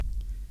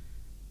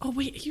Oh,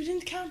 wait, you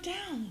didn't count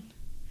down.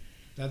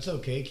 That's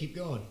okay. Keep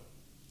going.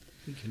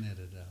 We can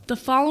edit it out. The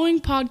following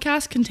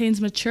podcast contains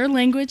mature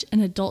language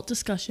and adult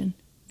discussion.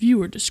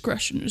 Viewer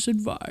discretion is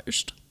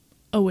advised.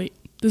 Oh, wait,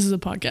 this is a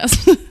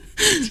podcast.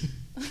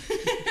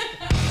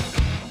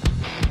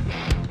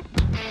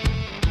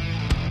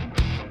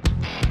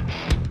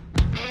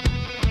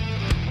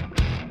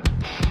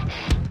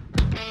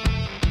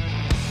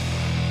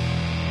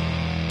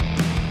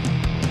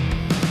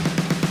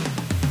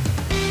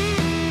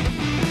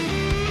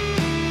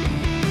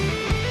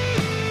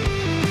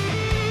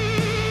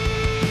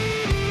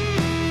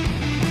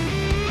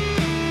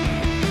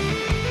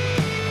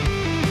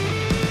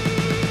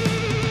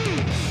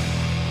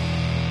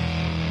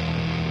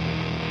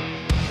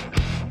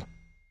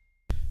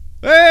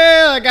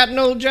 Well, I got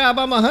no job.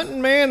 I'm a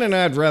hunting man, and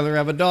I'd rather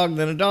have a dog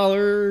than a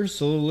dollar.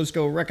 So let's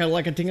go wreck a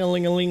like a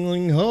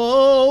ting-a-ling-a-ling-ling.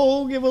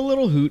 Ho, give a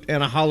little hoot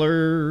and a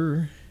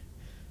holler.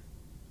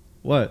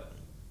 What?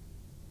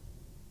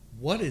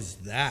 What is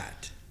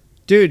that?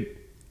 Dude.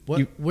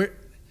 What? Where?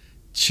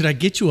 Should I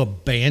get you a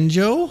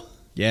banjo?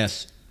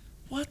 Yes.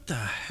 What the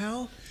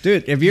hell?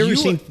 Dude, have you ever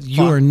seen...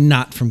 You are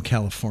not from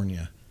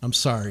California. I'm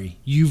sorry.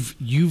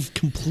 You've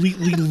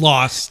completely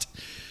lost...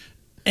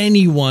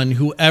 anyone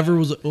who ever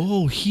was,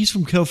 oh, he's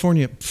from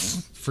California.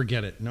 Pfft,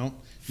 forget it. No.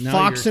 Now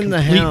Fox you're and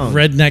the Hound.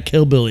 Redneck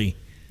hillbilly.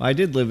 I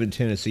did live in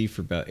Tennessee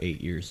for about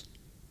 8 years.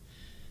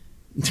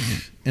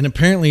 And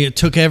apparently it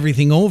took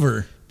everything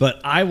over. But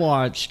I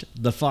watched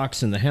The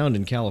Fox and the Hound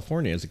in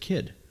California as a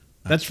kid.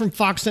 That's from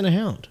Fox and the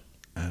Hound.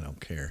 I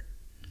don't care.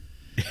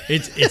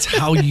 It's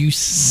how you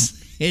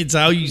it's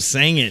how you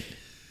sang it.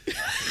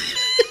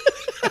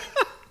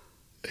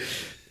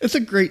 It's a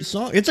great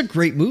song. It's a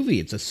great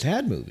movie. It's a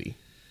sad movie.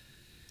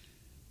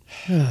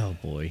 Oh,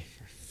 boy.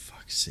 For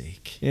fuck's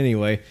sake.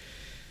 Anyway,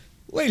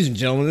 ladies and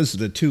gentlemen, this is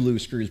the Two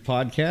Loose Screws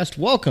podcast.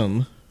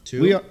 Welcome.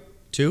 Two?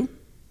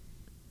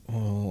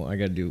 Oh, I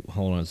got to do...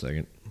 Hold on a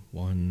second.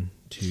 1,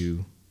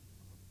 2...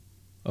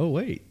 Oh,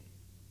 wait.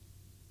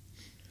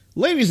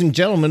 Ladies and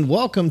gentlemen,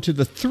 welcome to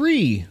the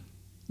Three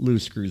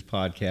Loose Screws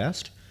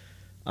podcast.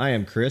 I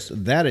am Chris.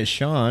 That is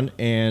Shawn.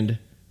 And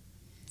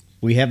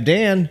we have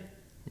Dan.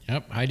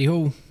 Yep. Heidi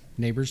ho,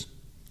 neighbors.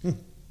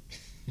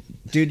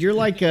 Dude, you're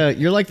like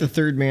the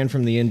third man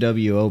from the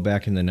NWO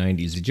back in the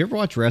 90s. Did you ever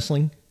watch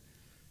wrestling?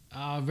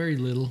 Very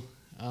little.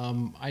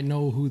 I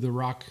know who The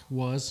Rock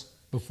was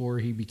before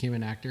he became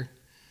an actor.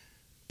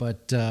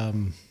 But,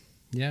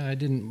 yeah, I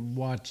didn't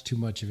watch too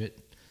much of it.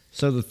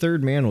 So the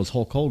third man was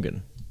Hulk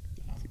Hogan.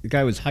 The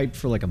guy was hyped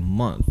for like a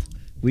month.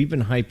 We've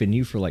been hyping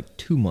you for like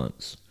 2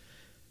 months.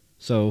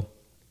 So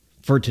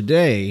for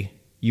today,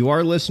 you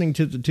are listening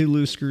to the Two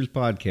Loose Screws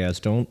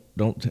podcast.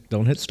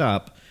 Don't hit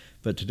stop.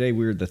 But today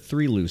we're the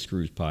Three Loose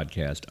Screws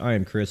podcast. I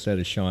am Chris, that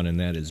is Shawn, and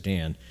that is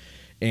Dan.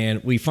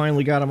 And we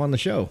finally got him on the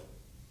show.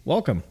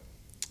 Welcome.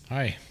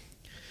 Hi.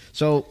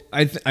 So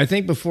I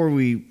think before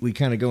we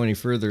kind of go any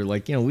further,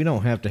 like, you know, we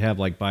don't have to have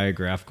like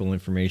biographical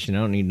information. I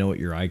don't need to know what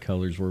your eye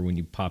colors were when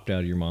you popped out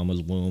of your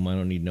mama's womb. I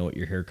don't need to know what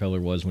your hair color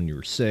was when you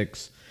were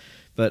 6.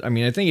 But I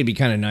mean, I think it'd be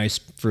kind of nice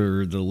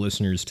for the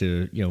listeners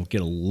to, you know,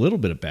 get a little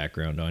bit of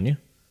background on you.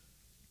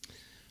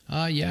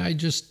 Yeah,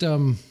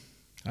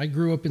 I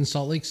grew up in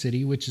Salt Lake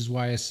City, which is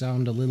why I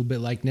sound a little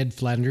bit like Ned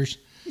Flanders.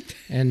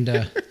 And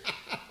First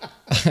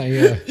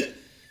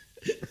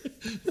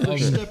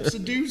step's a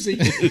doozy.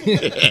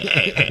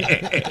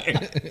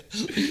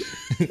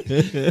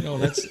 No,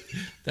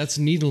 that's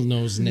Needle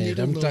Nose Ned.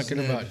 I'm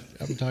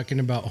Needle-Nose talking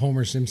Ned. about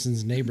Homer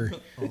Simpson's neighbor.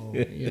 Oh.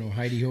 You know,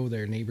 Heidi ho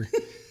there, neighbor.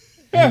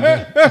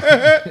 But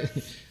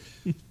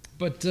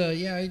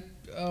yeah, I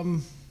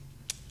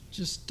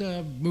just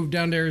moved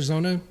down to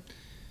Arizona.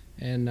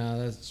 And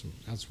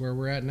that's where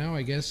we're at now,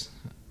 I guess.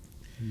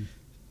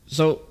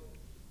 So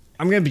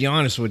I'm going to be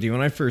honest with you.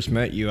 When I first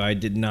met you, I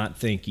did not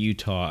think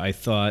Utah. I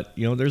thought,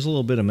 you know, there's a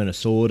little bit of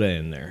Minnesota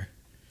in there.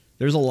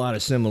 There's a lot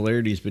of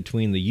similarities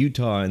between the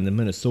Utah and the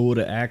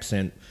Minnesota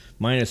accent,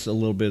 minus a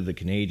little bit of the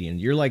Canadian.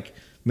 You're like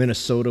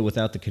Minnesota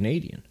without the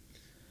Canadian.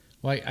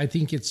 Well, I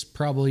think it's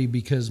probably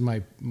because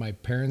my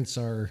parents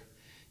are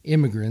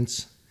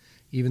immigrants,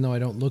 even though I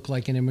don't look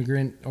like an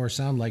immigrant or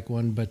sound like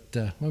one, but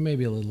well,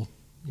 maybe a little,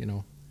 you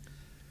know.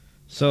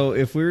 So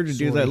if we were to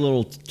do that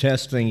little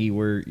test thingy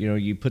where, you know,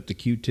 you put the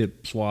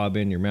Q-tip swab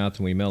in your mouth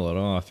and we melt it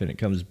off and it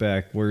comes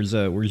back, where's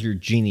your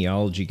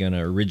genealogy going to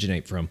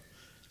originate from?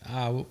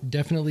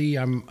 Definitely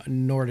I'm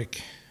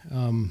Nordic.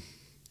 And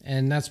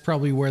that's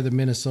probably where the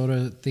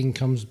Minnesota thing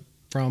comes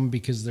from,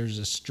 because there's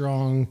a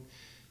strong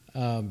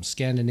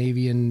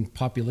Scandinavian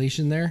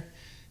population there.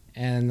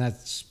 And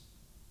that's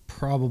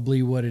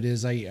probably what it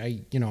is. I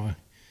you know,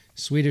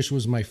 Swedish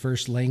was my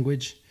first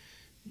language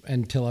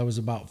until I was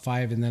about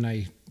 5, and then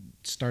I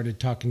started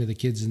talking to the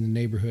kids in the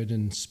neighborhood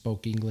and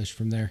spoke English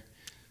from there.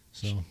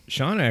 So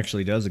Shawn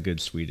actually does a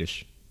good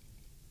Swedish.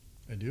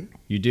 I do?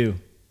 You do.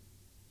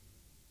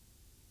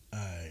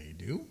 I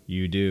do?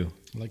 You do.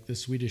 Like the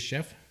Swedish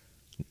chef?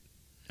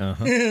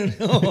 Uh-huh.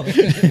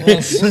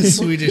 Well,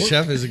 Swedish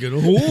chef is a good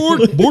one.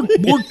 Bork, bork,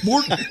 bork,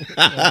 bork.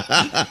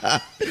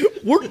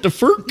 Work the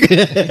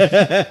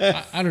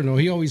furk. I don't know.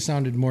 He always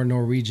sounded more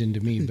Norwegian to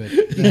me, but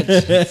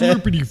that's,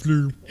 Flirpity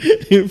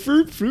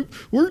flirp.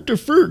 Work the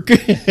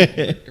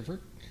furk.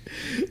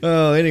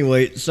 Oh,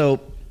 anyway, so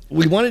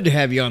we wanted to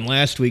have you on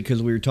last week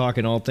because we were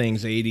talking all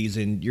things 80s,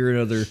 and you're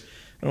another,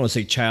 I don't want to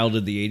say child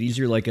of the 80s.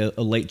 You're like a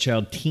late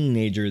child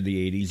teenager of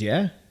the 80s,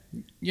 yeah?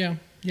 yeah.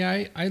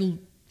 I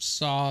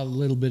saw a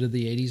little bit of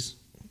the 80s.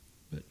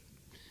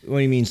 What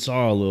do you mean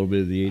saw a little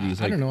bit of the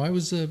 80s? I don't know. I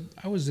was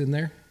in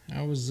there.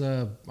 I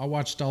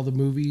watched all the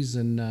movies,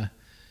 and I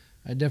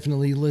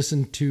definitely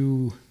listened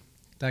to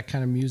that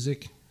kind of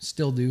music.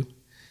 Still do.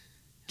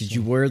 Did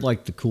you wear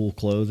like the cool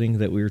clothing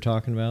that we were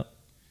talking about?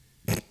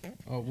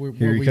 What were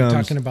Here he you comes.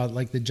 talking about?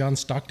 Like the John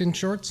Stockton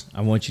shorts?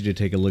 I want you to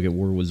take a look at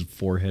Warwood's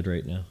forehead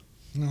right now.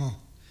 No.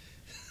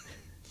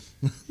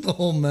 The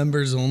whole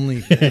members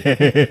only.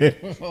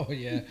 Oh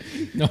yeah.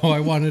 No, I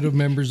wanted a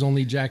members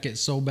only jacket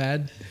so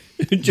bad.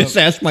 Just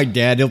ask my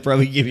dad. He'll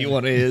probably give you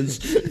one of his.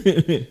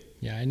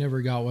 Yeah, I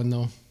never got one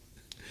though.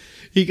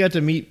 He got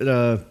to meet,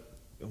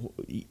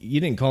 you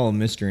didn't call him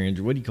Mr.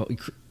 Andrew. What do you call him?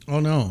 Oh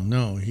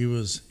no. He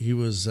was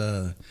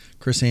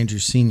Chris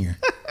Andrews Sr.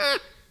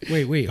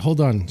 Wait,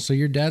 hold on. So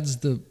your dad's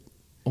the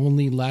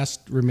only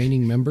last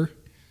remaining member?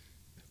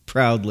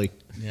 Proudly.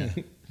 Yeah.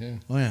 Yeah.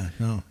 Oh yeah.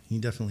 No, he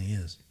definitely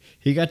is.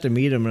 He got to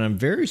meet him, and I'm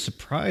very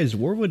surprised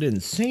Warwood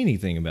didn't say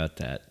anything about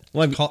that.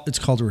 Well, It's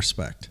called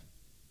respect.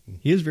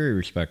 he is very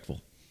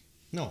respectful.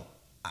 No,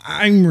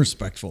 I'm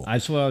respectful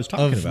That's what I was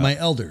talking of about. my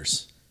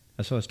elders.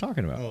 That's what I was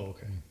talking about. Oh,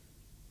 okay.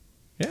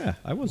 Yeah,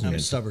 I wasn't. I'm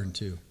into- stubborn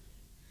too.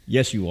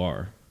 Yes, you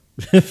are.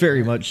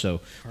 Very much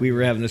so. We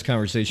were having this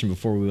conversation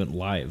before we went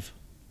live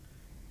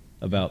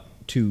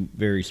about two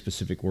very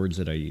specific words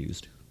that I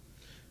used.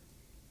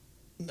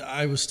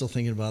 I was still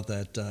thinking about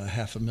that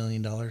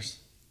 $500,000.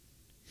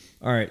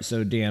 All right,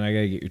 so Dan, I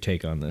got to get your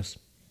take on this.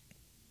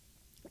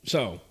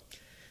 So,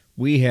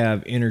 we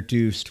have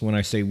introduced, when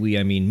I say we,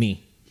 I mean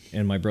me,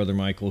 and my brother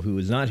Michael, who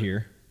is not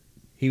here.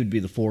 He would be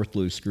the fourth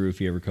loose screw if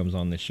he ever comes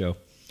on this show.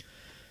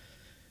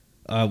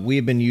 We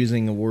have been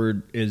using a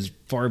word as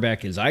far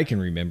back as I can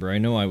remember. I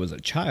know I was a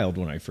child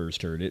when I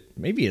first heard it,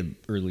 maybe an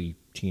early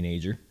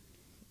teenager.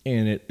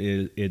 And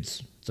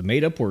it's a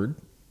made-up word,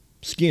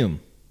 skim.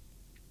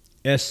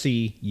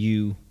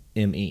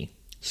 S-C-U-M-E,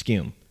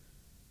 skim.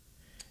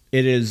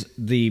 It is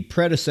the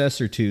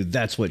predecessor to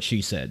That's What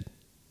She Said,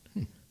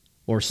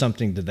 or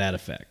something to that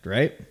effect,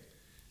 right?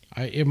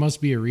 It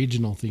must be a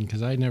regional thing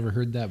because I never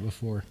heard that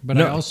before. But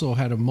No. I also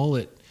had a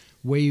mullet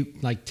way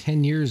like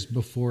 10 years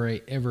before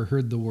I ever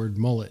heard the word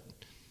mullet.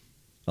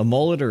 A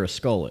mullet or a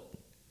skullet?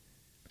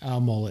 A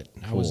mullet.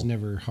 I was Cool.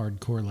 never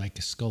hardcore like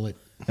a skullet.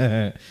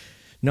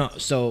 No,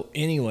 so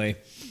anyway,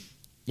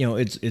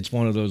 it's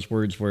one of those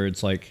words where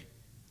it's like,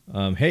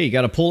 hey, you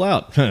got to pull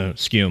out,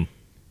 skim.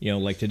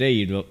 Like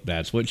today,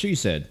 that's what she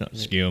said, no,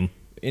 skim.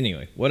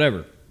 Anyway,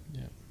 whatever.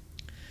 Yeah.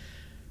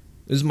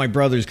 This is my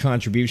brother's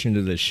contribution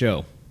to this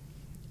show,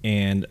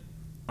 and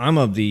I'm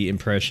of the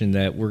impression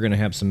that we're going to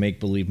have some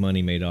make-believe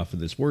money made off of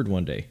this word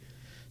one day.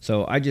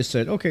 So I just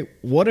said, okay,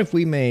 what if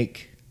we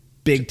make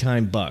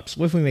big-time bucks?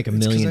 What if we make $1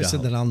 million? I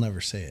said that I'll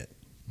never say it.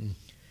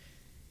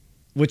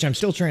 Which I'm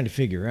still trying to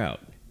figure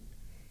out.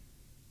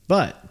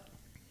 But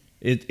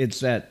it's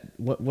that,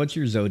 what's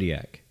your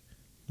zodiac?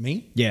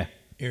 Me? Yeah.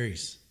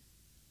 Aries.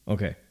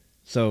 Okay.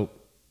 So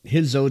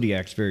his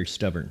zodiac's very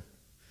stubborn.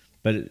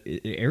 But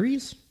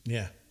Aries?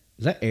 Yeah.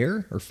 Is that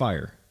air or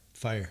fire?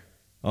 Fire.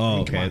 Oh,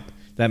 mean, come okay. on.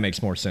 That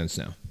makes more sense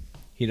now.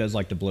 He does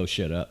like to blow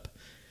shit up.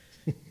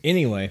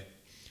 Anyway,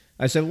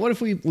 I said, what if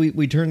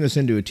we turn this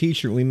into a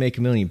t-shirt and we make $1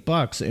 million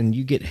and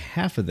you get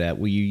half of that?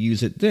 Will you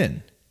use it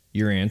then?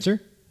 Your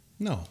answer?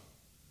 No.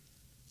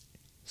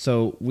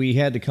 So we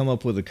had to come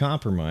up with a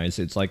compromise.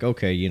 It's like,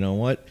 okay, you know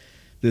what?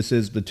 This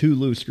is the Two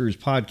Loose Screws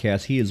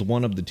podcast. He is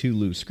one of the two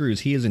loose screws.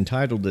 He is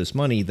entitled to this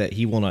money that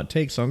he will not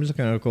take, so I'm just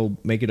going to go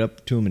make it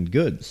up to him in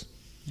goods.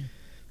 Yeah.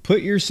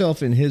 Put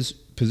yourself in his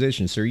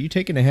position, sir. Are you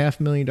taking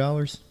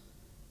 $500,000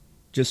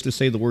 just to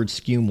say the word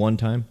skew one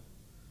time?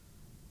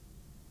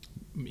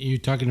 You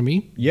talking to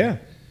me? Yeah.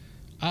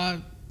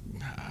 I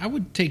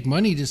would take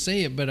money to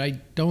say it, but I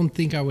don't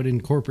think I would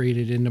incorporate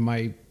it into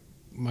my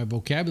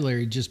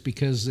vocabulary just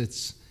because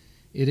it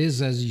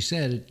is, as you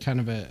said, kind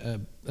of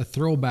a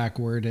throwback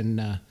word, and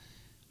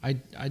I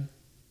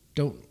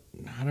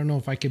don't know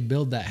if I could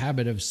build that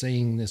habit of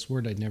saying this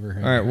word I'd never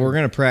heard. All right, we're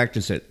going to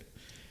practice it.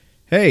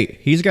 Hey,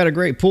 he's got a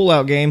great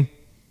pull-out game.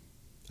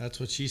 That's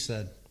what she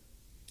said.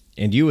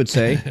 And you would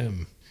say?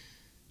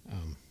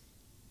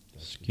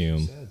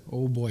 Skew.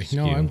 Oh boy. Skew.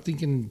 No, I'm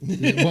thinking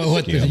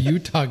what the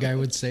Utah guy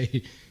would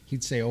say.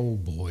 He'd say, oh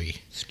boy.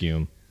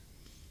 Skew.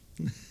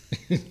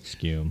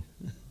 Skew.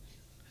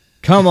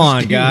 Come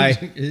on, guy.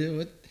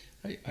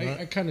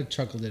 I kind of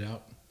chuckled it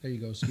out. There you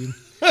go, excuse me.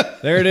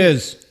 There it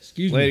is.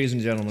 Excuse me. Ladies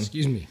and gentlemen.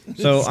 Excuse me.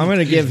 So I'm going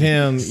to give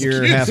him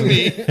your half of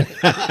me.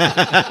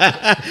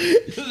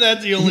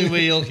 That's the only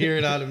way you'll hear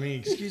it out of me.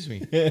 Excuse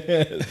me.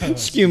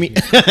 Excuse me.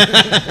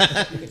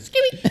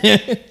 Excuse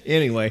me.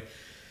 Anyway,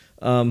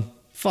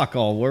 fuck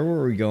all. Where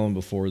were we going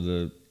before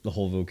the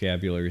whole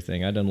vocabulary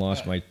thing? I done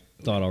lost my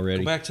thought already.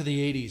 Go back to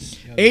the 80s.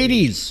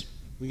 80s.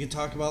 We can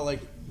talk about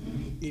like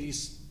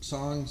 80s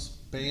songs,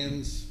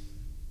 bands,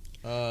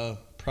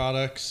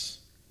 products,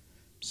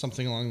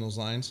 something along those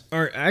lines.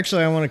 Or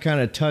actually, I want to kind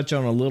of touch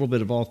on a little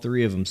bit of all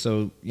three of them.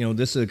 So,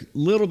 this is a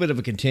little bit of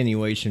a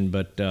continuation,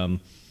 but,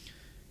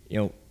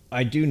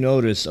 I do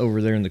notice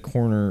over there in the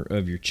corner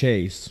of your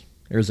chase,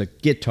 there's a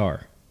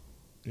guitar.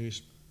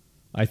 Yes.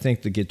 I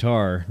think the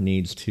guitar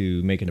needs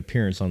to make an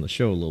appearance on the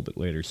show a little bit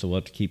later, so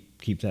we'll have to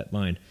keep that in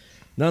mind.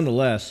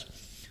 Nonetheless,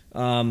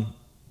 we'll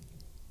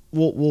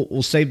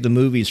save the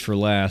movies for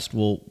last.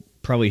 We'll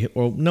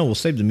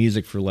save the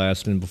music for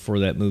last, and before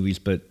that, movies.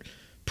 But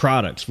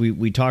products,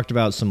 we talked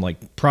about some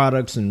like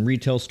products and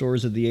retail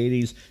stores of the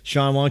 '80s.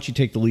 Shawn, why don't you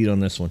take the lead on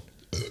this one?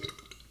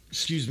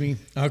 Excuse me.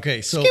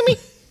 Okay, so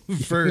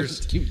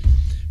first,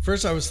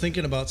 I was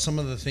thinking about some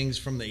of the things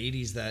from the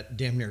 '80s that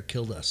damn near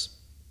killed us.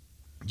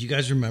 Do you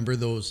guys remember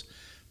those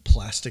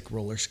plastic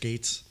roller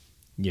skates?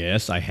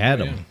 Yes, I had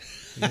them.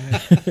 Yeah.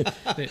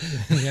 They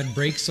had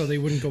brakes so they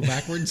wouldn't go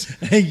backwards.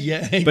 Yeah,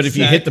 exactly. But if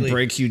you hit the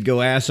brakes, you'd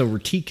go ass over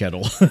tea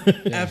kettle.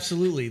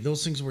 Absolutely.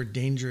 Those things were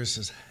dangerous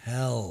as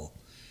hell.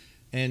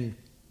 And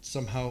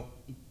somehow,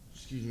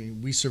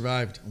 we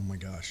survived. Oh my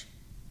gosh.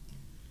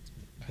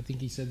 I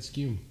think he said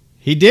skew.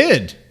 He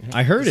did.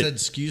 I heard He it. said,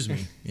 excuse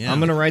me. Yeah. I'm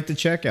going to write the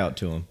check out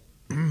to him.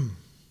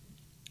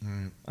 All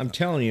right. I'm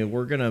telling you,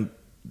 we're going to...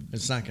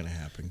 It's not going to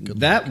happen. Good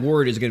That luck.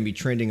 word is going to be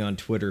trending on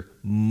Twitter.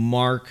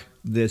 Mark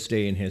this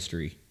day in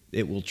history.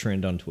 It will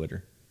trend on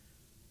Twitter.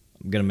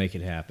 I'm going to make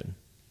it happen.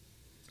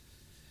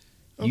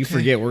 You Okay.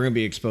 forget we're going to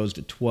be exposed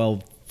to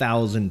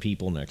 12,000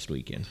 people next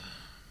weekend.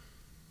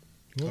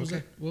 What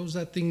was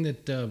that thing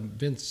that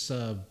Vince?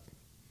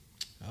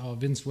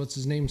 Vince, what's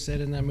his name?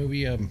 Said in that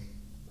movie.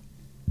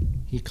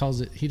 He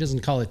calls it. He doesn't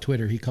call it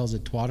Twitter. He calls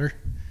it Twatter.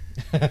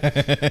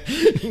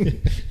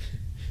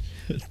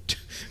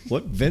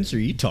 What Vince are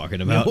you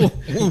talking about?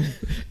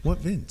 What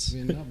Vince? I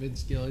mean, not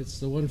Vince Gill. It's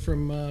the one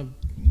from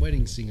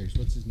Wedding Singers.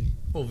 What's his name?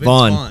 Oh, Vince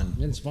Vaughn. Vaughn.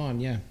 Vince Vaughn.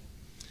 Yeah,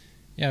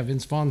 yeah.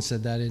 Vince Vaughn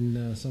said that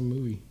in some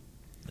movie.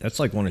 That's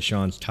like one of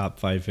Shawn's top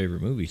 5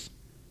 favorite movies.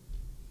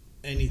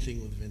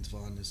 Anything with Vince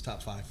Vaughn is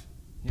top 5.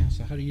 Yeah.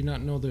 So how do you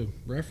not know the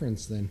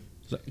reference then?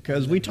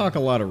 Because we talk a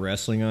lot of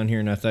wrestling on here,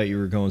 and I thought you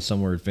were going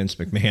somewhere with Vince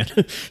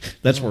McMahon.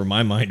 That's where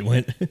my mind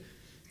went.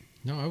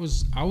 No, I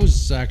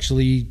was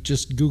actually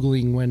just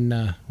Googling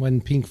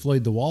when Pink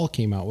Floyd The Wall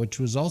came out, which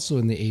was also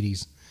in the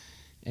 80s.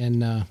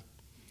 And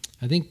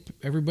I think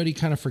everybody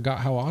kind of forgot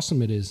how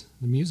awesome it is.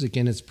 The music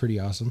in it's pretty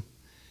awesome.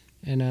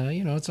 And,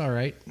 it's all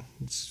right.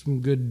 It's some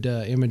good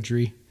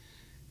imagery.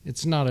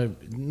 It's not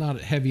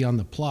heavy on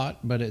the plot,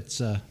 but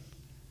it's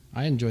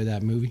I enjoy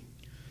that movie.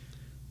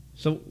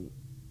 So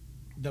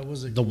That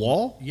was The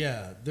Wall?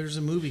 Yeah, there's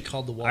a movie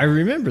called The Wall. I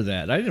remember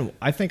that.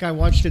 I think I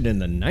watched it in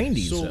the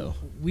 90s, So though.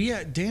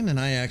 Dan and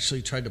I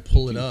actually tried to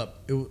pull it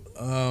up. It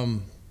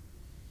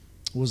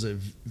was it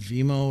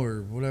Vimo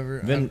or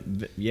whatever?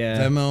 Yeah.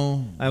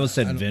 Vemo. I almost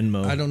said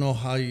Venmo. I don't know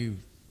how you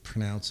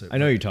pronounce it. I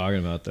know what you're talking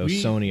about, though.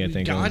 Sony, I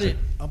think. We got owns it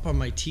up on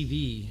my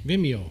TV.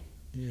 Vimeo.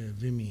 Yeah,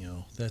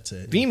 Vimeo. That's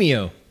it.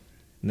 Vimeo.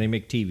 And they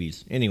make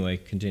TVs. Anyway,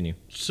 continue.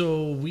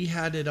 So we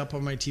had it up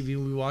on my TV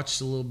and we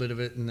watched a little bit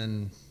of it, and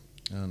then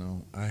I don't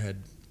know. I had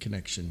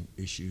connection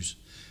issues,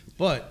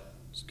 but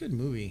it's a good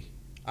movie.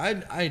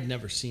 I had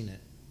never seen it.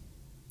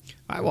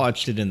 I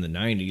watched it in the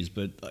 90s,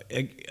 but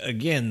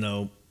again,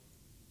 though,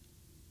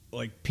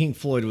 like Pink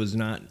Floyd was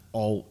not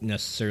all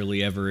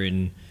necessarily ever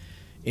in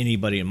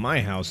anybody in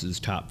my house's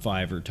top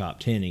 5 or top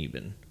 10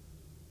 even.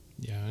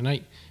 Yeah,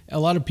 and a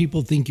lot of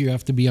people think you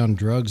have to be on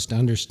drugs to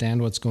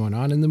understand what's going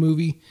on in the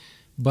movie,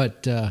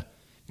 but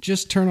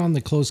just turn on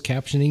the closed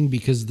captioning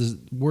because the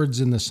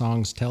words in the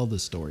songs tell the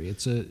story.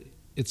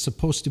 It's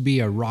supposed to be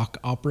a rock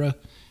opera,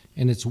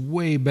 and it's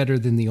way better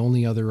than the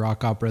only other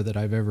rock opera that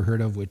I've ever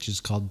heard of, which is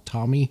called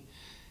Tommy.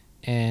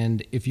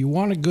 And if you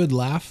want a good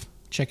laugh,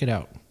 check it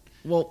out.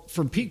 Well,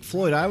 for Pink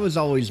Floyd, I was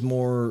always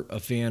more a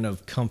fan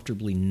of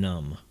Comfortably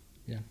Numb.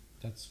 Yeah,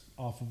 that's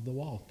off of The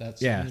Wall. That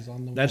song Yeah, is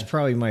on the that's wall.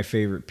 probably my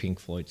favorite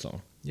Pink Floyd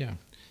song. Yeah,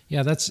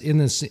 that's in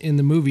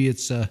the movie.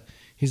 It's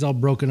he's all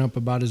broken up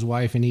about his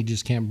wife, and he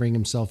just can't bring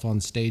himself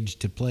on stage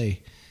to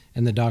play.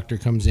 And the doctor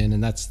comes in,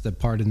 and that's the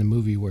part in the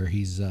movie where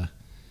he's,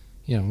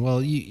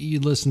 you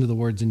listen to the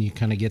words and you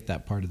kind of get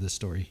that part of the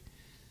story.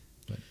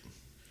 But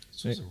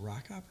So it's a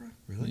rock opera,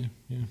 really?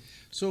 yeah.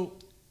 So,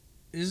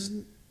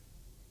 isn't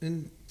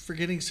in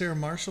Forgetting Sarah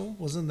Marshall?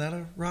 Wasn't that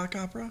a rock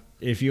opera?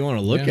 If you want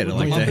to look Yeah, at it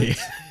with like the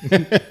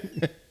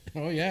that.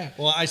 Oh yeah.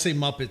 Well, I say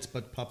Muppets,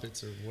 but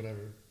puppets or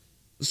whatever.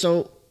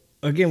 So,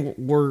 again,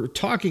 we're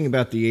talking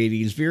about the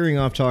 80s, veering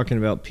off talking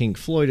about Pink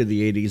Floyd of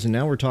the 80s, and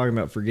now we're talking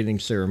about Forgetting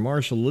Sarah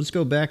Marshall. Let's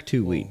go back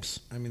 2 weeks.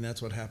 I mean,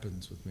 that's what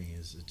happens with me.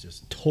 Is it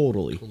just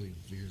Totally.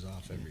 veers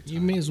off every time?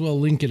 You may as well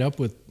link it up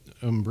with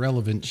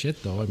relevant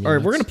shit, though. I mean, All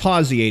right, we're going to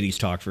pause the 80s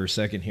talk for a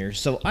second here.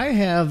 So, I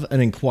have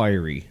an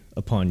inquiry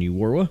upon you,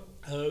 Warwa.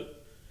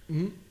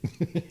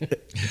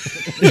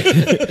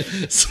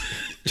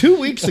 2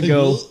 weeks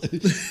ago,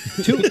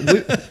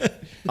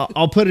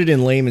 I'll put it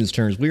in layman's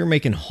terms. We were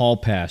making hall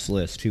pass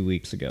lists 2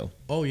 weeks ago.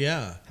 Oh,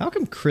 yeah. How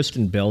come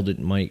Kristen Bell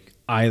didn't make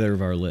either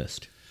of our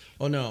list?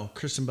 Oh, no.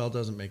 Kristen Bell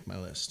doesn't make my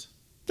list.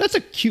 That's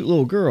a cute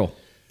little girl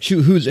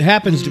who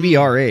happens to be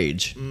our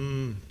age.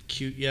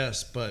 Cute,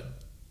 yes, but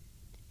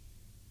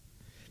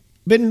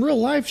in real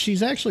life,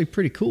 she's actually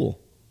pretty cool.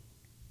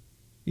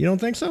 You don't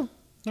think so?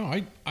 No,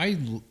 I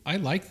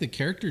like the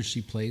characters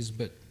she plays,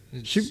 but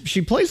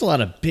she plays a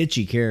lot of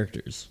bitchy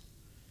characters.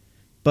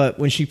 But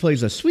when she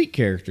plays a sweet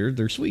character,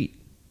 they're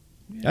sweet.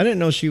 Yeah. I didn't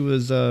know she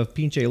was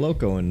Pinche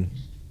Loco in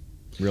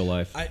real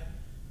life.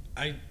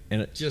 I'm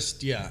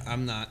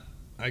not.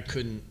 I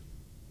couldn't.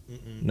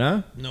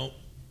 Nah? Nope.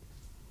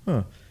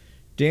 Huh.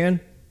 Dan,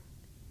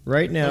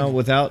 right now,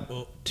 without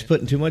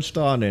putting too much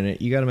thought in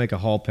it, you got to make a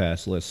hall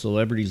pass list.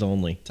 Celebrities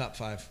only. Top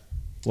 5.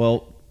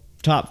 Well,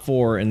 top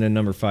 4, and then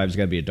number 5's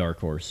got to be a dark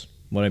horse.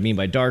 What I mean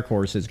by dark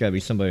horse, it's got to be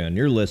somebody on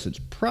your list. It's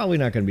probably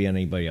not going to be on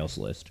anybody else's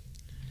list.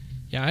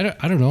 Yeah,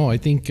 I don't know. I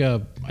think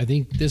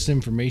this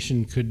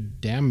information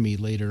could damn me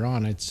later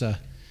on. It's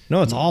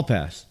no, it's all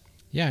pass.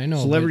 Yeah, I know.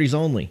 Celebrities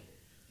only.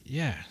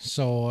 Yeah,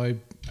 so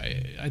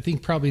I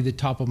think probably the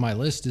top of my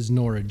list is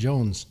Norah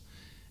Jones.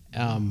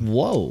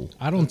 Whoa!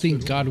 I don't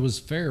think God was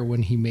fair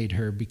when He made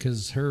her,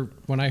 because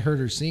when I heard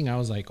her sing, I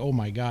was like, oh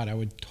my God, I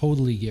would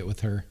totally get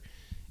with her.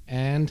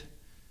 And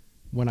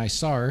when I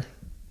saw her,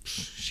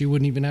 she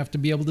wouldn't even have to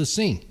be able to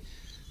sing.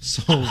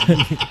 So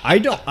I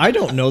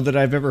don't know that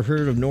I've ever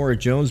heard of Norah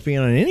Jones being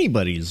on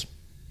anybody's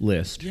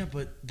list. Yeah,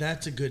 but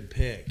that's a good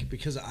pick,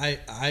 because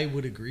I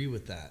would agree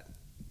with that.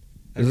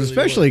 It's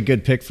especially a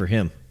good pick for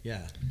him.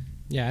 Yeah.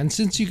 Yeah, and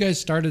since you guys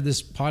started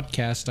this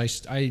podcast,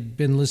 I've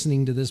been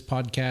listening to this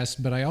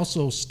podcast, but I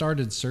also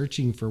started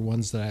searching for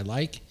ones that I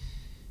like.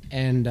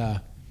 And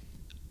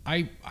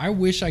I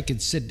wish I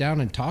could sit down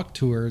and talk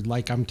to her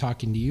like I'm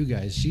talking to you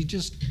guys.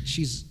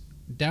 She's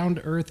down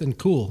to earth and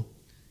cool.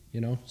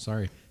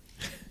 Sorry.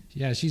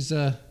 Yeah, she's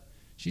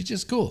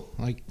just cool.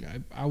 Like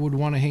I would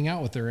want to hang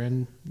out with her,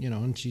 and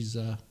and she's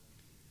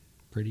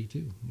pretty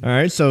too. All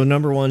right, so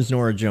number 1's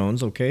Norah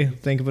Jones. Okay,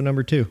 think of a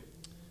number 2.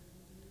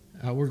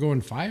 We're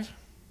going 5.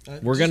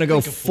 We're gonna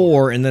go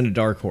 4 and then a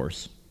dark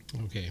horse.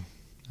 Okay.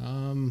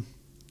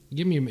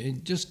 Give me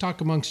just talk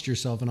amongst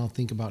yourself, and I'll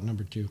think about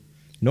number 2.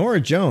 Norah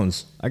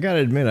Jones. I gotta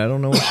admit, I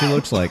don't know what she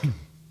looks like.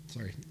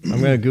 Sorry. I'm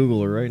gonna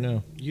Google her right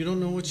now. You don't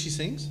know what she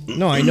sings?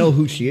 No, I know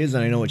who she is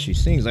and I know what she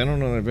sings. I don't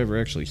know if I've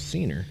ever actually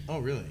seen her. Oh,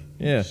 really?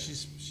 Yeah.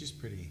 She's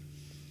pretty.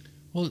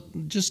 Well,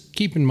 just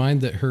keep in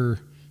mind that her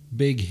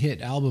big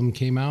hit album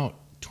came out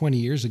 20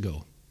 years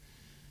ago.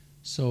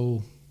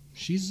 So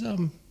she's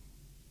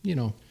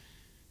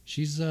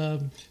she's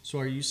So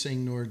are you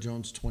saying Norah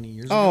Jones 20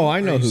 years ago? Oh, I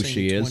know who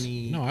she is.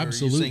 No,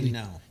 absolutely. Are you saying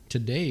now?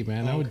 Today,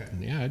 man.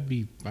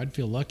 Okay. I'd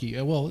feel lucky.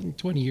 Well,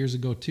 20 years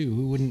ago too.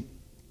 Who wouldn't?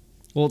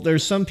 Well,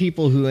 there's some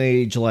people who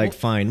age like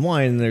fine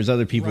wine, and there's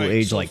other people who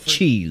age so like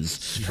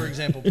cheese. For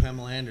example,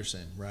 Pamela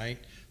Anderson, right?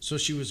 So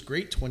she was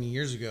great 20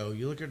 years ago.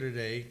 You look at her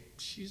today,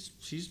 she's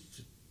she's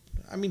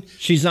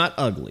not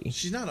ugly.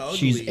 She's not ugly.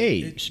 She's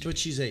aged. But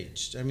she's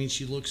aged. I mean,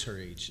 she looks her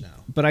age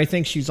now. But I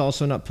think she's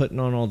also not putting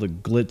on all the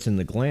glitz and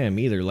the glam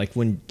either. Like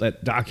when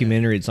that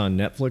documentary, it's on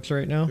Netflix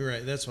right now. You're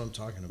right. That's what I'm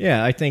talking about.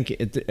 Yeah, I think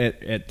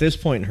at this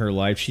point in her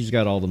life, she's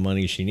got all the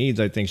money she needs.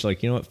 I think she's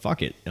like, you know what,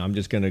 fuck it. I'm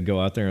just going to go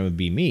out there and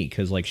be me,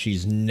 because like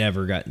she's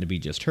never gotten to be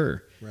just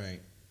her. Right.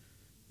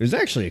 It was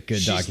actually a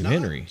good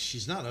documentary.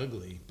 She's not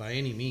ugly by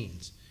any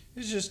means.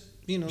 It's just,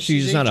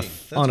 she's not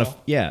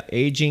aging.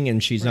 aging,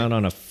 and she's not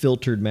on a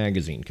filtered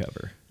magazine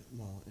cover.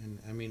 Well, and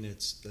I mean,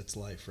 that's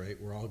life, right?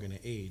 We're all going to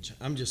age.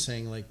 I'm just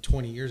saying, like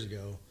 20 years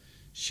ago,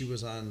 she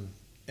was on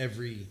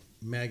every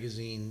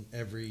magazine,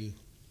 every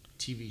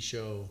TV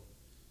show.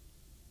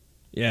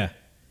 Yeah.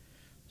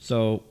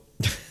 So,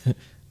 a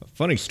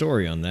funny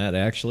story on that,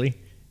 actually.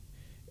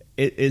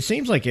 It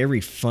seems like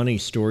every funny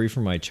story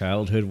from my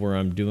childhood where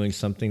I'm doing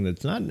something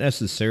that's not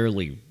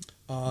necessarily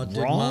wrong.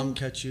 Did Mom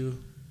catch you?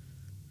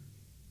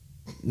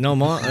 No,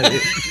 Mom.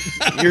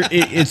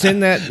 It's in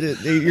that.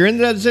 You're in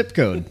that zip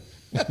code.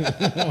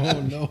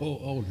 Oh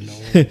no.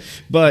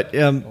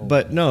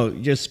 But no,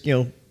 just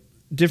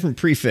different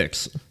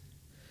prefix.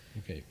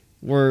 Okay.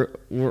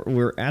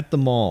 We're at the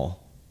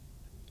mall,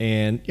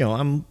 and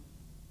I'm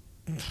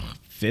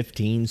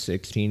 15,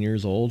 16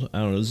 years old. I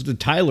don't know. This is the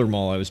Tyler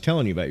Mall I was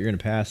telling you about. You're gonna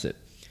pass it,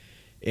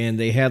 and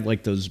they had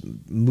like those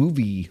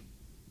movie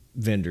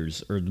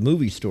vendors or the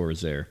movie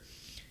stores there,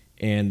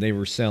 and they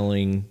were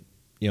selling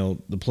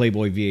the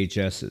Playboy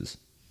VHSs,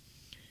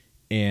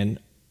 and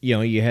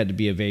you had to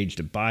be of age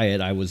to buy it.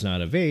 I was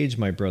not of age.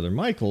 My brother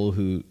Michael,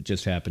 who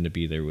just happened to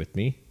be there with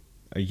me,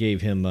 I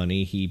gave him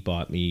money. He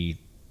bought me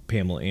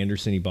Pamela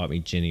Anderson. He bought me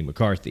Jenny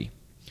McCarthy.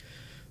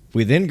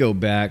 We then go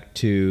back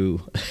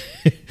to,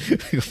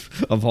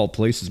 of all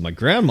places, my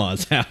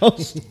grandma's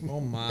house.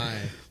 Oh, my.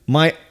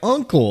 My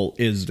uncle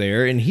is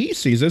there, and he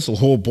sees this.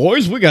 Oh,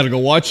 boys, we got to go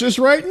watch this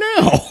right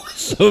now.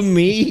 So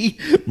me,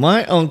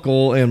 my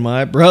uncle, and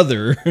my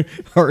brother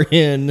are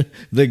in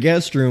the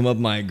guest room of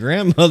my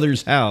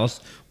grandmother's house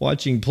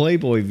watching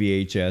Playboy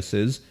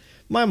VHSs.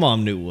 My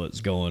mom knew what's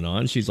going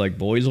on. She's like,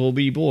 boys will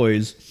be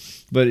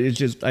boys. But it's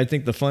just, I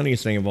think the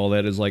funniest thing of all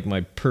that is like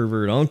my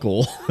pervert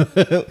uncle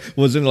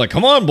was in like,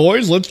 come on,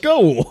 boys, let's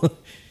go. Oh,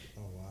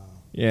 wow.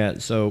 Yeah,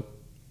 so,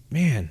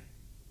 man,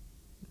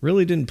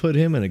 really didn't put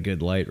him in a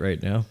good light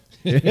right now.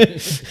 At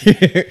least you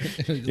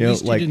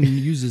didn't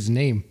use his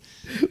name.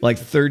 Like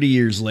 30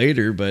 years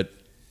later, but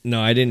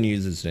no, I didn't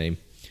use his name.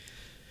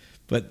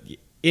 But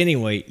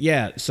anyway,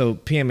 yeah, so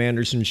Pam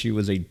Anderson, she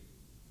was a,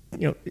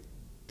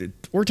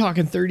 we're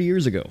talking 30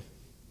 years ago.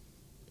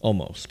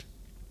 Almost.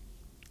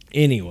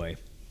 Anyway,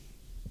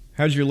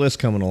 how's your list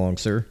coming along,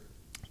 sir?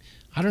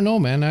 I don't know,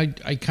 man.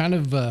 I kind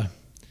of,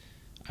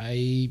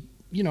 I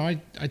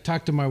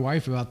talked to my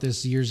wife about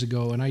this years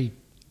ago, and I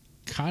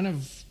kind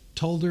of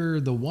told her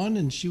the one,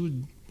 and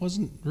she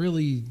wasn't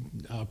really,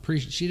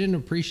 she didn't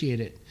appreciate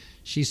it.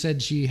 She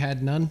said she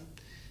had none,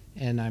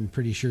 and I'm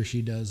pretty sure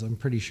she does. I'm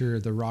pretty sure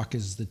The Rock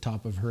is the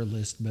top of her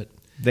list, but.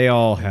 They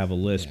all have a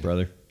list, yeah,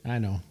 brother. I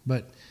know,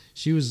 but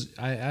she was,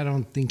 I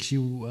don't think she.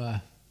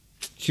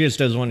 She just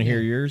doesn't want to hear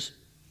yours?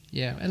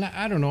 Yeah, and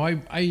I don't know.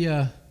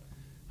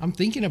 I'm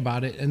thinking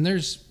about it, and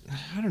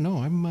I don't know.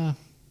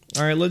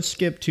 All right, let's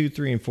skip 2,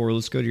 3, and 4.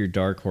 Let's go to your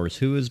dark horse.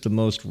 Who is the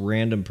most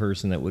random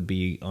person that would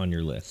be on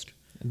your list?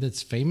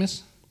 That's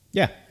famous?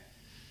 Yeah.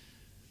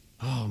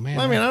 Oh, man.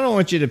 Well, I mean, I don't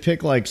want you to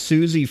pick like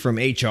Susie from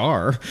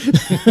HR.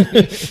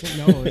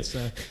 No, it's...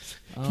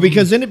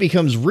 because then it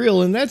becomes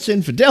real, and that's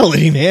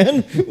infidelity,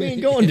 man. We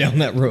ain't going down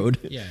that road.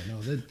 Yeah, no.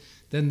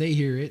 Then they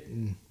hear it,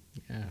 and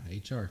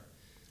yeah, HR.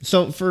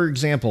 So, for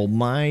example,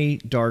 my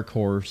dark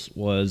horse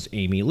was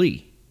Amy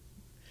Lee.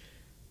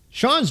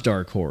 Shawn's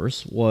dark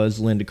horse was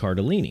Linda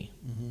Cardellini.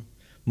 Mm-hmm.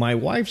 My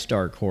wife's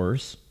dark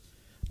horse,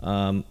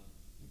 Matthew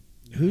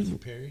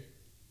Perry.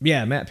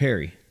 Yeah, Matt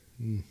Perry.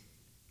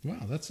 Wow,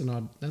 that's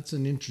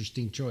an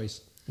interesting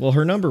choice. Well,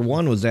 her number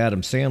one was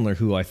Adam Sandler,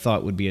 who I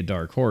thought would be a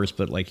dark horse,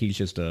 but like he's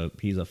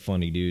a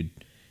funny dude,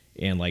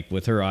 and like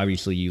with her,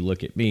 obviously you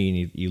look at me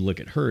and you look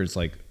at her, it's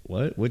like,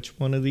 what? Which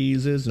one of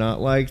these is not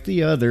like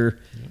the other?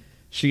 Yep.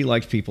 She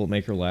likes people that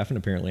make her laugh, and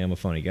apparently I'm a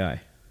funny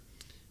guy.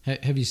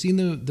 Have you seen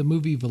the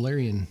movie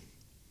Valerian?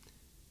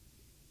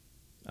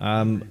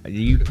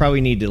 You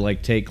probably need to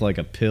like take like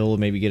a pill,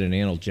 maybe get an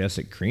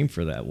analgesic cream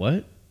for that.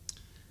 What?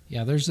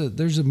 Yeah, there's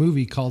a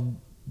movie called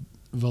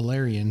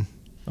Valerian.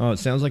 Oh, it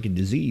sounds like a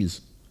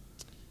disease.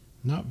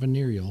 Not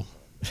venereal.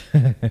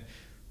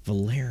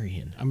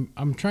 Valerian.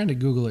 I'm trying to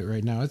Google it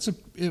right now.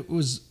 It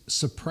was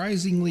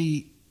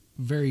surprisingly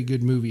very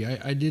good movie.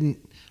 I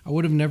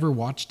would have never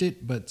watched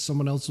it, but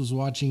someone else was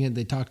watching it.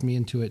 They talked me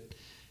into it,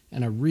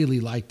 and I really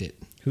liked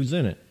it. Who's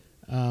in it?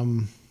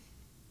 I'm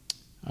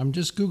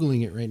just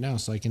Googling it right now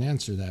so I can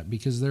answer that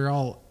because they're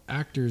all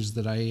actors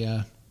that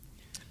I...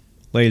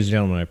 Ladies and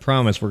gentlemen, I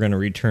promise we're going to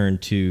return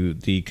to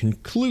the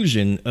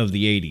conclusion of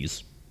the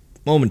 80s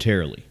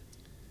momentarily.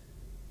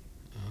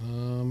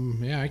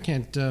 Yeah, I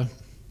can't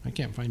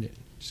find it.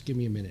 Just give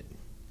me a minute.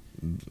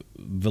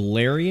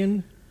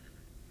 Valerian?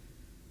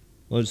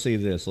 Let's see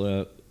this.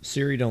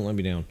 Siri, don't let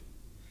me down.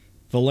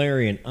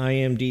 Valerian,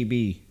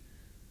 IMDb.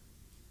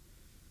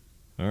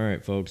 All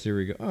right, folks, here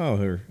we go. Oh,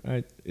 here.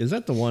 Is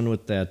that the one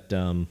with that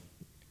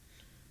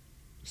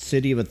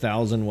city of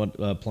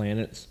 1,000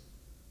 planets?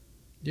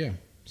 Yeah,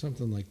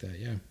 something like that,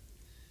 yeah.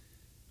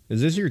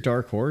 Is this your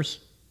dark horse?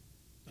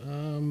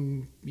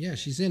 Yeah,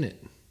 she's in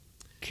it.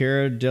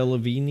 Cara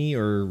Delevingne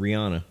or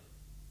Rihanna?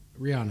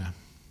 Rihanna,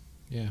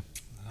 yeah.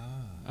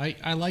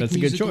 I like That's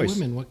musical a good choice.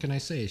 women. What can I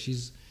say?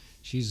 She's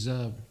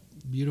a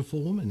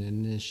beautiful woman,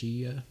 and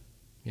she's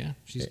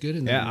good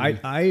in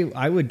that movie.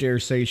 I would dare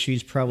say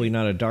she's probably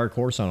not a dark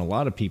horse on a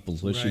lot of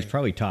people's list. Right. She's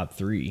probably top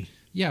 3.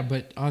 Yeah,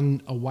 but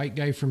on a white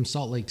guy from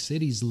Salt Lake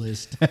City's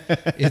list,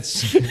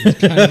 it's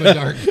kind of a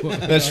dark horse.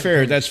 That's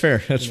fair. That's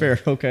fair. That's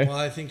fair. Okay. Well,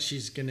 I think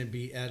she's going to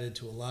be added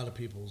to a lot of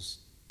people's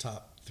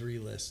top 3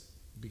 list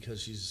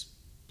because she's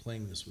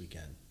playing this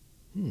weekend.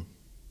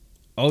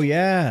 Oh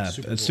yeah,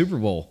 Super Bowl. Super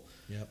Bowl.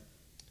 Yep.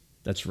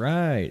 That's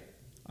right.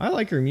 I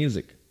like her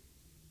music.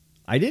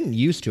 I didn't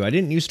used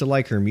to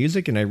like her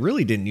music, and I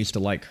really didn't used to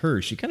like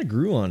her. She kind of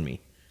grew on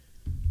me.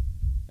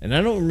 And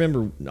I don't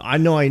remember. I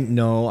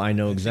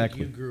know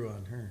exactly. You grew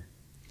on her.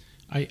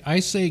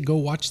 I say go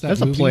watch that That's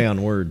movie. a play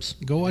on words.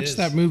 Go watch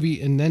that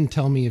movie and then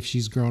tell me if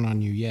she's grown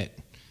on you yet.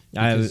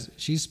 Because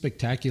she's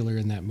spectacular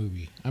in that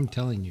movie. I'm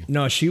telling you.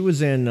 No, she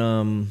was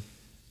in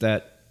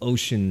that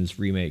Oceans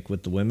remake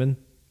with the women.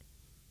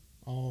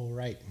 Oh,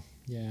 right.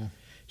 Yeah.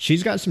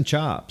 She's got some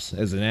chops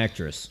as an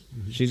actress.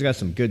 Mm-hmm. She's got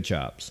some good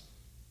chops.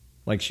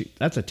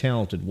 That's a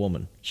talented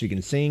woman. She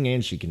can sing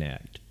and she can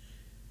act.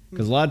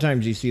 Because a lot of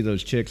times you see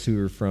those chicks who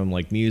are from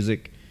like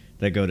music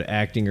that go to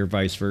acting or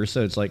vice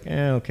versa. It's like,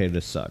 okay,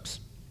 this sucks.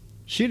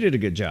 She did a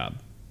good job.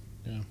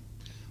 Yeah.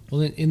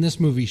 Well, in this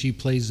movie, she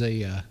plays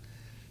an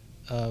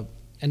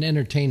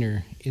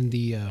entertainer in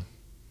the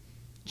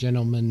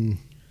gentleman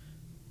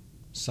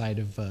side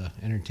of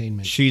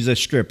entertainment. She's a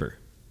stripper.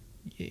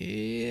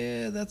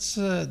 Yeah, that's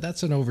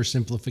an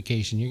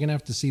oversimplification. You're gonna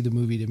have to see the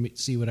movie to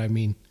see what I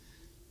mean.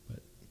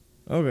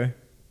 Okay.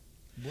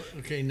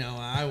 Okay, now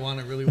I want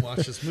to really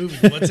watch this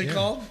movie. What's it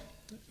called?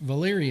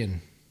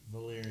 Valerian.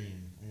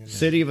 Valerian.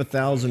 City of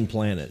 1,000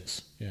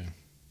 Planets. Yeah.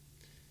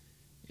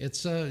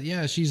 It's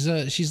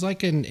she's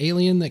like an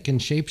alien that can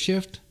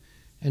shapeshift,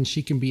 and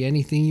she can be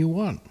anything you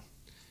want,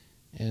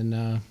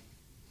 and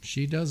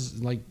she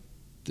does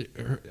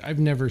I've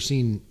never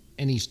seen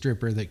any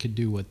stripper that could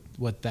do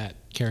what that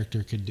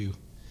character could do.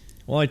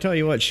 Well, I tell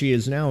you what, she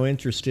is now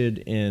interested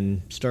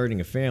in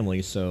starting a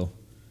family, so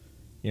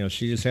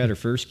she just had her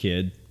first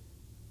kid.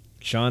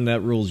 Shawn, that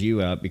rules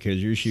you out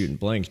because you're shooting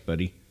blanks,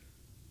 buddy.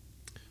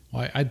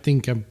 Well, I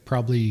think I'm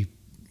probably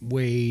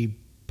way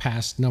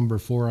past number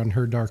 4 on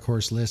her dark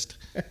horse list.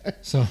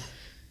 So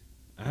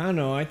I don't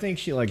know. I think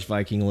she likes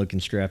Viking-looking,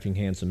 strapping,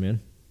 handsome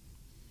men.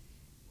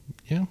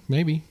 Yeah,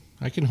 maybe.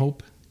 I can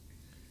hope.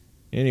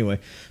 Anyway,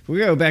 we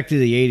go back to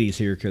the 80s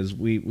here because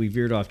we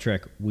veered off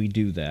track. We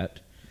do that.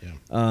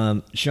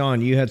 Yeah.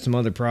 Shawn, you had some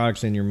other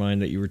products in your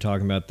mind that you were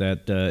talking about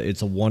that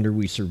it's a wonder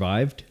we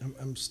survived.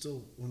 I'm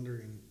still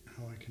wondering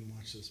how I can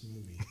watch this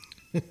movie.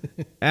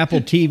 Apple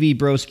TV,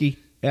 broski.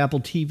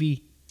 Apple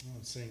TV. Oh,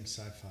 it's saying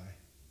sci-fi.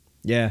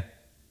 Yeah.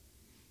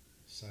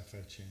 Sci-fi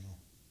channel.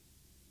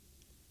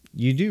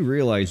 You do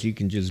realize you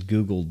can just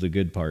Google the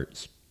good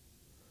parts.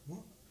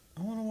 What?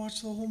 I want to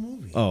watch the whole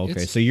movie. Oh,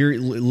 okay. So you're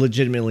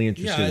legitimately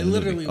interested Yeah, I in the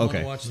literally movie. want to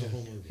Okay. watch the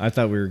whole movie. I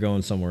thought we were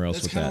going somewhere else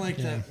That's with kind that. of like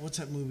that. What's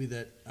that movie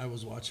that I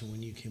was watching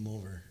when you came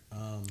over?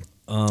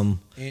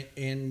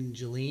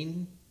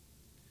 Angeline?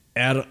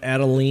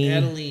 Adeline.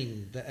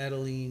 Adeline. The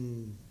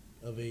Adeline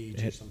of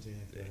age or something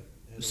like that. Adeline.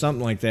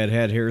 Something like that.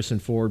 Had Harrison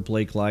Ford,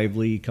 Blake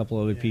Lively, a couple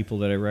other people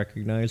that I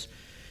recognize.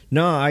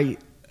 No,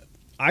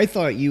 I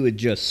thought you had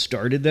just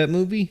started that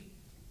movie,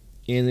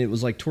 and it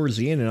was like towards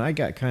the end, and I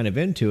got kind of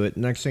into it.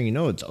 Next thing you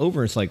know, it's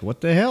over. It's like, what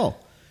the hell?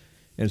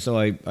 And so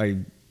I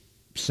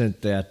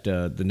sent that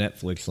the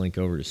Netflix link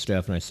over to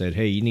Steph, and I said,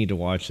 hey, you need to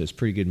watch this.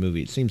 Pretty good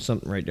movie. It seems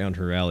something right down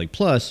her alley.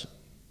 Plus,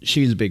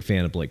 she's a big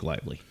fan of Blake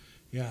Lively.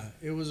 Yeah,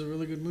 it was a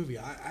really good movie.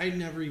 I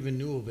never even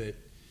knew of it.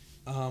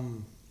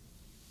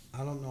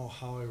 I don't know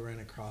how I ran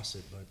across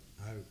it, but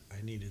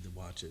I needed to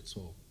watch it.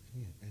 So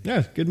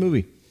Yeah, good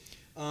movie.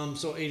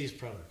 So 80s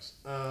products.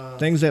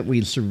 Things that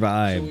we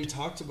survived. So we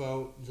talked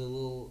about the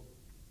little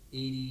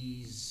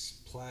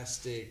 80s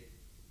plastic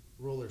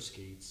roller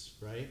skates,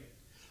 right?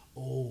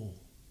 Oh,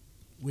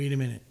 wait a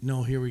minute.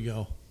 No, here we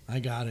go. I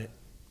got it.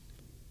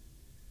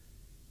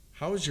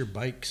 How was your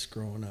bikes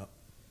growing up?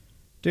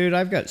 Dude,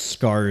 I've got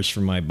scars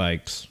from my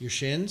bikes. Your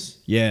shins?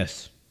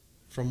 Yes.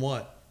 From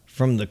what?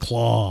 From the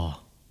claw.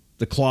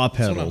 The claw That's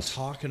what I'm pedals.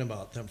 talking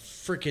about. Them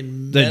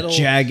freaking The metal.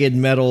 jagged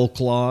metal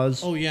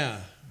claws. Oh, yeah.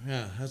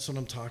 Yeah, that's what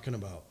I'm talking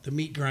about. The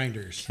meat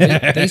grinders.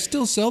 They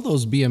still sell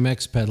those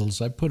BMX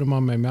pedals. I put them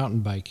on my mountain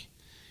bike.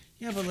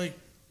 Yeah, but like,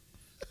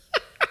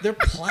 they're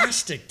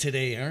plastic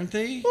today, aren't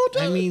they? Oh,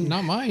 I mean,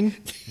 Not mine.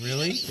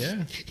 really?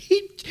 Yeah.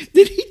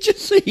 Did he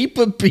just say he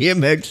put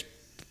BMX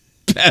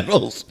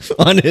pedals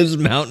on his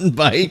mountain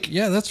bike?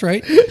 Yeah, that's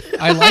right.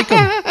 I like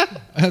them.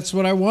 That's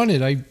what I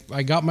wanted.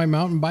 I got my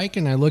mountain bike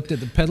and I looked at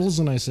the pedals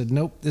and I said,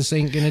 nope, this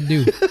ain't going to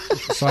do.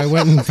 So I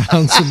went and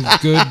found some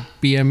good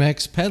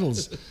BMX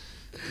pedals.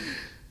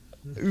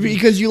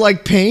 Because you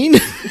like pain?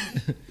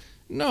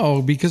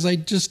 No, because I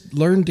just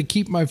learned to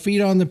keep my feet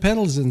on the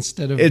pedals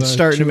instead of. It's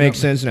starting to chewing make up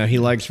sense now. He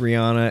likes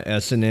Rihanna,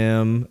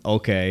 S&M.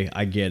 Okay,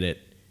 I get it.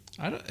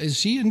 Is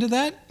she into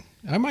that?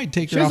 I might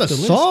take She her off has the a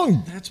list.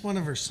 song. That's one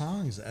of her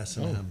songs,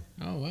 S&M.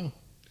 Oh wow.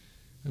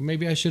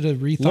 Maybe I should have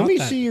rethought Let me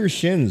that. see your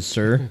shins,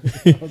 sir.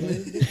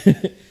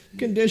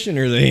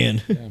 Conditioner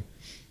then. Yeah.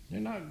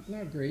 They're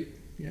not great.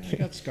 Yeah, I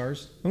got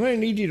scars. I'm gonna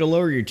need you to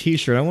lower your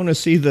T-shirt. I want to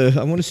see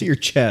your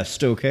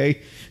chest.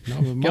 Okay. No,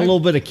 but Got a little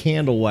bit of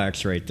candle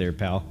wax right there,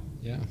 pal.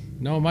 Yeah.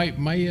 No, my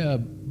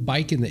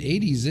bike in the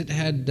 80s, it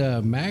had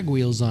mag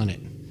wheels on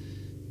it.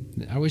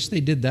 I wish they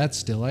did that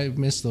still. I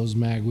miss those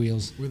mag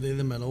wheels. Were they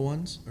the metal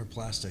ones or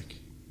plastic?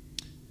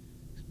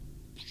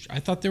 I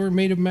thought they were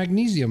made of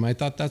magnesium. I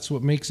thought that's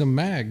what makes them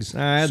mags.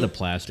 I had the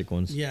plastic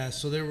ones. Yeah,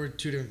 so there were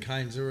two different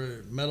kinds. There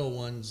were metal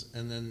ones,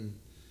 and then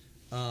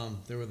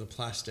there were the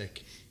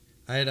plastic.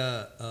 I had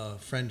a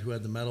friend who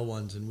had the metal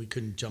ones, and we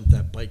couldn't jump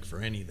that bike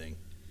for anything.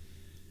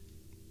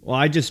 Well,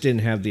 I just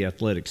didn't have the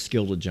athletic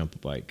skill to jump a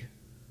bike.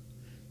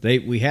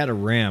 We had a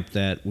ramp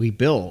that we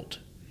built.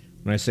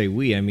 When I say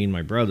we, I mean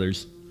my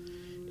brothers.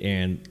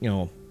 And,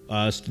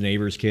 us, the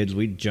neighbors' kids,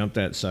 we'd jump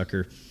that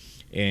sucker.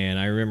 And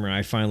I remember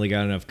I finally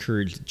got enough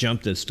courage to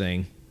jump this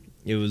thing.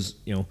 It was,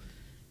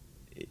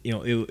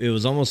 it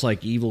was almost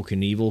like Evel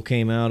Knievel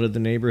came out of the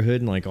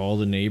neighborhood, and like all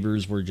the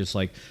neighbors were just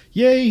like,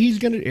 yay,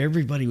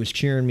 everybody was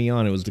cheering me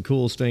on. It was the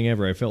coolest thing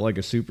ever. I felt like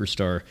a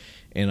superstar.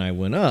 And I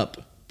went up,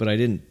 but I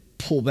didn't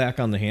pull back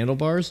on the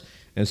handlebars.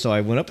 And so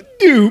I went up,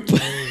 doop.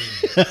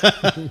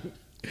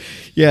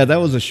 Yeah, that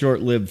was a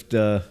short-lived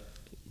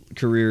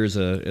career as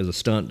a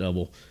stunt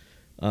double.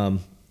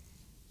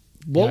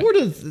 What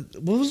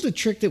was the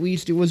trick that we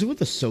used to do? Was it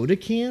with a soda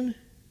can?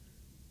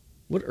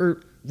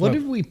 What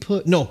did we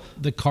put? No,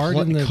 The card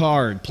and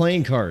the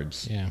playing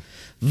cards. Yeah.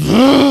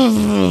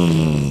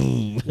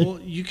 Well,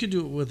 you could do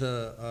it with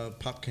a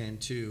pop can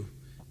too.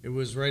 It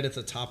was right at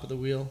the top of the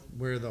wheel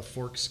where the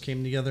forks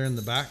came together in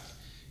the back.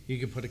 You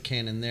could put a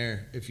can in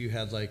there if you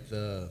had like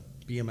the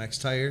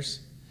BMX tires,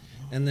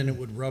 and then it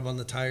would rub on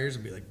the tires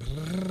and be like,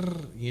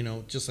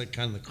 just like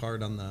kind of the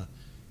card on the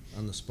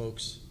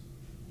spokes.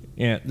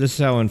 Yeah, this is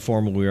how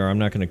informal we are. I'm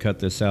not going to cut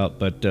this out,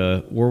 but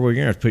we're going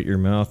to have to put your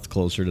mouth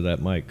closer to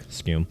that mic,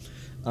 Skim.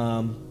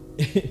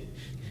 Sorry.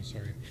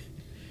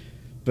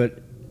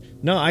 But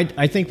no,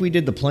 I think we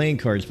did the playing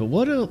cards. But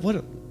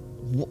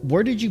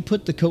where did you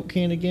put the Coke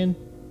can again?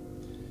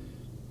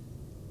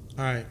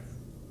 All right,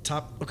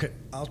 top. Okay,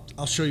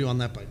 I'll show you on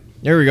that bike.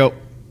 There we go.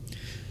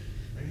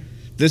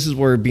 This is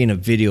where being a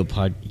video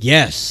pod.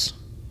 Yes.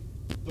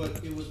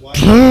 But it was wide,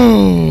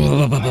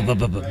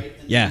 right?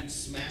 And Yeah. then you'd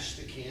smash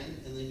the can,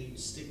 and then you'd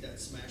stick that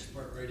smashed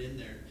part right in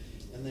there,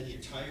 and then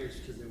your tires,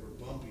 because they were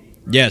bumpy.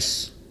 Right?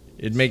 Yes.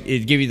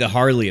 It'd give you the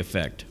Harley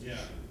effect. Yeah.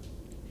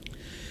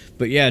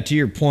 But yeah, to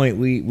your point,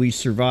 we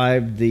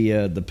survived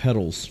the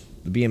pedals,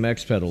 the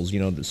BMX pedals.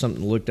 That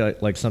something looked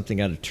like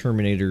something out of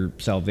Terminator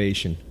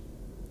Salvation.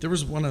 There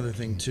was one other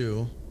thing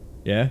too.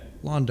 Yeah.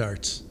 Lawn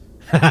darts.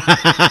 You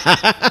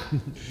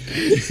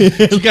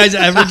guys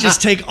ever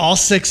just take all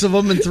 6 of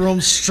them and throw them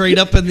straight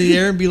up in the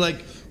air and be like,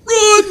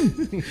 run?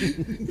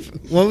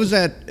 What was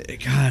that?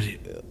 God,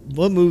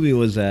 what movie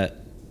was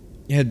that?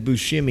 It had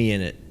Buscemi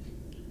in it.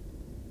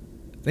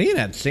 They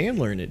had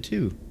Sandler in it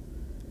too.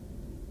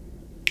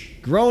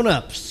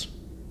 Grown-ups.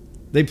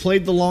 They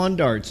played the lawn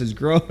darts as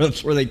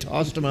grown-ups where they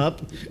tossed them up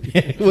and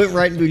it went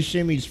right in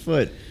Buscemi's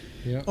foot.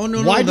 Yeah. Oh,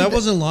 no, Why that did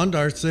wasn't lawn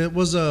darts. It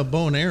was a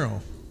bow and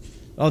arrow.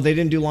 Oh, they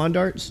didn't do lawn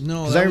darts?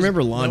 No, because I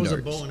remember lawn darts.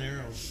 darts. That was a bow and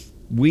arrow.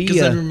 We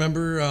Because I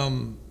remember,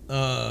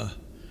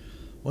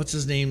 what's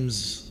his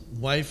name's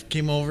wife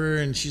came over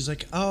and she's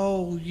like,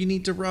 "Oh, you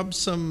need to rub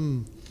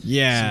some."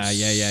 Yeah.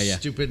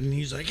 Stupid, and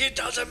he's like, "It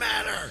doesn't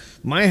matter."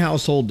 My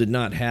household did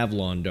not have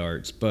lawn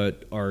darts,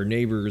 but our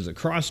neighbors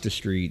across the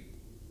street,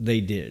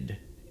 they did.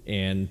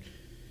 And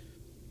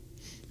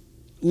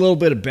a little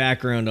bit of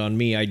background on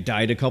me: I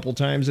died a couple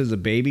times as a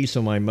baby,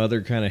 so my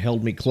mother kind of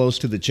held me close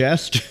to the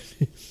chest.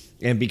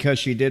 And because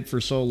she did for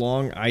so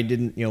long, I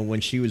didn't, when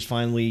she was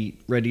finally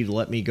ready to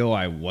let me go,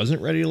 I wasn't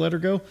ready to let her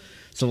go.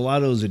 So a lot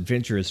of those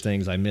adventurous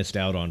things I missed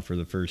out on for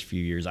the first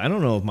few years. I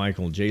don't know if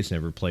Michael and Jason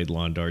ever played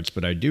lawn darts,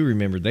 but I do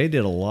remember they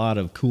did a lot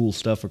of cool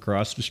stuff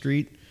across the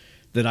street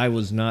that I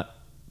was not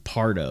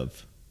part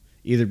of,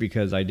 either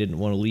because I didn't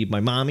want to leave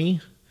my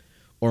mommy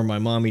or my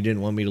mommy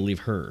didn't want me to leave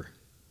her.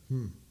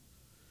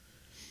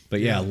 But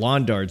yeah,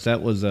 lawn darts,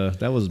 that was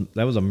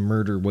a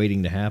murder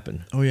waiting to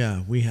happen. Oh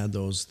yeah, we had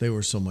those. They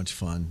were so much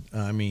fun.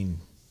 I mean,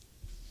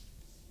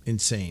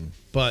 insane,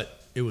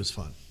 but it was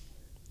fun.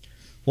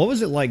 What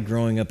was it like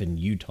growing up in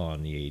Utah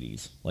in the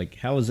 80s? Like,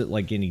 how was it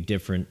like any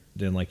different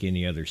than like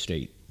any other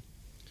state?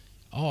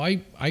 Oh,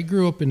 I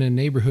grew up in a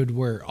neighborhood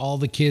where all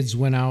the kids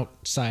went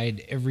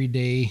outside every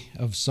day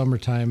of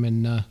summertime,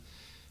 and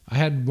I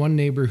had one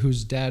neighbor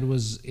whose dad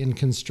was in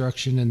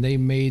construction, and they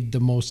made the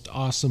most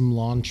awesome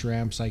launch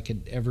ramps I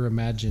could ever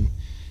imagine.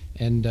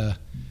 And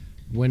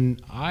when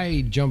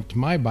I jumped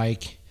my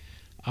bike,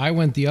 I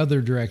went the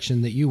other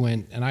direction that you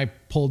went, and I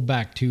pulled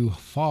back too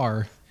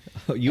far.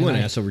 Oh, you went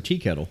ass over tea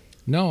kettle.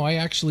 No, I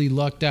actually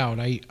lucked out.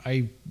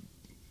 I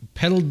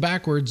pedaled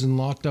backwards and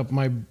locked up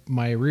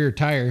my rear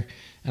tire,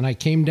 and I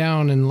came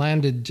down and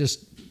landed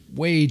just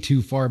way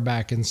too far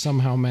back and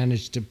somehow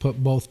managed to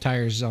put both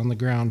tires on the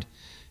ground.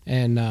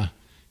 And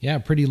yeah,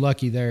 pretty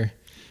lucky there.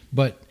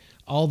 But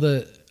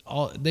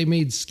they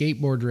made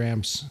skateboard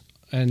ramps,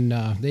 and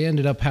they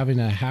ended up having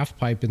a half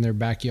pipe in their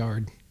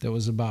backyard that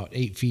was about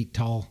 8 feet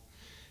tall.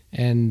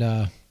 And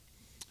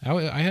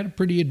I had a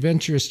pretty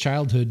adventurous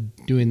childhood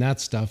doing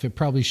that stuff. It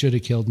probably should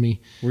have killed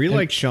me. Were you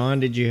like Shawn?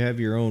 Did you have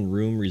your own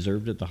room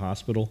reserved at the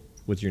hospital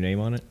with your name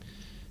on it?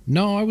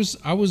 No, I was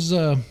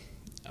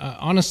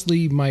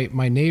honestly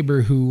my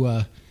neighbor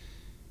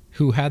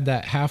who had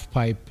that half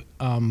pipe.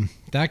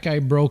 That guy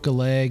broke a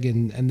leg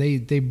and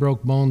they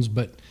broke bones,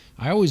 but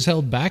I always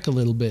held back a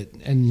little bit,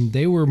 and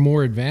they were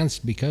more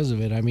advanced because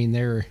of it. I mean,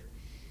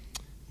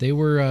 they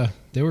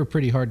were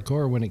pretty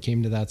hardcore when it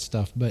came to that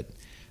stuff, but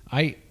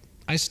I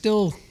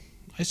still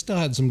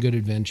had some good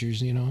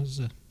adventures. It was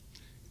a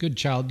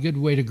good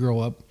way to grow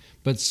up.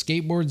 But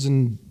skateboards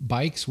and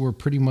bikes were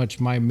pretty much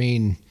my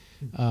main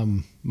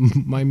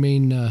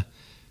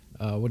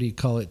what do you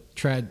call it?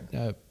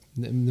 The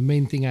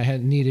main thing I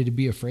needed to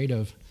be afraid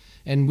of.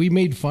 And we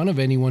made fun of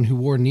anyone who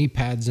wore knee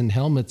pads and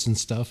helmets and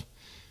stuff.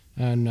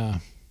 And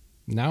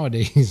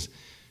nowadays,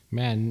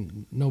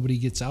 man, nobody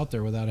gets out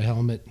there without a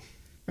helmet.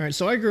 All right,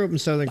 so I grew up in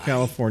Southern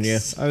California.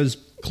 I was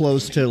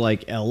close to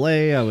like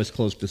LA. I was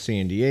close to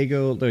San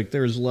Diego. Like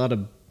there was a lot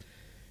of,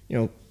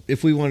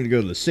 if we wanted to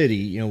go to the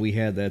city, we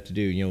had that to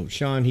do.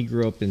 Shawn, he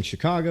grew up in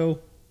Chicago.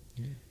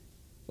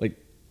 Like,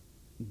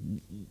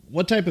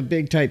 what type of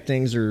big type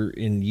things are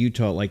in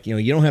Utah? Like,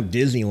 you don't have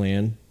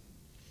Disneyland.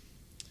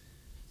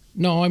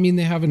 No, I mean,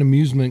 they have an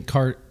amusement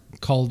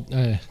called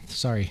an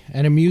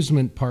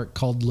amusement park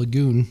called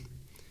Lagoon,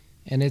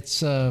 and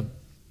it's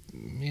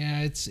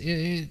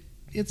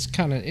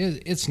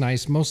it's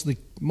nice.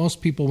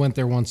 Most people went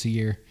there once a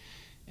year,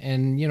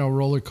 and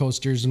roller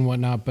coasters and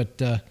whatnot. But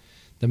the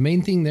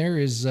main thing there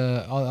is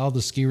all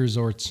the ski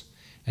resorts,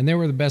 and they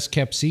were the best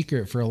kept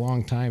secret for a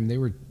long time. They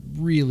were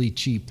really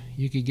cheap.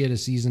 You could get a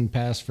season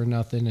pass for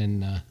nothing,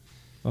 and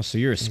so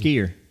you're a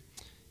skier.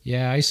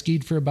 Yeah, I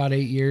skied for about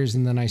 8 years,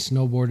 and then I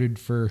snowboarded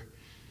for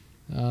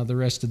the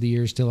rest of the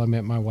years till I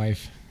met my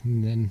wife,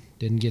 and then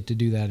didn't get to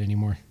do that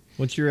anymore.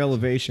 What's your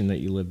elevation that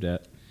you lived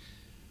at?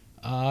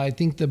 I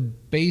think the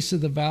base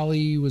of the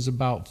valley was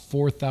about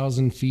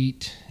 4,000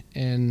 feet,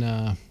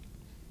 and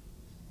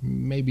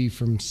maybe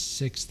from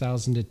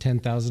 6,000 to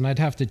 10,000. I'd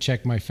have to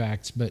check my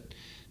facts, but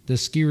the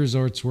ski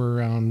resorts were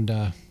around,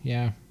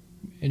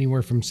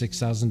 anywhere from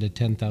 6,000 to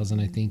 10,000,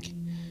 I think.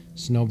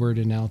 Snowbird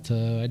and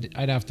Alta.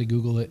 I'd have to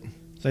Google it.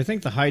 So I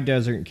think the high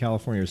desert in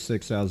California was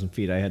 6,000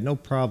 feet. I had no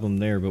problem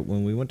there, but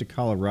when we went to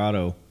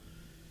Colorado,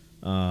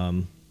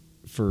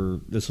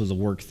 this was a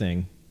work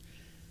thing.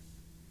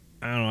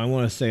 I don't know. I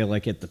want to say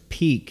like at the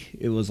peak,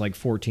 it was like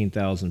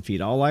 14,000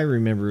 feet. All I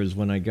remember is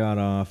when I got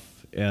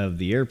off of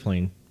the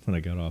airplane. When I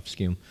got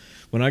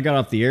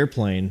off the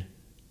airplane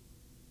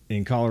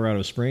in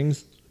Colorado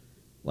Springs,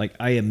 like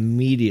I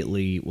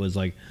immediately was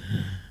like,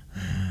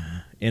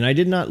 and I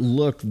did not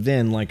look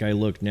then like I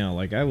look now.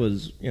 Like I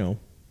was,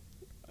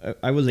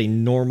 I was a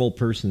normal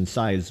person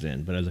size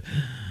then, but I was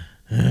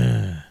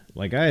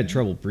like I had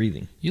trouble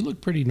breathing. You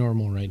look pretty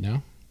normal right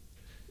now.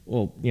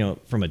 Well,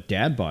 from a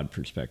dad bod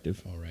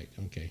perspective. All right.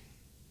 Okay.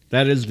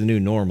 That is the new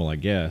normal, I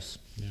guess.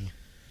 Yeah.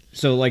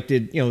 So, like,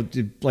 did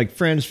like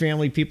friends,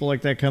 family, people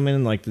like that come in?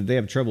 And, like, did they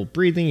have trouble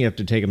breathing? You have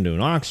to take them to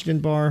an oxygen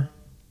bar?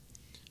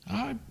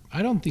 I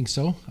don't think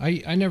so.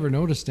 I never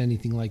noticed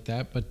anything like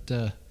that,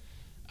 but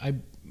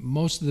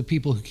most of the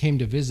people who came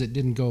to visit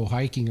didn't go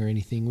hiking or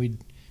anything.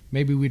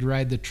 We'd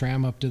ride the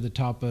tram up to the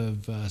top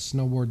of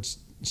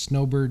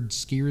Snowbird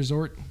Ski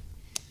Resort.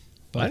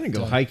 But I didn't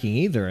go hiking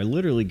either. I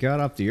literally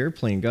got off the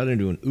airplane, got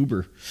into an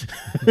Uber.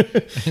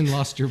 And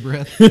lost your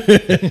breath.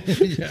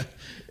 Yeah.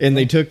 And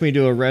they took me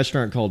to a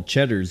restaurant called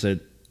Cheddar's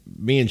that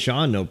me and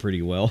Shawn know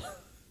pretty well.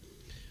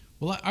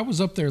 Well, I was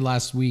up there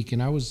last week,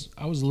 and I was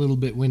a little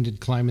bit winded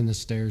climbing the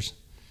stairs.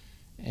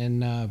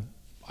 And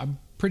I'm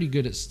pretty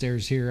good at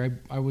stairs here.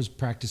 I was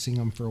practicing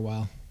them for a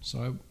while.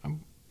 So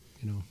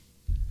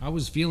I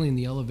was feeling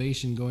the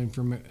elevation going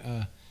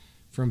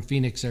from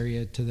Phoenix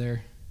area to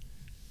there.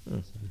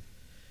 Oh.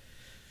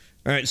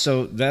 All right,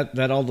 so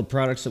that all the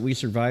products that we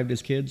survived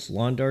as kids,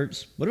 lawn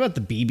darts. What about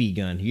the BB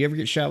gun? You ever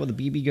get shot with a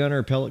BB gun or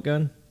a pellet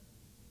gun?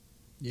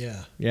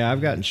 Yeah. Yeah, I've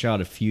gotten shot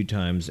a few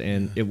times,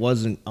 and it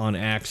wasn't on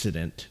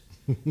accident.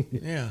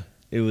 Yeah.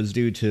 It was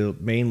due to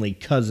mainly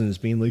cousins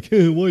being like,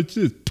 hey, what's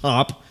this?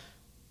 Pop.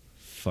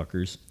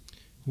 Fuckers.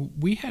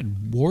 We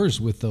had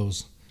wars with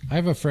those. I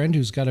have a friend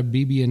who's got a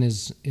BB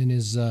in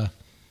his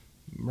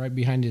right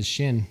behind his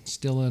shin,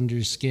 still under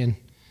his skin.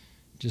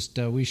 Just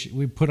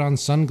we put on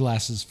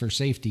sunglasses for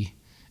safety,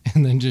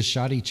 and then just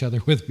shot each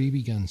other with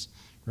BB guns,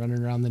 running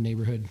around the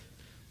neighborhood.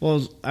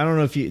 Well, I don't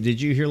know if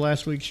did you hear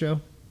last week's show?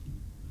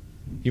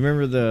 You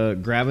remember the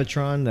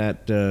Gravitron,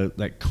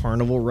 that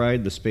carnival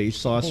ride, the space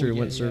saucer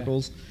went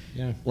circles?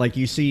 Yeah. Like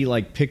you see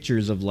like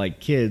pictures of like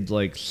kids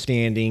like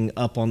standing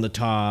up on the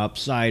top,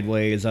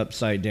 sideways,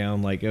 upside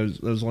down. Like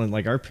it was one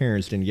like our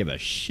parents didn't give a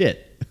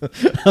shit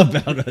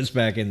about us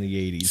back in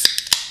the 80s.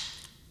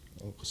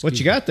 What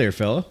you got there,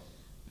 fella?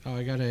 Oh,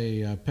 I got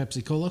a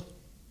Pepsi Cola,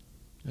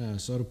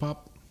 soda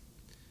pop,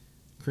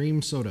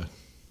 cream soda.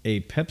 A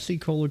Pepsi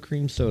Cola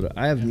cream soda.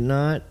 I have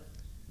not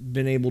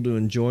been able to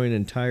enjoy an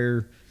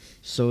entire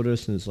soda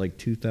since like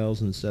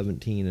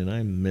 2017, and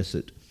I miss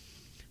it.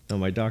 Now,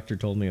 my doctor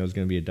told me I was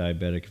going to be a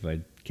diabetic if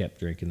I kept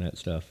drinking that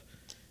stuff,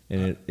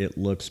 and it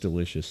looks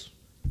delicious.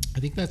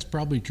 I think that's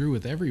probably true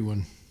with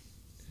everyone.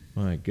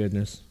 My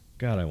goodness.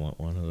 God, I want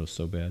one of those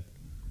so bad.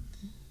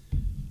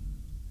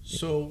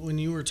 So when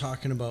you were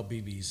talking about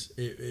BBs,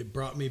 it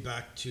brought me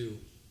back to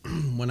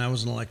when I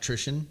was an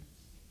electrician.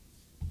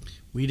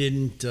 We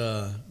didn't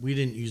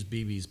use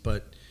BBs,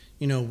 but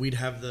we'd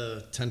have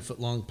the 10-foot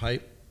long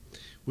pipe.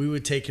 We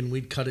would take and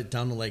we'd cut it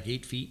down to like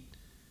 8 feet,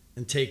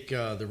 and take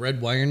the red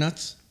wire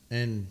nuts,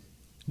 and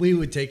we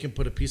would take and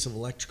put a piece of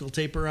electrical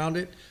tape around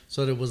it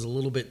so that it was a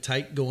little bit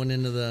tight going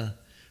into the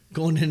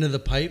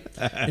pipe,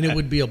 and it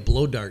would be a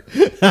blow dart.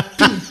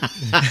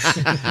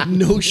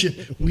 No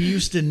shit. We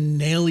used to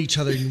nail each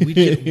other, and we'd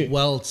get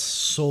welts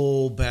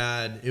so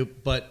bad.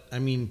 But I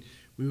mean,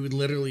 we would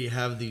literally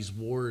have these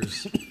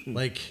wars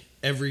like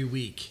every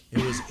week. It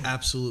was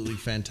absolutely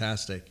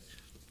fantastic.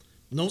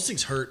 And those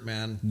things hurt,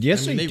 man.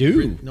 Yes, they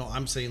do. No,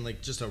 I'm saying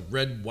like just a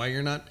red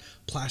wire nut,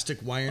 plastic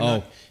wire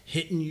nut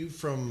hitting you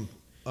from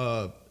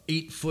a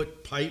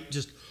 8-foot pipe.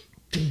 Just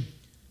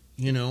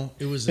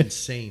it was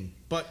insane.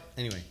 But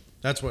anyway,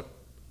 that's what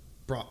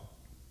brought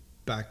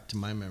back to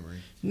my memory.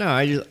 No,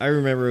 I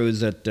remember it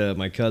was at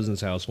my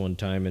cousin's house one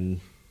time, and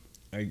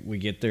we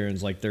get there and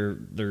it's like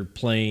they're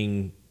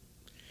playing.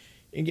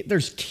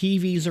 There's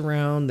TVs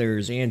around,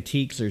 there's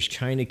antiques, there's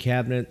china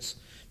cabinets,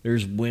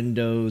 there's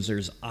windows,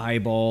 there's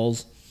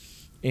eyeballs.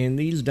 And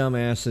these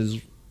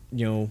dumbasses,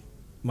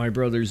 my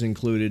brothers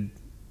included,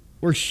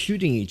 were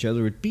shooting each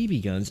other with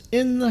BB guns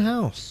in the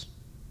house.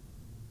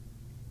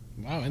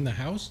 Wow, in the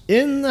house?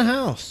 In the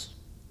house.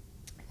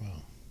 Wow.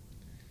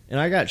 And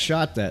I got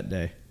shot that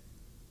day.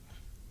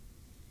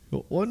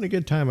 It wasn't a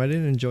good time. I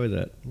didn't enjoy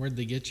that. Where'd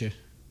they get you?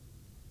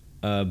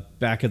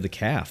 Back of the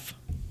calf.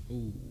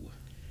 Ooh.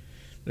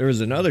 There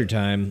was another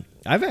time.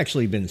 I've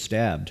actually been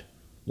stabbed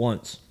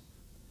once.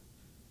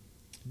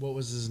 What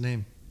was his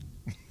name?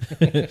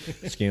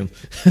 Skim.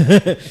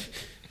 I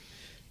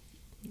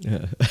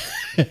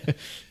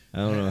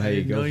don't know how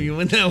you go. No, you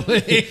went that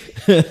way.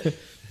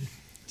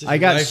 I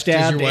got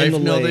stabbed Does your in wife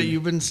the know leg. that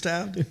you've been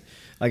stabbed?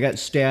 I got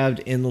stabbed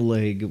in the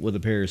leg with a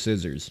pair of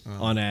scissors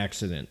on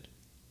accident.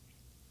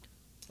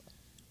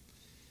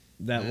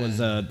 That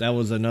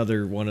was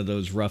another one of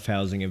those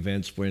roughhousing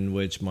events in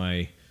which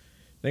I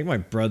think my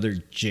brother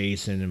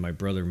Jason and my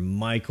brother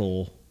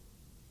Michael,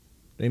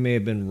 they may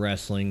have been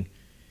wrestling,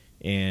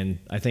 and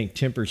I think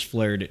tempers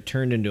flared. It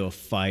turned into a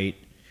fight.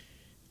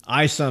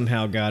 I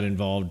somehow got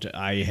involved.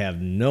 I have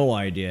no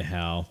idea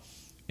how.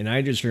 And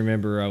I just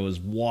remember I was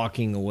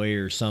walking away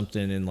or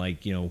something, and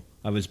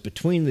I was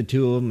between the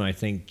two of them. I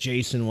think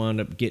Jason wound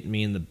up getting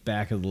me in the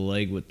back of the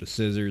leg with the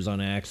scissors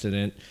on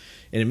accident.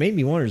 And it made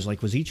me wonder,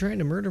 was he trying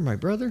to murder my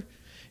brother?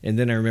 And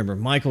then I remember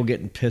Michael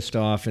getting pissed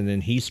off, and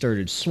then he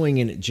started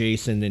swinging at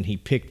Jason. Then he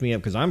picked me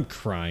up because I'm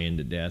crying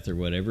to death or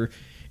whatever.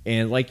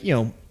 And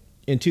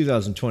in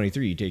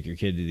 2023, you take your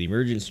kid to the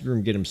emergency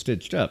room, get him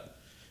stitched up.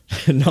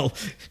 No,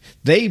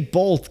 they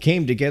both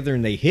came together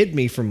and they hid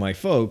me from my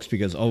folks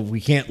because we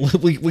can't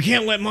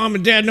let mom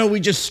and dad know we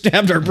just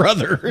stabbed our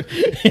brother.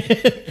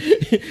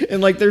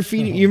 And they're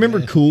feeding. You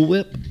remember Cool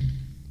Whip?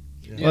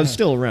 Yeah. Well, it's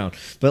still around,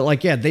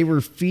 but they were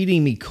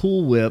feeding me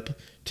Cool Whip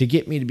to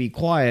get me to be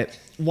quiet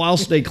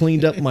whilst they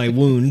cleaned up my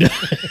wound.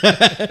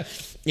 And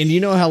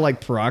you know how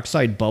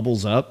peroxide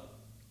bubbles up?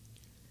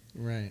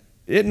 Right.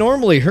 It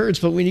normally hurts,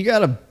 but when you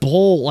got a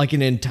bowl,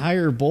 an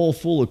entire bowl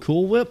full of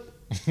Cool Whip,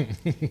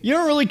 you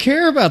don't really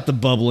care about the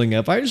bubbling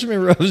up. I just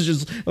remember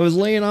I was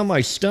laying on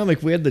my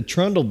stomach. We had the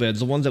trundle beds,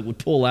 the ones that would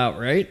pull out,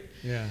 right?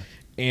 Yeah.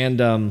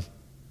 And I'm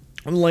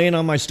laying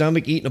on my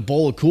stomach eating a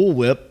bowl of Cool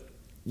Whip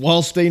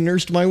whilst they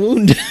nursed my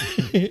wound.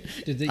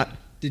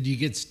 Did you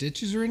get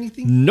stitches or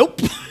anything?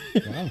 Nope.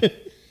 Wow.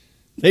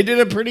 They did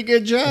a pretty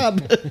good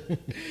job.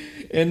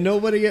 And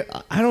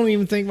I don't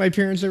even think my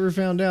parents ever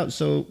found out.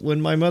 So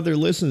when my mother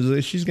listens to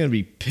this, she's going to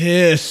be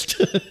pissed.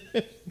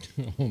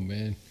 Oh,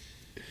 man.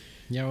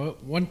 Yeah,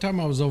 one time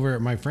I was over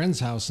at my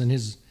friend's house, and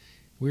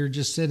we were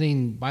just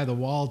sitting by the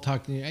wall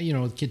talking,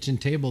 kitchen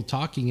table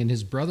talking, and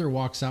his brother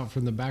walks out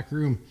from the back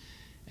room,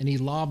 and he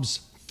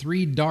lobs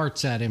 3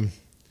 darts at him.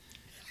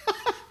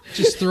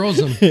 Just throws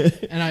them.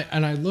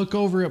 And I look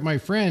over at my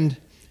friend,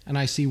 and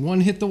I see 1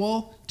 hit the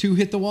wall, 2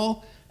 hit the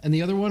wall, and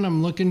the other one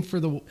I'm looking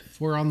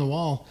for on the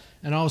wall.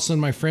 And all of a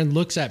sudden my friend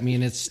looks at me,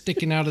 and it's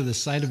sticking out of the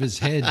side of his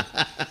head.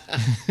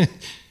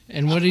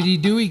 And what did he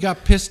do? He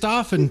got pissed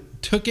off and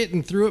took it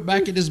and threw it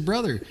back at his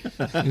brother.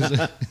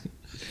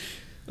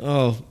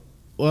 Oh,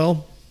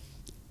 well.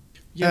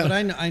 Yeah, but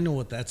I know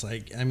what that's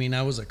like. I mean,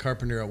 I was a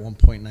carpenter at one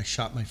point, and I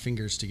shot my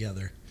fingers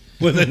together.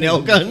 With a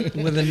nail gun?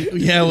 with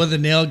a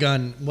nail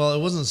gun. Well, it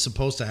wasn't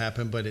supposed to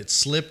happen, but it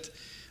slipped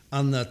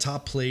on the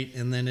top plate,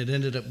 and then it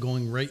ended up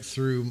going right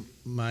through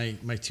my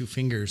 2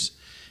 fingers.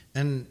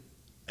 And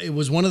it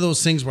was one of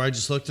those things where I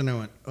just looked and I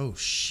went, oh,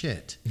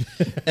 shit.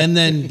 And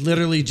then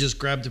literally just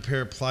grabbed a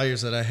pair of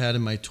pliers that I had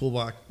in my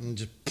toolbox and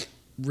just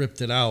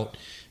ripped it out,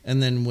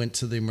 and then went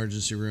to the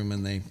emergency room,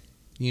 and they,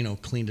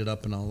 cleaned it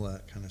up and all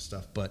that kind of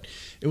stuff. But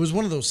it was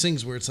one of those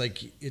things where it's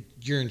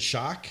you're in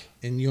shock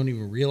and you don't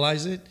even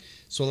realize it.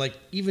 So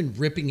even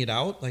ripping it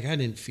out, I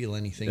didn't feel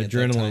anything.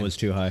 Adrenaline was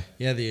too high.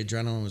 Yeah, the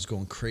adrenaline was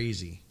going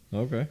crazy.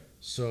 Okay.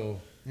 So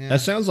yeah.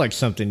 That sounds like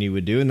something you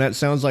would do, and that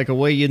sounds like a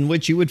way in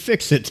which you would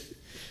fix it.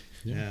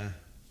 Yeah.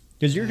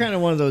 Because you're kind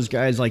of one of those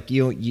guys,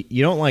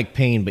 you don't like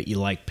pain, but you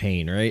like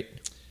pain, right?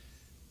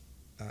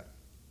 Yeah,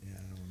 I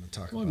don't want to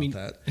talk about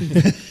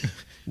that.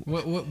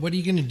 What are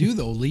you going to do,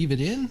 though? Leave it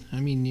in?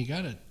 I mean,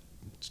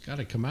 it's got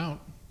to come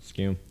out.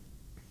 Skim.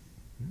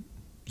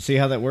 See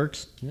how that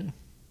works? Yeah.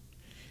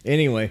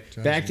 Anyway,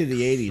 back to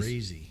the 80s.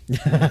 Crazy.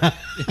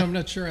 I'm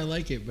not sure I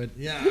like it, but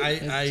yeah,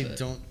 I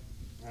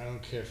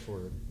don't care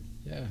for it.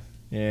 Yeah.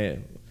 Yeah.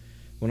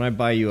 When I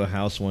buy you a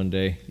house one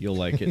day, you'll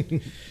like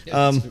it.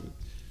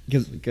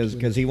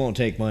 Because he won't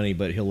take money,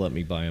 but he'll let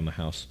me buy him a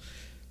house.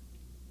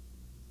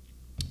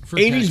 For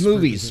 80s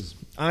movies. Purposes.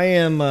 I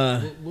am...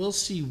 We'll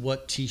see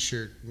what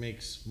T-shirt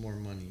makes more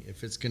money.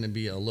 If it's going to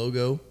be a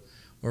logo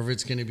or if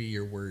it's going to be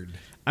your word.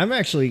 I'm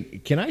actually...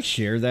 Can I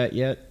share that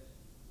yet?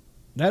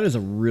 That is a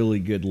really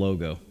good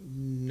logo.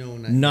 No,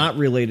 not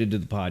related to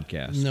the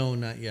podcast. No,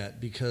 not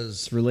yet,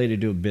 because... It's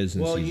related to a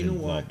business he's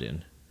involved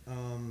in.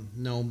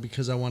 No,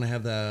 because I want to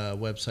have the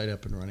website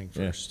up and running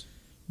first. Yeah.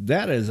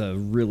 That is a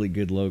really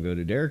good logo.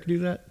 Did Eric do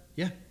that?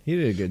 Yeah. He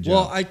did a good job.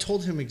 Well, I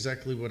told him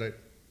exactly what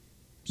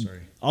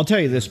Sorry. I'll tell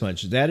you this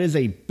much: that is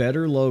a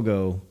better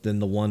logo than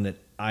the one that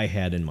I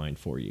had in mind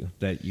for you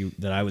that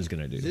I was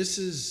going to do. This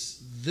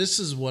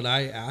is what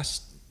I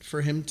asked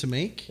for him to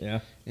make. Yeah.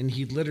 And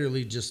he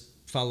literally just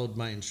followed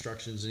my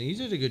instructions, and he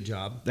did a good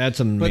job. That's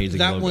an amazing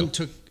But that logo. one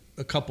took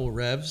a couple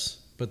revs,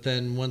 but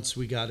then once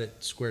we got it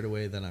squared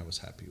away, then I was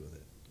happy with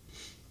it.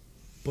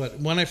 But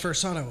when I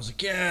first saw it, I was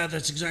like, yeah,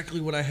 that's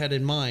exactly what I had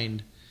in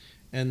mind.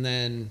 And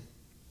then,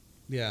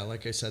 yeah,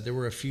 like I said, there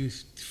were a few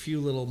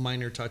little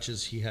minor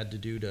touches he had to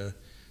do to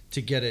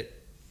get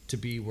it to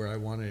be where I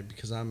wanted it,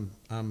 because I'm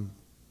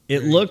It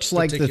very looks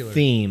like the particular.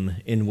 theme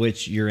in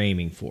which you're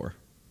aiming for.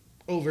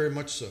 Oh, very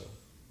much so.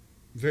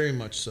 Very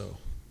much so.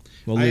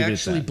 We'll I leave it at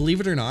actually, that. believe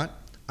it or not,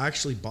 I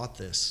actually bought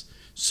this.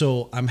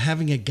 So I'm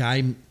having a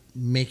guy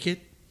make it,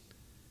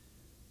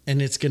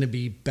 and it's going to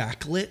be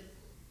backlit.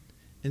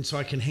 And so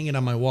I can hang it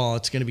on my wall.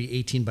 It's going to be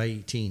 18 by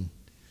 18.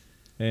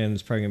 And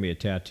it's probably going to be a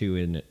tattoo,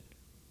 isn't it?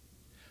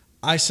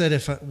 I said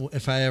if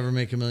I ever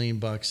make $1 million,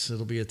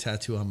 it'll be a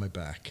tattoo on my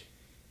back.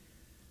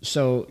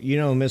 So,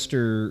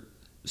 Mr.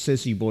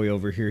 Sissy Boy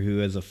over here who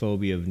has a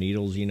phobia of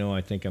needles,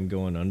 I think I'm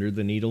going under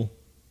the needle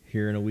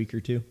here in a week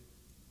or two.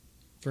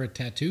 For a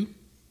tattoo?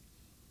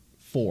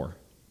 4.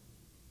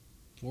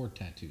 4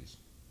 tattoos.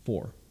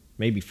 4.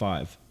 Maybe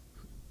 5.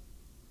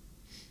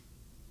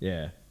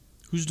 Yeah.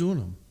 Who's doing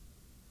them?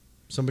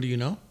 Somebody you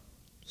know?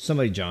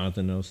 Somebody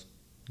Jonathan knows.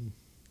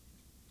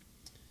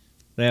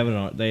 They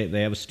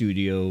have a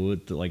studio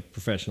with like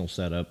professional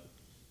setup.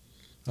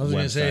 I was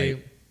going to say,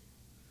 Website.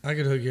 I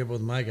could hook you up with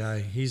my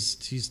guy. He's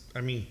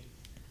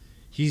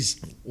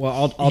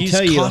Well, I'll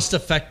tell you. cost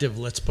effective.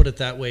 Let's put it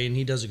that way, and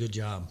he does a good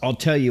job. I'll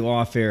tell you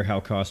off air how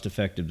cost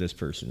effective this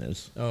person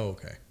is. Oh,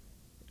 okay.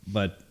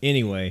 But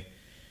anyway,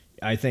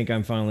 I think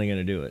I'm finally going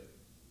to do it.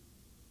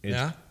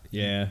 Yeah?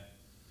 Yeah.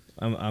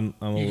 I'm a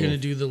You're little, gonna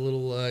do the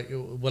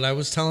little what I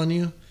was telling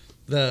you,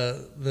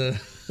 the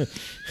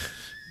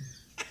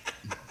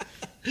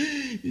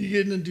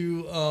you're gonna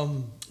do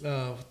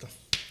what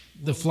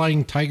The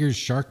flying tiger's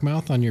shark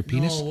mouth on your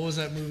penis? No, what was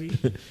that movie?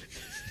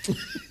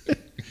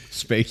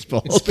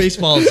 Spaceballs.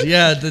 Spaceballs.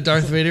 Yeah, the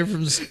Darth Vader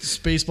from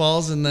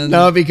Spaceballs, and then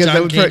No, because that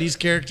John would Candy's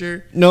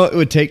character. No, it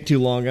would take too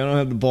long. I don't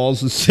have the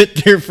balls to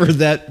sit there for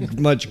that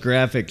much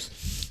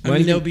graphics. I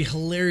mean, that would be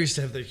hilarious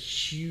to have the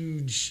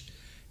huge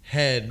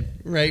head,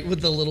 right,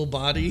 with the little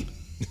body.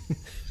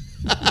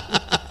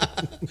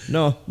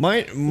 No,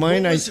 mine.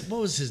 What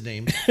was his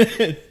name?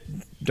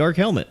 Dark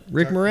Helmet.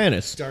 Rick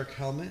Moranis. Dark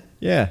Helmet.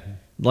 Yeah,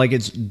 like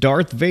it's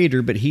Darth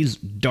Vader, but he's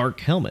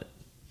Dark Helmet.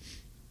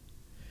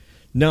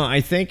 No,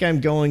 I think I'm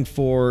going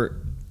for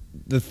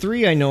the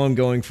 3. I know I'm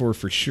going for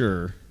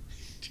sure.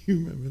 Do you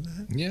remember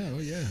that? Yeah, oh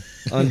yeah.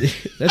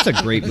 That's a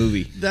great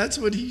movie. That's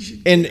what he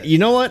should. And you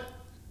know what?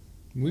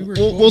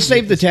 We'll We'll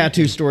save the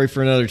tattoo story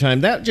for another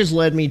time. That just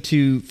led me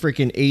to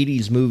freaking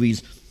 80s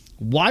movies.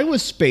 Why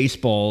was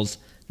Spaceballs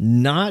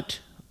not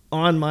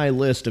on my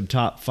list of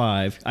top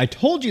 5? I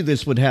told you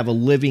this would have a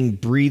living,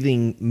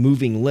 breathing,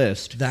 moving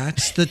list.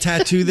 That's the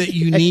tattoo that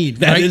you need.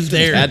 That right is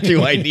there. the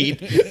tattoo I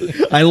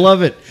need. I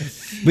love it.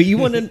 But you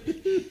want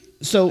to...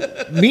 So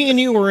me and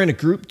you were in a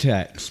group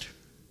text.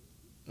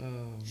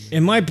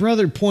 And my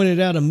brother pointed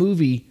out a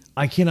movie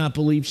I cannot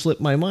believe slipped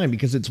my mind,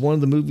 because it's one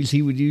of the movies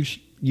he would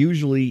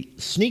usually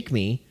sneak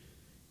me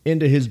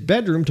into his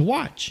bedroom to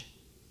watch.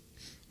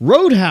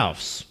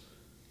 Roadhouse.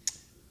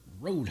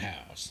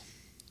 Roadhouse.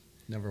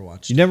 Never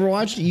watched. You never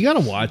watched it? You got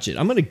to watch it.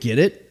 I'm going to get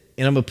it,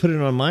 and I'm going to put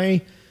it on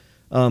my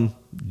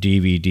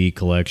DVD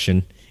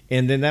collection,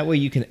 and then that way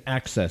you can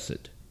access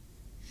it.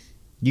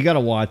 You got to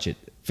watch it.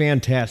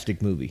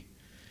 Fantastic movie.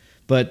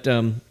 But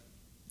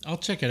I'll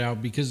check it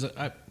out, because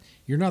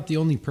you're not the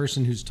only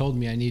person who's told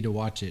me I need to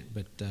watch it,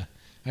 but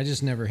I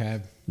just never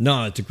have.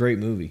 no, it's a great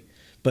movie.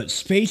 But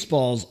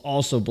Spaceballs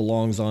also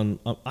belongs on...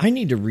 I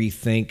need to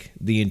rethink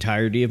the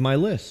entirety of my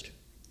list.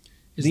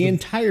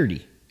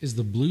 Entirety. Is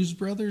the Blues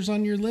Brothers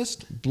on your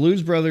list?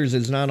 Blues Brothers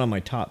is not on my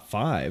top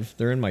 5.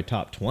 They're in my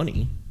top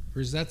 20.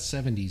 Or is that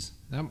 70s?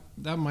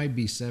 That might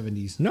be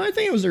 70s. No, I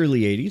think it was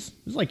early 80s.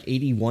 It was like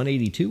 81,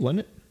 82, wasn't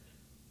it?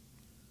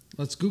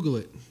 Let's Google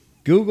it.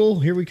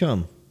 Google, here we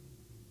come.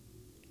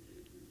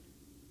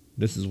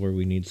 This is where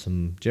we need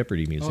some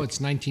Jeopardy music. Oh,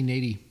 it's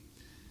 1980.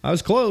 I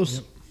was close.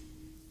 Yep.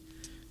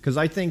 Because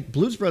I think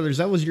Blues Brothers,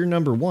 that was your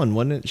number 1,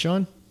 wasn't it,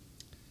 Shawn?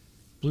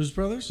 Blues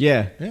Brothers?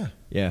 Yeah. Yeah.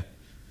 Yeah.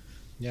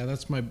 Yeah,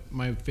 that's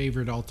my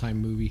favorite all-time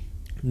movie.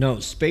 No,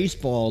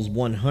 Spaceballs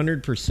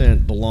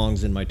 100%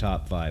 belongs in my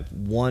top 5.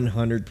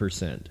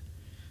 100%.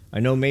 I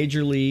know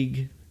Major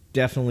League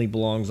definitely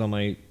belongs on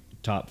my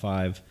top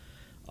 5.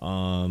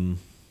 I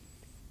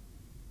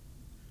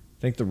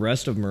think the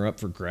rest of them are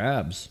up for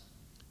grabs.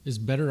 Is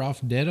Better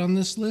Off Dead on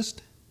this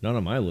list? Not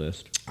on my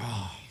list.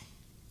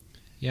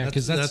 Yeah,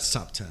 because that's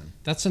top 10.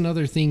 That's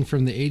another thing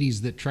from the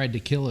 80s that tried to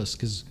kill us,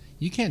 because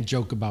you can't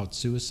joke about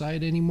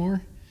suicide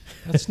anymore.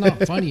 That's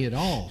not funny at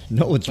all.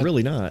 No, it's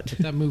really not.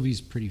 That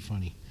movie's pretty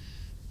funny.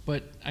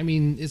 But, I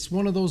mean, it's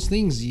one of those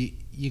things.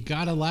 You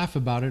got to laugh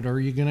about it or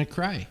you're going to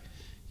cry.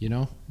 You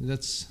know?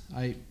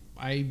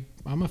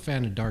 I'm a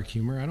fan of dark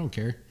humor. I don't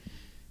care.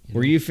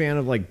 Were you a fan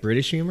of like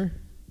British humor?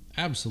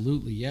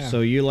 Absolutely, yeah.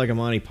 So you're like a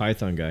Monty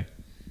Python guy.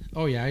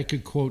 Oh yeah, I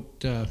could quote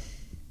the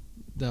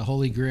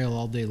Holy Grail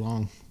all day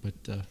long, but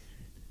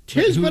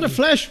 'Tis but a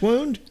flesh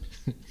wound.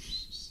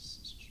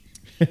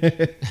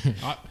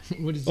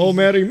 what is Oh,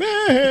 merry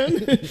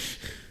man.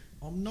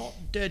 I'm not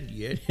dead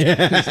yet.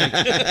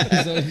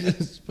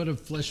 But a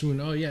flesh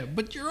wound. Oh yeah,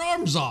 but your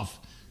arm's off.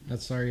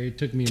 That's sorry, it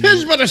took me.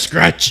 'Tis but a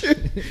scratch.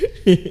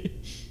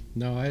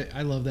 No,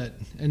 I love that.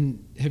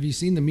 And have you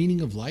seen The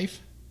Meaning of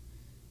Life?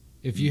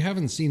 If you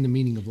haven't seen The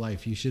Meaning of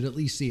Life, you should at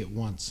least see it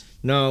once.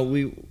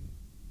 No,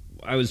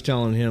 I was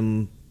telling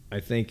him, I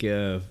think,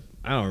 I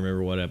don't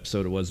remember what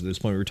episode it was at this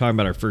point. We were talking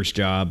about our first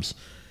jobs.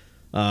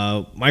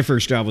 My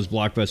first job was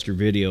Blockbuster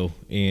Video,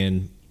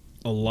 and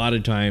a lot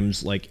of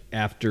times, like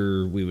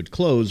after we would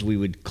close, we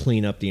would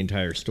clean up the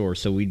entire store.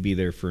 So we'd be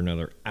there for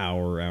another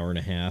hour and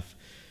a half.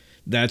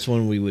 That's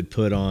when we would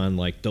put on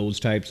like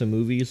those types of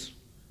movies,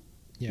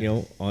 Yeah. you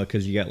know,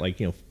 because you got like,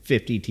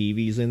 50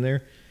 TVs in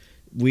there.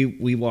 We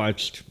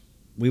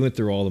went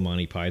through all the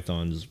Monty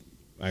Pythons.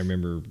 I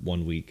remember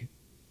one week.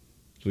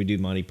 So we do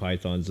Monty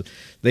Pythons.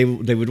 They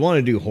would want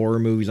to do horror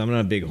movies. I'm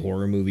not a big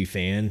horror movie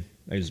fan.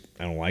 I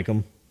don't like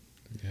them.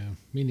 Yeah,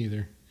 me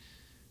neither.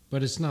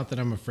 But it's not that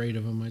I'm afraid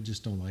of them. I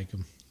just don't like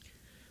them.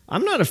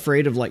 I'm not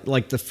afraid of like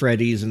the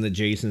Freddys and the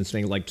Jasons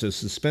thing. Like the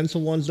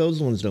suspenseful ones,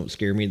 those ones don't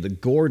scare me. The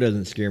gore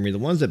doesn't scare me. The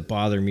ones that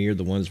bother me are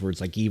the ones where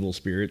it's like evil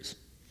spirits.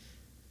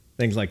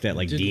 Things like that,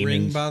 like Did demons.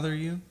 Ring bother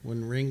you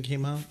when Ring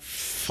came out?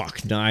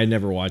 Fuck, no, I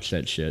never watched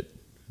that shit.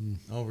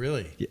 Oh,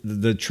 really?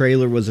 The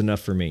trailer was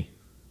enough for me.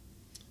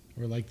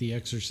 Or like The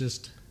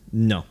Exorcist.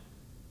 No,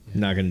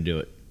 not going to do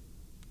it.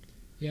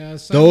 Yeah,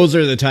 Those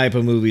are the type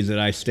of movies that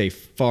I stay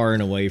far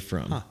and away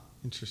from. Huh.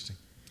 Interesting.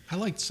 I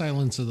liked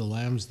Silence of the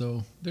Lambs,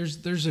 though.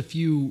 There's a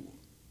few.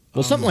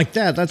 Well, something like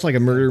that. That's like a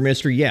murder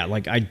mystery. Yeah,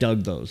 like I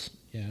dug those.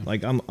 Yeah.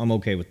 Like I'm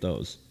okay with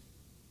those.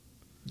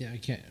 Yeah,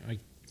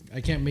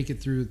 I can't make it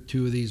through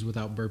 2 of these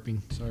without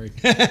burping. Sorry.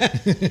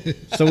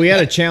 So we had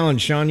a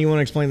challenge. Shawn, you want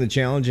to explain the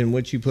challenge in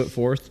which you put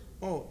forth?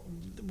 Oh,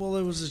 well,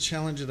 it was a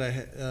challenge that I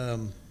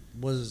had.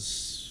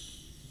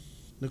 Was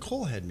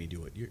Nicole had me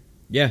do it?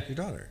 Your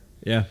daughter.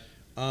 Yeah.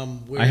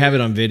 Where, I have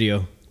it on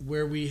video.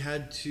 Where we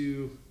had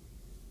to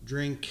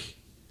drink.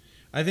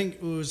 I think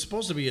it was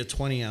supposed to be a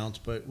 20 ounce,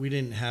 but we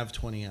didn't have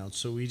 20 ounce,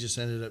 so we just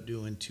ended up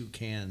doing 2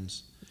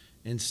 cans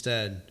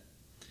instead.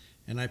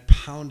 And I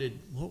pounded.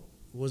 What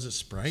was it?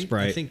 Sprite.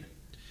 Sprite. I think.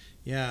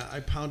 Yeah,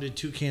 I pounded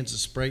 2 cans of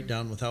Sprite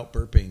down without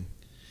burping,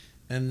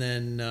 and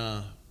then.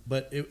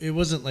 But it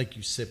wasn't like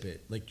you sip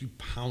it; like you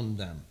pound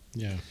them.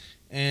 Yeah.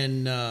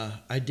 And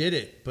I did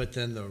it, but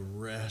then the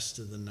rest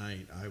of the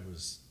night I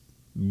was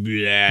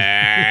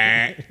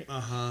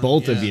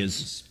Both of you.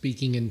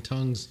 Speaking in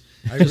tongues.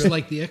 Just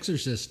like The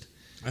Exorcist.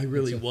 I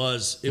really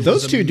was. It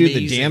Those was two do the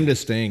amazing.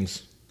 damnedest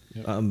things.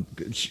 Yep.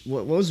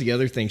 What was the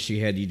other thing she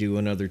had you do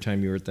another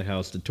time you were at the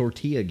house? The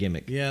tortilla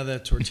gimmick. Yeah,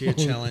 that tortilla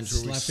challenge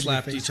where we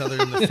slapped each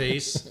other in the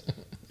face.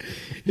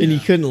 And you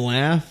couldn't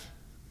laugh?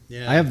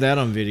 Yeah, I have that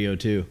on video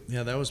too.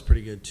 Yeah, that was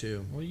pretty good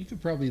too. Well, you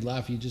could probably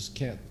laugh. You just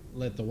can't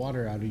let the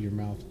water out of your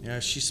mouth. Yeah,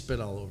 she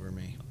spit all over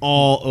me.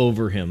 All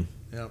over him.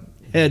 Yep.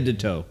 Head to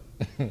toe.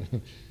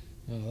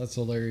 Oh, that's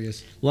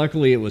hilarious.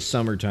 Luckily, it was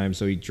summertime,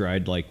 so he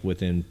dried like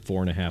within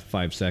 4.5,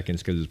 5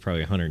 seconds because it was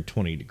probably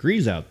 120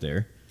 degrees out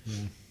there. Yeah.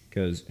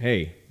 Because,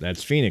 hey,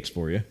 that's Phoenix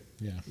for you.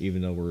 Yeah.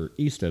 Even though we're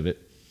east of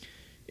it.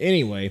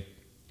 Anyway,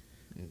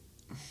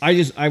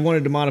 I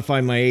wanted to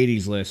modify my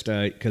 80s list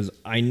because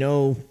I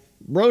know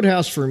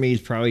Roadhouse for me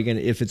is probably going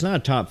to, if it's not a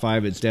top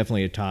 5, it's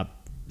definitely a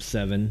top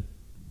 7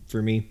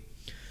 for me.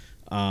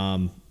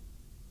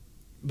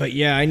 But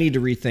yeah, I need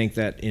to rethink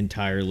that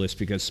entire list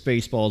because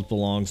Spaceballs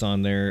belongs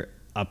on there.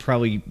 I'll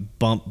probably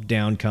bump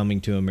down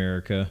Coming to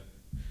America.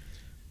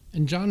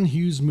 And John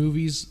Hughes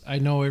movies, I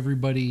know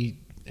everybody,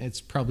 it's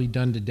probably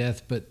done to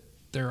death, but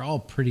they're all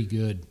pretty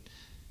good.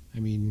 I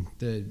mean,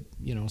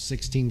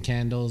 16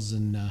 Candles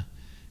and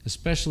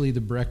especially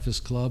The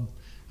Breakfast Club.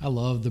 I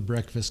love The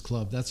Breakfast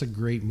Club. That's a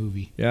great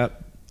movie.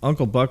 Yep.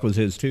 Uncle Buck was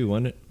his too,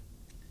 wasn't it?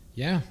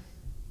 Yeah.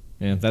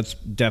 Yeah, that's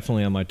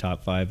definitely on my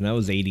top 5, and that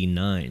was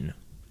 89.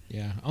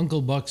 Yeah.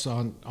 Uncle Buck's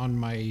on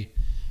my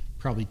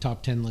probably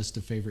top 10 list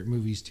of favorite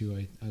movies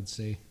too, I'd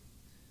say.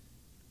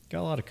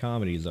 Got a lot of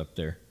comedies up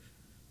there.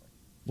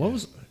 What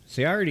was...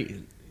 See, I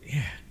already...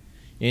 Yeah.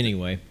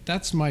 Anyway.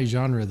 That's my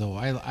genre, though.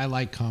 I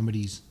like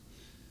comedies.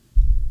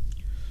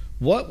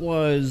 What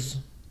was...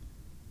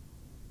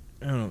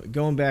 I don't know,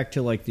 going back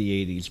to like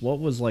the 80s, what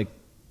was like...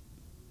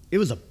 It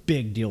was a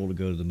big deal to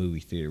go to the movie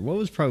theater. What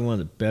was probably one of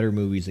the better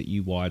movies that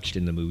you watched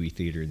in the movie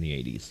theater in the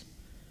 80s?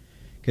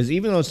 Because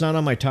even though it's not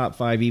on my top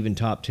 5, even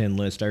top 10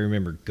 list, I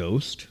remember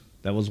Ghost.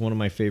 That was one of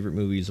my favorite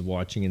movies of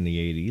watching in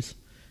the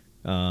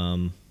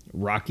 80s.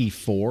 Rocky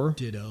IV.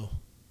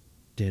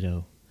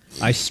 Ditto.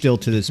 I still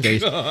to this day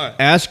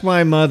ask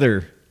my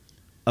mother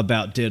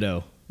about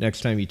Ditto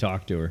next time you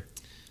talk to her.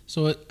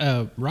 So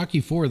Rocky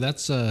IV,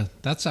 that's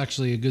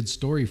actually a good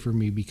story for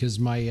me because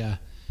my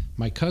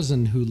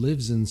cousin who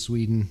lived in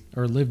Sweden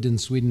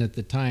at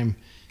the time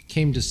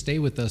came to stay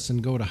with us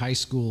and go to high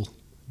school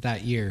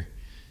that year,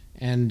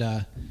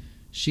 and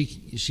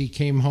she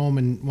came home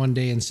and one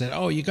day and said,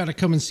 "Oh, you got to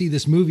come and see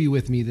this movie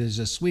with me. There's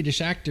a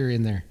Swedish actor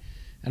in there,"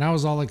 and I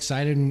was all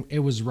excited. And it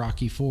was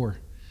Rocky IV,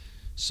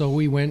 so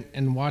we went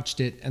and watched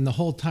it. And the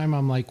whole time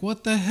I'm like,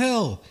 "What the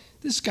hell?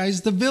 This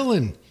guy's the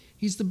villain.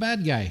 He's the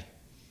bad guy."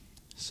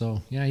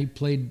 So yeah, he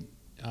played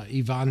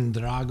Ivan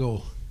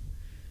Drago.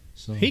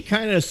 So He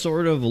kind of,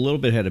 sort of, a little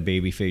bit had a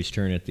babyface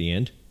turn at the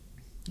end.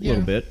 A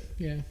little bit.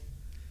 Yeah.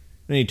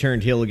 Then he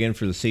turned heel again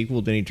for the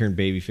sequel. Then he turned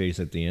babyface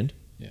at the end.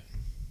 Yeah.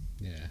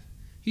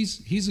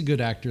 He's a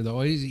good actor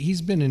though.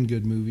 He's been in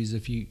good movies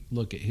if you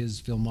look at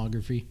his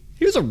filmography.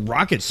 He was a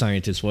rocket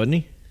scientist, wasn't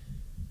he?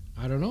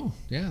 I don't know.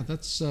 Yeah,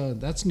 that's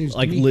news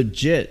Like to me.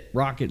 legit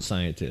rocket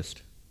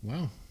scientist.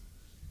 Wow.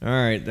 All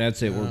right,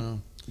 that's it.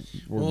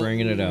 We're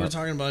bringing it out. We're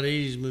talking about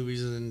 80s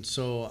movies, and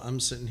so I'm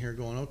sitting here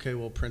going, okay,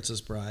 well,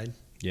 Princess Bride.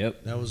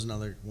 Yep. That was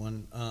another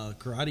one.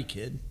 Karate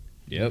Kid.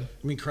 Yep.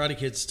 I mean, Karate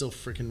Kid's still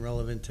freaking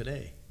relevant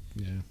today.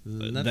 Yeah.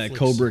 That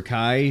Cobra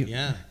Kai.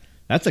 Yeah.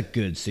 That's a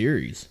good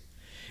series.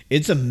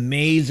 It's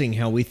amazing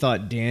how we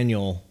thought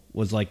Daniel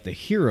was like the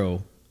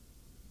hero.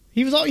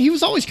 He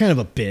was always kind of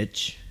a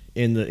bitch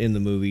in the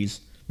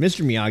movies.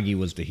 Mr. Miyagi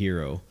was the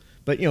hero,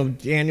 but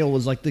Daniel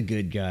was like the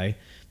good guy.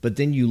 But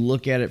then you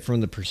look at it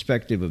from the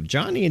perspective of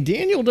Johnny, and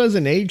Daniel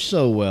doesn't age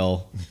so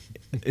well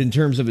in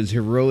terms of his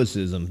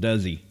heroicism,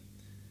 does he?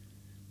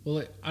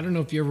 Well, I don't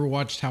know if you ever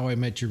watched How I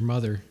Met Your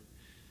Mother,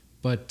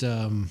 but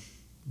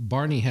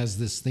Barney has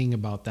this thing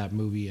about that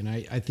movie, and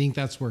I think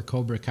that's where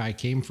Cobra Kai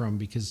came from,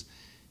 because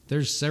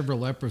there's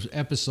several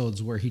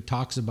episodes where he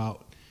talks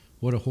about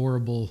what a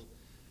horrible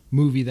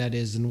movie that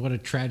is and what a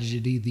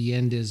tragedy the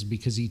end is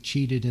because he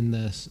cheated in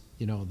the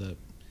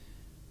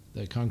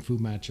kung fu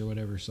match or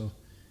whatever. So,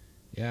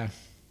 yeah.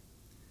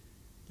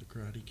 The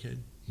Karate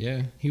Kid.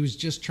 Yeah, he was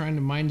just trying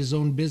to mind his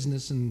own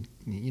business and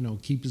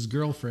keep his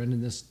girlfriend,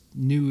 and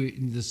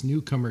this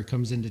newcomer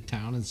comes into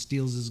town and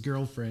steals his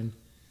girlfriend,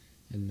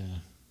 and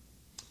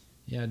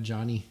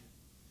Johnny,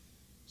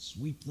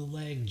 sweep the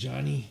leg,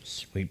 Johnny.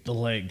 Sweep the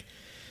leg.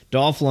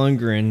 Dolph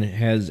Lundgren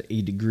has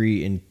a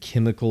degree in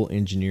chemical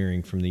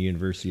engineering from the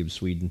University of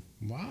Sweden.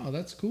 Wow,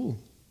 that's cool.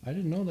 I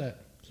didn't know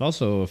that. He's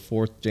also a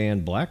 4th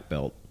Dan black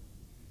belt.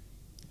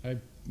 I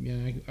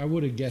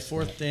would have guessed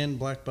Fourth that. Dan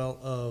black belt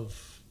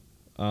of...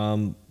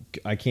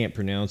 I can't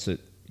pronounce it.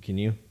 Can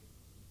you?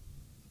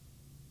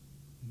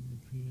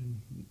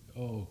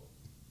 Oh,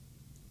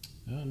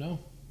 I don't know.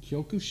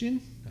 Kyokushin?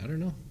 I don't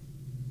know.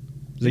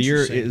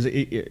 Is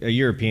a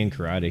European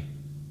karate.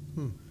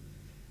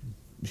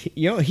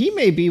 He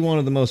may be one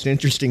of the most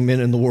interesting men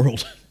in the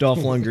world, Dolph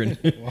Lundgren.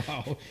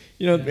 Wow.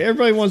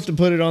 Everybody wants to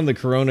put it on the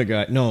Corona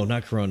guy. No,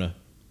 not Corona.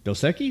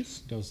 Dos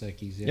Equis? Dos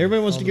Equis, yeah.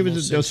 Everybody wants to the give it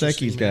most to Dos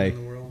interesting Equis man guy.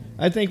 in the world.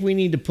 I think we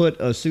need to put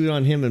a suit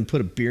on him and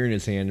put a beer in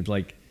his hand. It's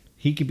like,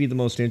 he could be the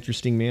most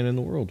interesting man in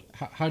the world.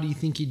 How do you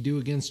think he'd do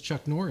against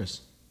Chuck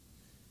Norris?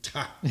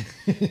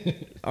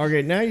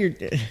 Okay, now you're.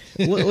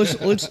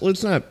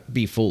 Let's not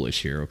be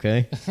foolish here,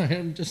 okay?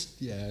 I'm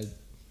just,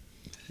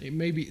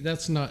 maybe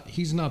that's not.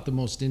 He's not the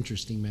most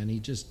interesting man. He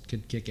just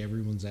could kick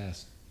everyone's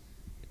ass.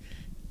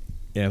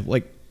 Yeah,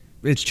 like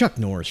it's Chuck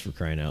Norris, for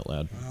crying out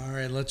loud. All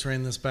right, let's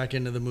rein this back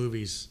into the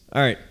movies.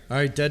 All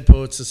right, Dead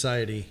Poets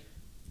Society.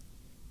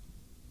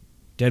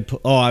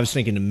 Oh, I was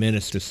thinking the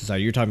Menace to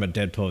Society. You're talking about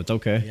Dead Poets,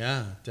 okay?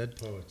 Yeah, Dead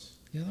Poets.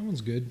 Yeah, that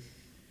one's good.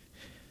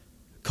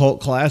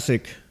 Cult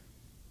classic,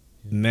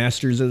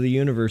 Masters of the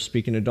Universe.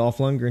 Speaking of Dolph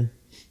Lundgren,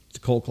 it's a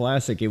cult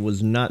classic. It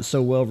was not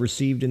so well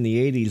received in the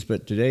 '80s,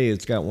 but today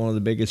it's got one of the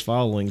biggest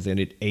followings,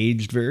 and it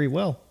aged very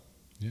well.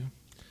 Yeah.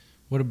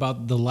 What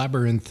about The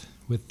Labyrinth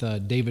with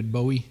David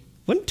Bowie?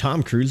 Wasn't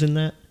Tom Cruise in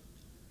that?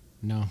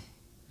 No.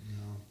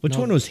 Which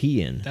one was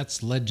he in?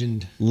 That's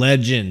Legend.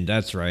 Legend,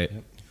 that's right.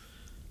 Yep.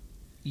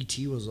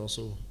 E.T. was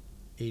also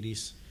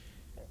 80s.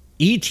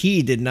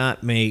 E.T. did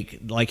not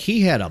make,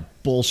 he had a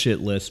bullshit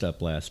list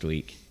up last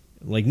week.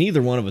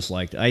 Neither one of us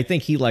liked it. I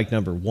think he liked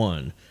number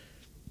 1.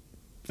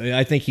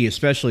 I think he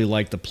especially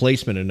liked the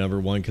placement of number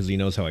 1 because he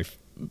knows how I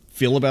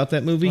feel about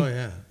that movie. Oh,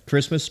 yeah.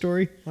 Christmas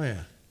Story. Oh,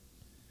 yeah.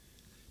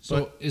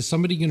 So is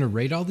somebody going to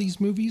rate all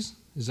these movies?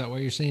 Is that why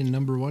you're saying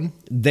number 1?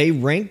 They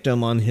ranked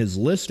them on his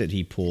list that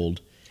he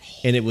pulled,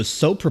 and it was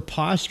so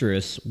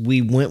preposterous,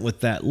 we went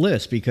with that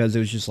list because it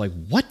was just like,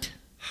 what?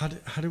 How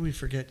did we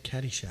forget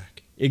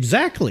Caddyshack?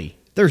 Exactly.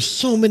 There's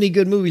so many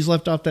good movies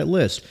left off that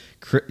list.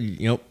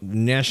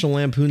 National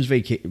Lampoon's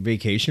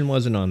Vacation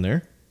wasn't on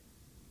there.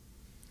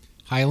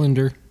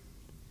 Highlander.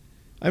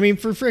 I mean,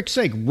 for frick's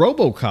sake,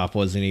 RoboCop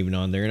wasn't even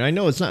on there. And I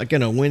know it's not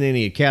going to win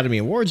any Academy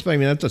Awards, but I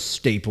mean, that's a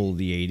staple of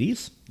the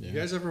 80s. Yeah. You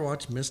guys ever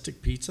watch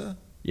Mystic Pizza?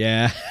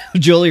 Yeah.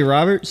 Julia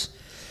Roberts?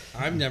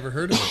 I've never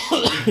heard of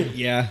it.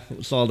 Yeah,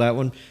 saw that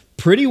one.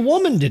 Pretty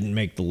Woman didn't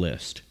make the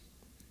list.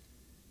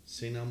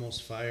 St. Elmo's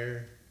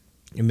Fire.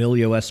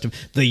 Emilio Estevez.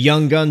 The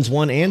Young Guns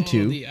 1 and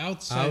 2. The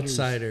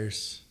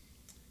Outsiders.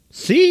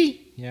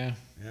 See? Yeah.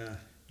 Yeah.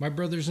 My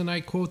brothers and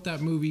I quote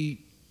that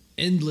movie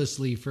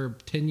endlessly for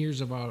 10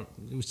 years about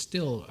it was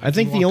still. I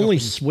think the only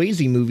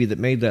Swayze movie that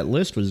made that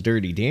list was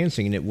Dirty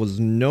Dancing, and it was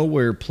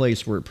nowhere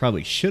place where it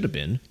probably should have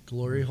been.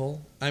 Glory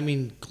hole? I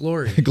mean,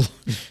 glory.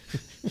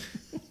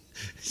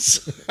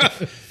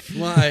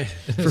 Why?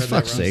 For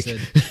fuck's sake.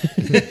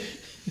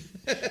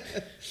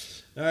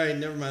 All right,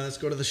 never mind. Let's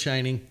go to The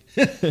Shining.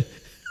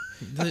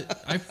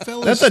 I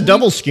fell That's asleep. a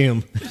double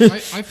skim.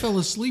 I fell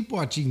asleep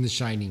watching The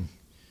Shining.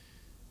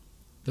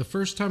 The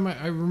first time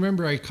I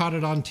remember I caught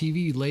it on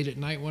TV late at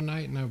night one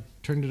night, and I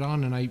turned it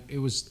on, and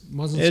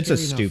wasn't. It's a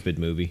scary enough. stupid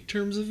movie.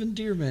 Terms of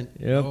endearment.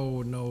 Yep.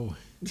 Oh no.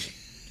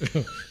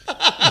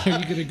 Are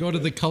you gonna go to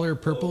The Color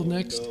Purple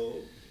next? No.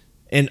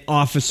 An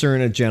Officer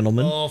and a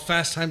Gentleman. Oh,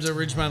 Fast Times at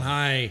Ridgemont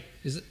High.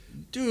 Is it?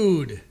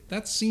 Dude.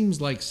 That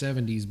seems like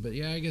 70s, but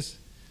yeah, I guess.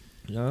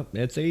 No,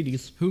 that's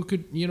 80s. Who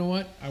could? You know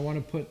what? I want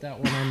to put that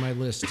one on my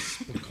list.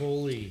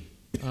 Spicoli.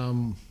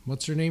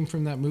 What's her name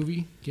from that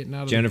movie? Getting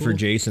out of Jennifer the pool?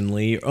 Jason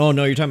Leigh. Oh,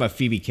 no, you're talking about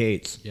Phoebe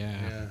Cates.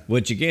 Yeah.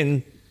 Which,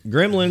 again,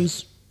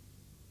 Gremlins.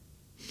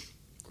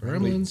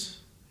 Gremlins.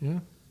 Yeah.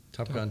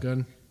 Top Gun.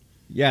 Gun.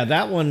 Yeah,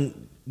 that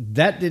one,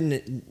 that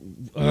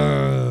didn't...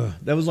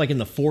 that was like in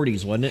the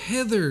 40s, wasn't it?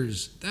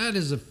 Heathers. That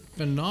is a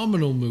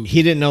phenomenal movie.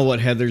 He didn't know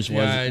what Heathers was.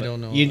 Yeah, I but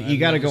don't know. You I've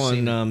got to never go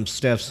seen on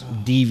Steph's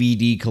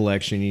DVD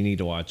collection. You need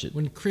to watch it.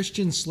 When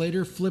Christian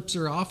Slater flips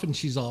her off and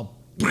she's all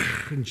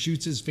and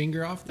shoots his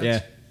finger off.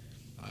 Yeah.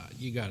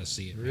 You got to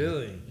see it. Man.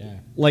 Really? Yeah.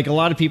 Like, a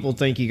lot of people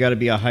think you got to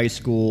be a high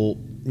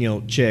school,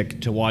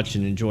 chick to watch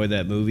and enjoy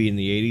that movie in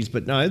the 80s.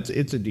 But no, it's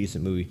a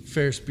decent movie.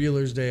 Ferris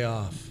Bueller's Day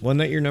Off. Wasn't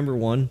that your number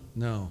one?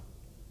 No.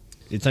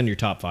 It's on your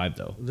top 5,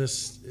 though.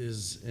 This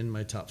is in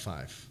my top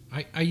 5.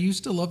 I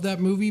used to love that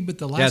movie, but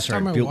the last That's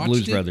time right. I watched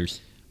Blues it, Brothers.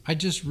 I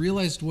just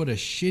realized what a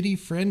shitty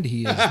friend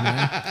he is,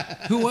 man.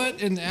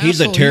 What an asshole. He's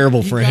a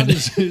terrible friend.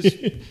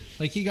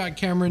 He got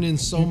Cameron in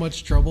so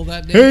much trouble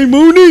that day. Hey,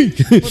 Mooney!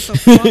 But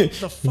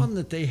the fun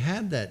that they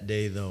had that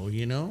day, though,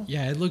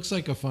 Yeah, it looks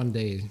like a fun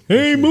day.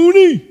 Hey,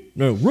 Mooney!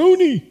 No,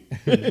 Rooney!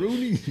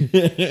 Rooney.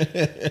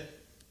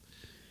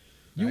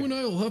 You and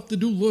I will have to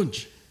do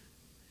lunch.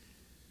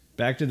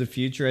 Back to the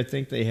Future, I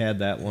think they had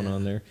that one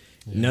on there.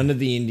 Yeah. None of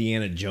the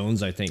Indiana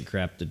Jones, I think,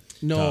 crapped the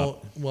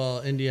top.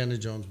 Well, Indiana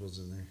Jones was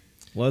in there.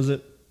 Was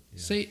it?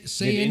 Yeah.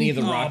 Say Did any of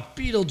the rock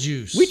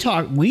Beetlejuice. We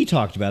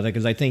talked about that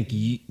because I think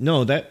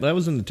that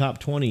was in the top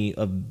 20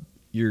 of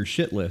your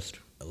shit list.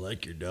 I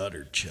like your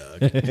daughter,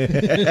 Chuck.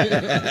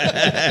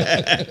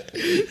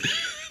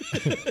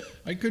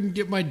 I couldn't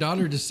get my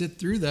daughter to sit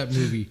through that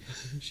movie.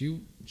 She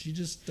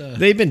just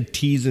They've been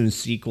teasing a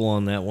sequel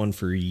on that one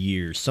for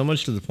years, so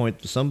much to the point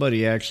that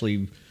somebody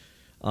actually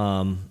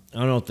I don't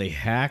know if they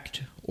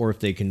hacked or if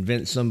they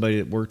convinced somebody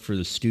that worked for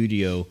the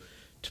studio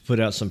to put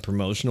out some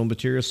promotional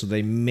material. So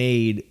they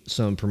made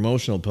some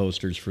promotional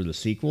posters for the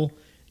sequel,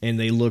 and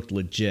they looked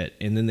legit.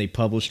 And then they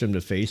published them to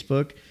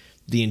Facebook.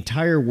 The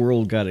entire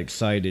world got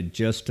excited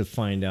just to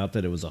find out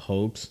that it was a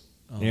hoax,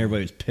 and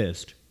everybody was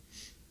pissed.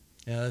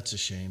 Yeah, that's a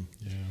shame.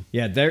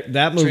 Yeah,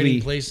 that movie.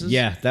 Trading Places?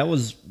 Yeah, that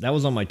was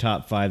on my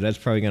top 5. That's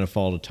probably going to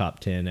fall to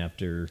top 10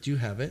 after. Do you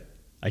have it?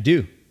 I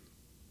do.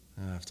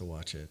 I have to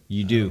watch it.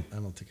 You do. I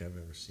don't think I've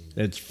ever seen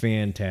it. It's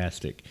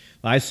fantastic.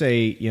 I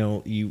say,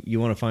 you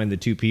want to find the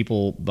two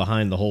people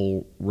behind the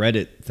whole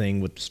Reddit thing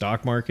with the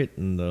stock market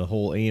and the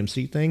whole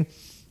AMC thing.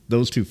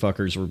 Those two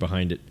fuckers were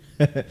behind it.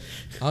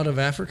 Out of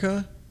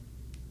Africa?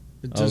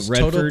 Does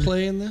Redford. Toto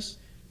play in this?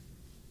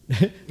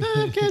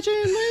 I'm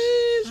catching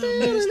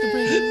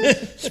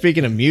waves.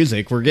 Speaking of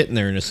music, we're getting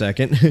there in a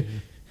second.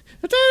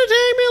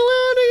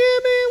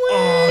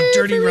 Oh,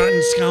 Dirty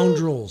Rotten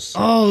Scoundrels.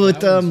 Oh, with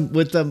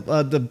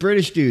the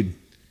British dude.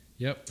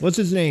 Yep. What's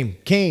his name?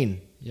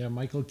 Kane. Yeah,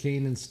 Michael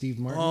Caine and Steve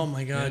Martin. Oh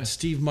my God, Yeah.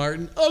 Steve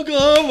Martin.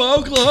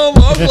 Oklahoma.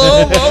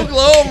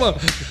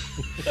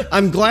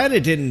 I'm glad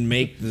it didn't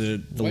make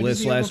the Why does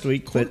list he have last a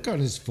week, cork but on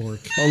his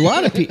fork. a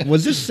lot of people.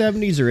 Was this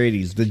 70s or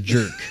 80s? The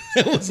Jerk.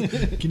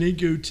 Can I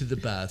go to the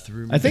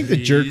bathroom? I think The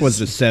Jerk please? was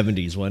the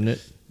 70s, wasn't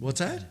it? What's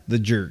that? The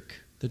Jerk.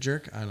 The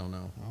Jerk? I don't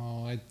know.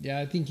 Oh, I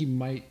think he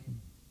might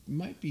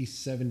be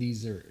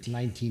 70s or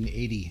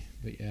 1980,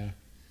 but yeah.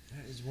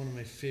 That is one of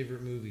my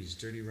favorite movies,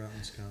 Dirty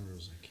Rotten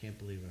Scoundrels. I can't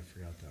believe I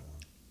forgot that one.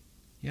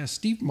 Yeah,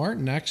 Steve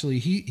Martin actually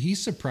he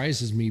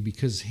surprises me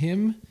because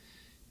him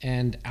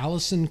and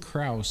Alison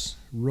Krauss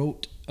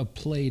wrote a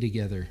play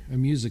together, a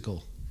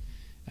musical.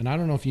 And I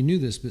don't know if you knew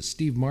this, but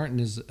Steve Martin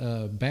is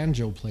a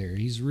banjo player.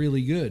 He's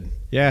really good.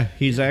 Yeah,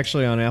 he's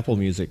actually on Apple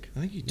Music. I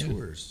think he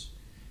tours.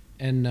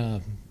 And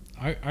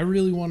I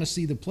really want to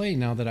see the play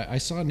now that I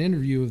saw an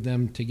interview of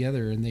them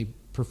together and they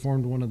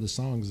performed one of the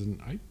songs,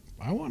 and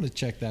I want to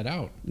check that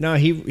out. No,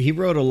 he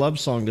wrote a love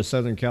song to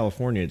Southern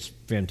California. It's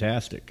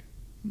fantastic.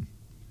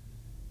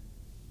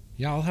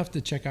 Yeah, I'll have to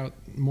check out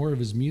more of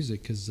his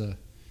music because,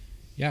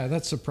 yeah,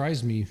 that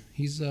surprised me.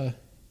 He's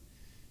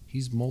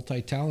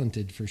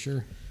multi-talented for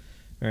sure.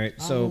 All right, I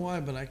don't so know why,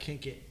 but I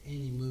can't get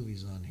any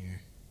movies on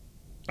here.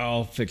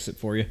 I'll fix it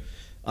for you.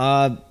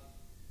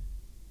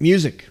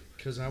 Music.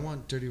 Because I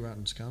want Dirty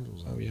Rotten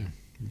Scoundrels on. Oh, yeah.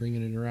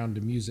 bringing it around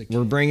to music.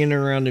 We're bringing it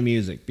around to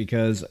music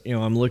because,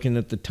 I'm looking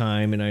at the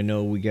time and I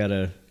know we got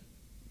to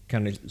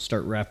kind of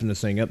start wrapping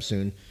this thing up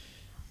soon.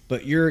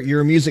 But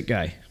you're a music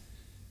guy.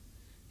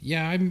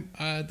 Yeah, I'm.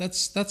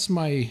 That's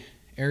my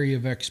area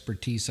of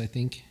expertise, I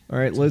think. All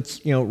right,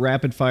 let's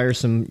rapid fire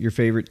your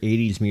favorite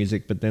 '80s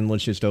music, but then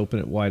let's just open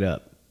it wide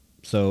up.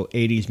 So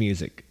 '80s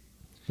music,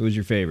 who's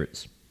your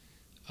favorites?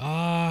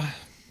 The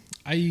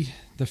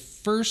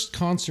first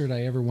concert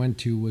I ever went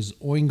to was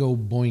Oingo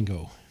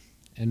Boingo,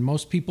 and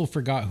most people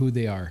forgot who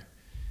they are.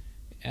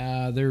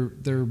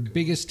 Their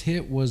biggest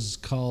hit was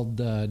called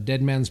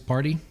Dead Man's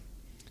Party,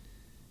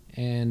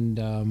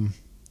 and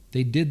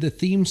they did the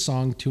theme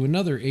song to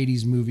another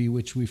 80s movie,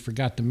 which we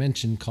forgot to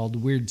mention,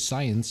 called Weird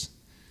Science.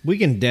 We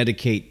can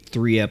dedicate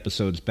 3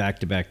 episodes back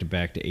to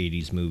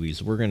 80s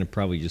movies. We're going to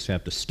probably just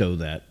have to stow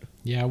that.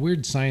 Yeah,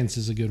 Weird Science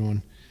is a good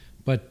one.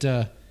 But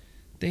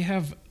they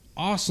have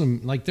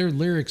awesome, their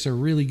lyrics are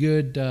really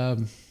good.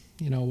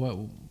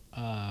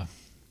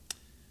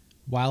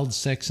 Wild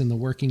Sex in the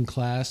Working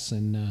Class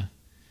and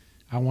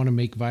I Want to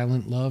Make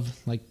Violent Love.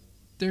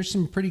 There's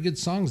some pretty good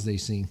songs they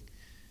sing.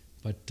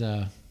 But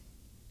I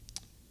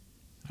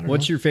don't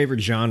What's know. your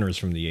favorite genres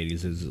from the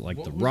 80s? Is it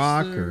the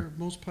rock or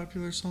most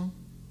popular song?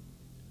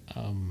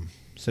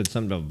 said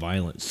something about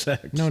violent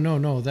sex?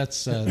 No.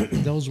 That's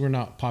those were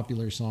not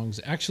popular songs.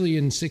 Actually,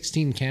 in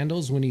 16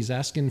 Candles, when he's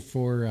asking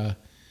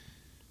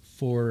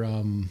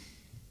when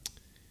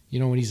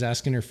he's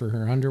asking her for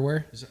her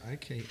underwear. Is it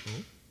IKO?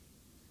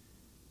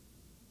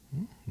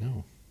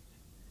 No.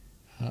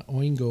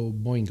 Oingo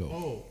Boingo.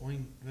 Oh,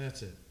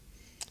 that's it.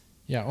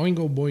 Yeah,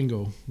 Oingo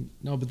Boingo.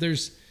 No, but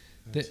there's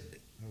That's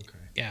it. Okay.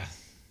 yeah.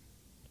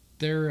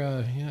 They're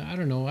I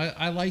don't know.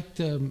 I liked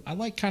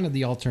kind of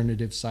the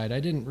alternative side. I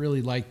didn't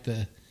really like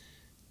the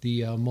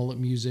mullet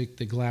music,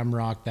 the glam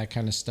rock, that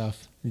kind of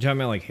stuff. You're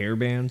talking about hair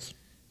bands?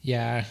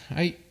 Yeah,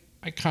 I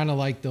kind of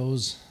like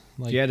those.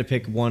 If you had to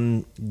pick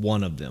one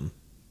of them,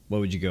 what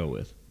would you go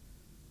with?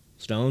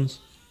 Stones?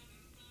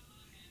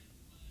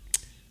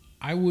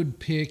 I would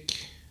pick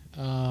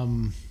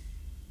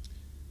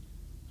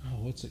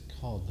what's it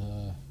called?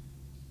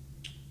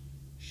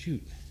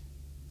 Shoot.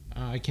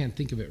 I can't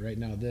think of it right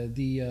now.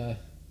 The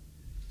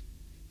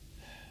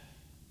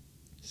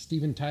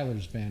Steven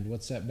Tyler's band.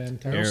 What's that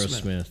band called?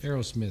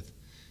 Aerosmith.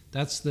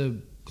 That's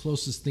the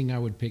closest thing I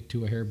would pick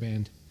to a hair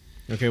band.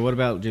 Okay, what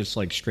about just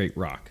straight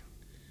rock?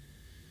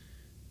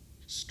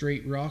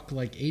 Straight rock,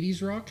 like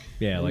 80s rock?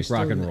 Yeah, Are we rock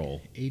still and in the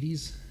roll.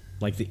 80s?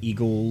 Like the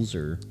Eagles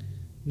or...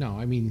 No,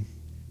 I mean,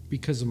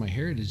 because of my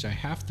heritage, I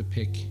have to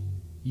pick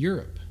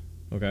Europe.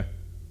 Okay.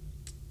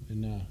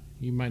 And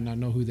you might not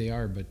know who they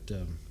are, but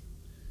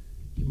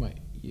you might.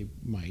 I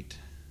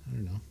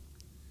don't know.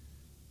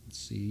 Let's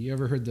see. You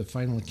ever heard the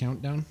Final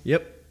Countdown?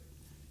 Yep.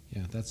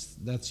 Yeah,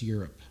 that's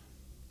Europe.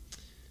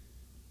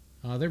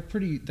 They're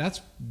pretty. That's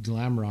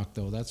glam rock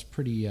though. That's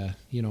pretty.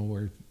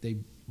 Where they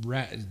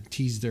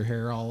tease their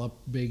hair all up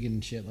big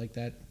and shit like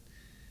that.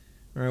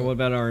 All right. What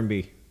about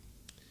R&B?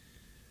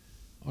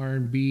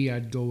 R&B,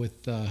 I'd go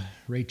with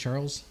Ray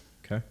Charles.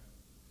 Okay.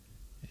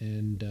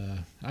 And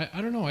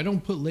I don't know. I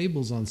don't put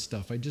labels on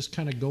stuff. I just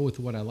kind of go with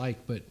what I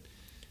like. But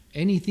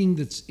anything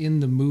that's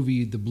in the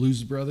movie The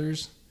Blues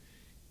Brothers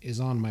is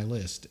on my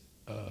list.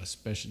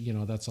 Especially,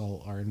 that's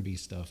all R&B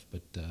stuff.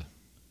 But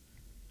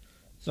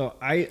So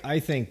I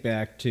think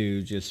back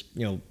to just,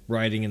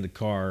 riding in the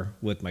car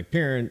with my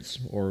parents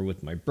or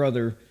with my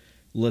brother,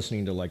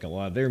 listening to a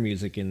lot of their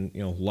music and,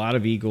 a lot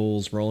of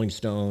Eagles, Rolling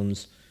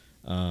Stones,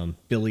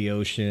 Billy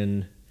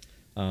Ocean.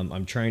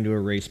 I'm trying to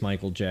erase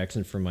Michael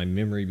Jackson from my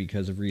memory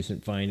because of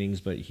recent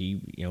findings, but he,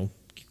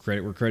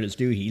 credit where credit's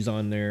due, he's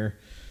on there.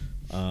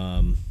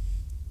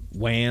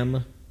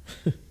 Wham.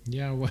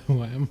 Yeah,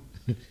 Wham.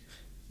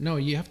 No,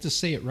 you have to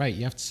say it right.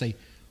 You have to say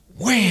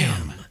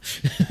Wham.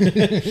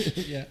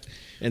 Yeah.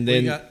 And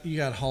then you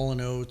got Hall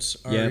 & Oates,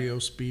 REO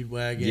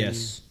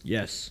Speedwagon.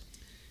 Yes.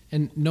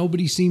 And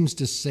nobody seems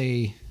to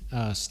say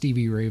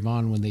Stevie Ray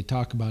Vaughan when they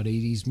talk about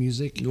 80s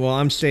music. Well,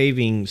 I'm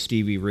saving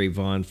Stevie Ray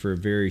Vaughan for a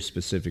very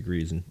specific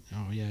reason.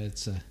 Oh yeah,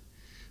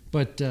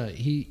 but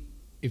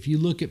if you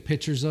look at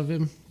pictures of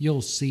him,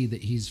 you'll see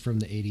that he's from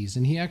the 80s,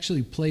 and he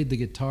actually played the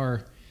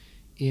guitar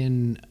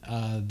in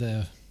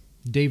the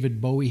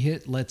David Bowie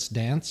hit Let's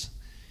Dance.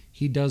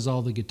 He does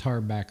all the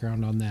guitar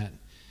background on that,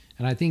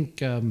 and I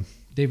think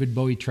David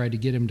Bowie tried to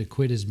get him to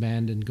quit his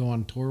band and go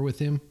on tour with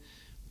him,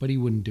 but he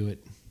wouldn't do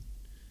it.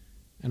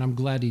 And I'm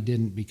glad he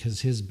didn't, because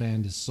his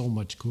band is so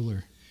much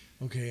cooler.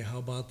 Okay, how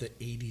about the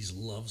 80s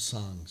love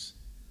songs?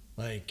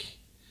 Like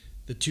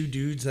the two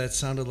dudes that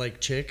sounded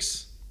like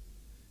chicks?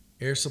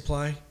 Air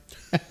Supply?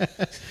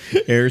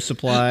 Air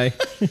Supply.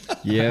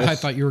 Yes. I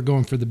thought you were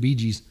going for the Bee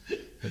Gees.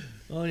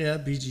 Oh, yeah,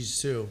 Bee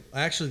Gees too.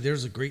 Actually,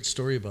 there's a great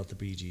story about the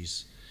Bee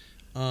Gees.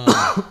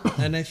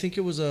 And I think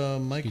it was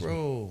Mike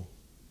Rowe.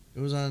 It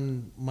was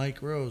on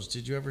Mike Rowe's.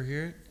 Did you ever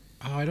hear it?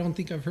 Oh, I don't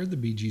think I've heard the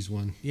Bee Gees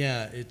one.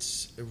 Yeah,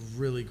 it's a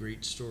really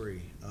great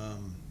story.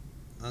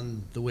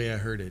 On the way I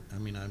heard it. I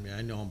mean,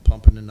 I know I'm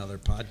pumping another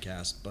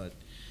podcast, but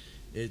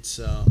it's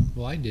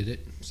Well, I did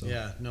it. So.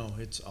 yeah, no,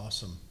 it's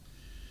awesome.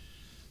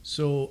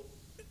 So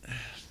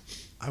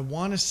I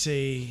want to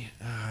say,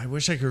 I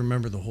wish I could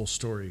remember the whole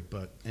story,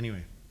 but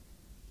anyway,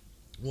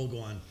 we'll go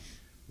on.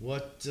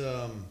 What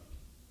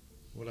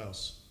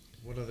else?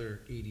 What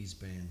other 80s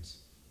bands?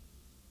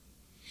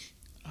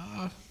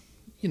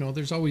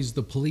 There's always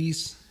the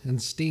Police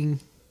and Sting.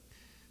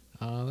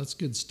 That's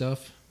good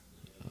stuff.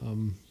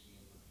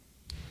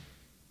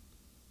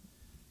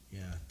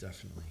 Yeah,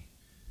 definitely.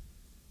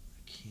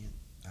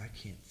 I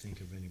can't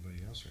think of anybody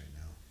else right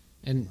now.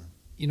 And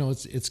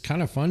it's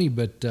kind of funny,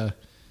 but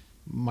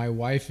my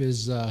wife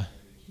is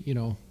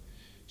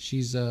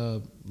she's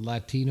a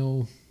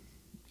Latino.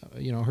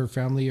 Her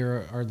family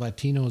are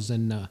Latinos,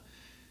 and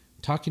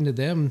talking to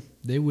them,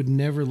 they would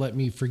never let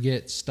me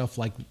forget stuff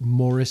like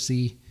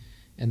Morrissey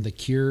and The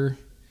Cure,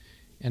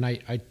 and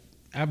I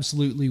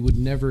absolutely would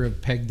never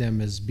have pegged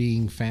them as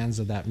being fans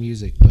of that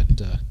music.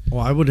 But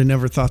well, I would have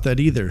never thought that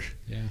either.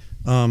 Yeah.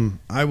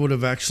 I would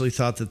have actually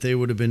thought that they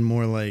would have been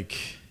more like,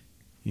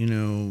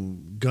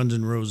 Guns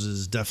N'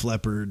 Roses, Def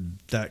Leppard,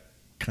 that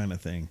kind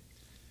of thing.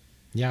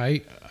 Yeah,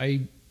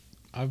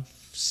 I've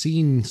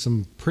seen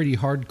some pretty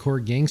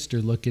hardcore gangster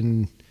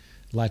looking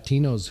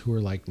Latinos who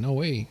are like, no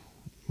way,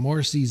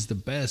 Morrissey's the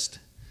best.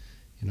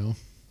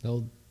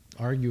 They'll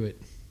argue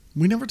it.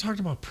 We never talked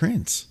about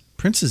Prince.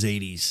 Prince is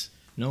 80s.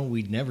 No,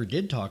 we never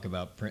did talk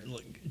about Prince.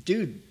 Look,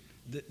 dude,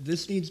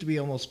 this needs to be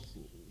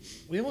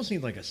we almost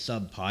need like a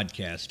sub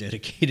podcast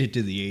dedicated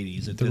to the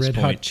 80s at The this Red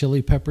point. Hot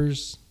Chili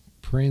Peppers,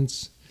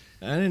 Prince.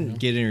 I didn't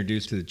get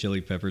introduced to the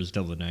Chili Peppers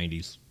till the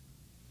 90s.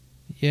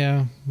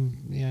 Yeah,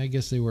 I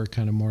guess they were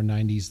kind of more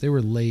 90s. They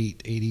were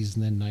late 80s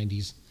and then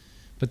 90s.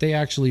 But they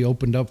actually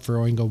opened up for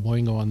Oingo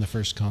Boingo on the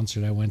first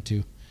concert I went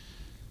to.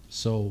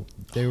 So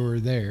they were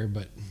there,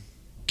 but...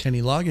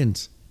 Kenny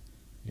Loggins.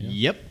 Yeah.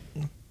 Yep.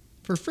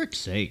 For frick's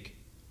sake.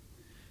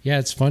 Yeah,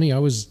 it's funny. I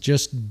was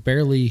just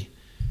barely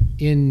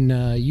in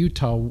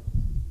Utah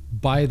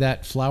by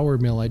that flour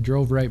mill. I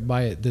drove right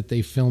by it that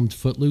they filmed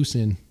Footloose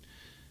in.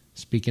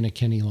 Speaking of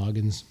Kenny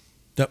Loggins.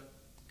 Yep.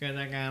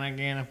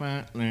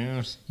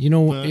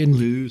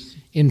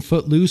 In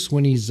Footloose,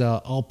 when he's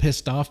all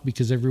pissed off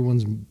because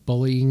everyone's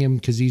bullying him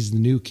because he's the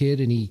new kid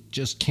and he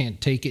just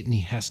can't take it and he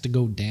has to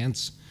go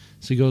dance.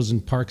 So he goes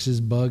and parks his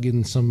bug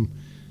in some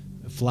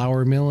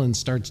flour mill and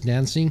starts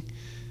dancing.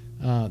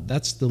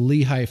 That's the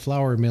Lehigh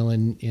Flour Mill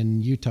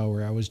in Utah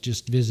where I was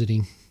just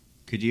visiting.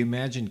 Could you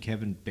imagine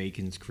Kevin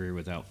Bacon's career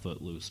without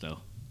Footloose, though?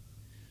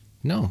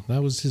 No,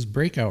 that was his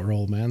breakout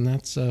role, man.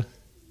 That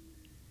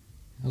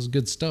was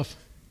good stuff.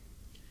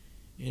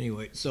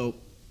 Anyway, so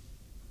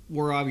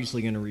we're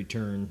obviously going to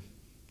return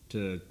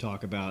to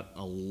talk about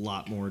a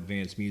lot more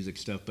advanced music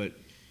stuff, but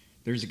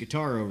there's a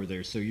guitar over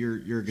there, so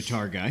you're a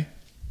guitar guy.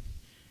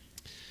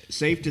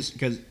 Safe to,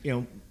 because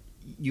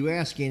you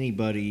ask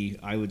anybody,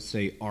 I would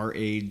say our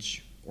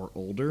age or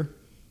older,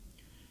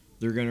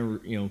 they're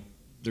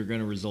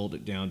gonna result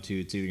it down to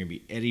it's either gonna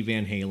be Eddie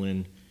Van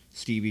Halen,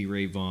 Stevie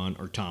Ray Vaughan,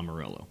 or Tom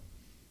Morello.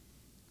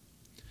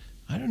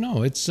 I don't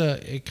know.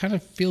 It kind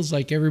of feels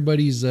like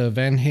everybody's a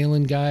Van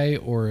Halen guy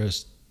or a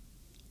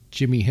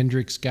Jimi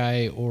Hendrix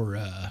guy or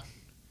I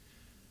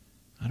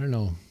don't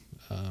know.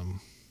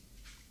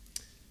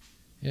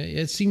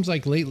 It seems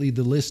like lately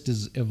the list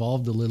has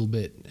evolved a little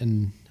bit,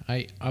 and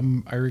I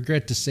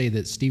regret to say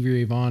that Stevie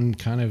Ray Vaughan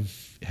kind of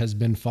has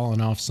been falling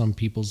off some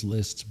people's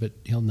lists, but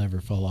he'll never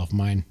fall off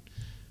mine.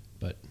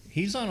 But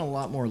he's on a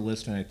lot more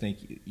lists than I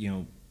think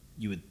you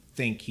would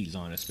think he's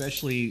on,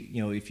 especially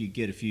if you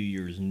get a few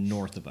years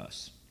north of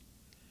us.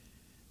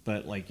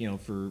 But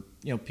for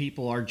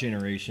people our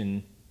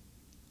generation,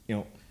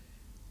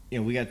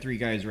 we got three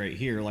guys right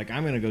here. Like,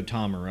 I'm gonna go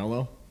Tom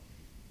Morello.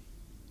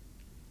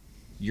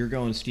 You're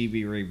going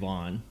Stevie Ray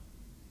Vaughan.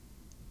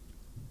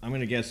 I'm going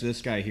to guess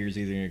this guy here is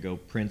either going to go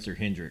Prince or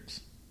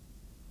Hendrix.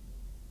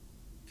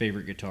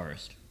 Favorite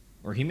guitarist.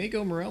 Or he may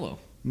go Morello.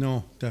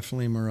 No,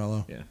 definitely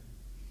Morello. Yeah.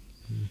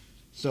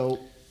 So,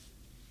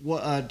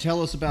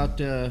 tell us about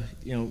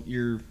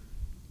your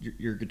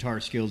guitar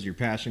skills, your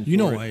passion for it. You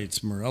know why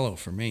it's Morello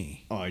for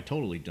me. Oh, I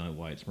totally know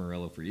why it's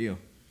Morello for you.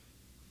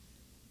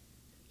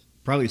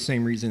 Probably the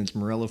same reason it's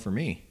Morello for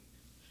me.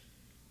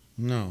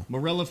 No.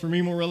 Morello for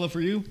me, Morello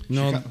for you?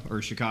 No.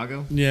 Or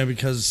Chicago? Yeah,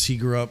 because he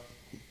grew up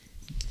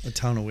a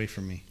town away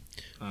from me.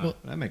 Well,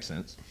 that makes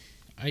sense.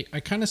 I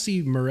kind of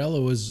see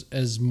Morello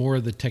as more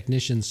the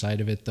technician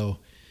side of it, though.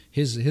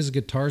 His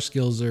guitar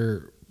skills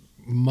are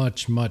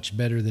much, much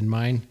better than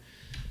mine.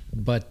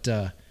 But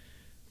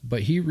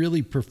he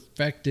really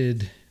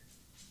perfected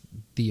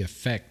the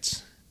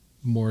effects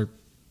more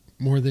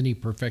than he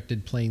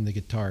perfected playing the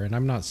guitar. And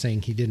I'm not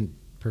saying he didn't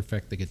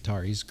perfect the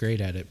guitar. He's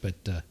great at it,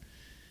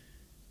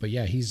 but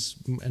yeah, he's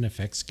an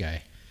effects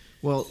guy.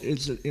 Well,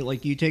 it's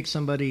like you take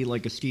somebody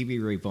like a Stevie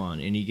Ray Vaughan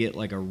and you get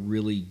like a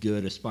really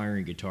good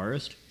aspiring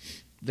guitarist,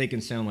 they can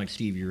sound like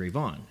Stevie Ray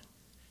Vaughan.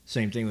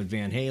 Same thing with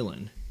Van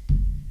Halen.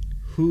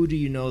 Who do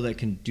you know that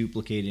can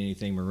duplicate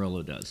anything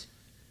Morello does?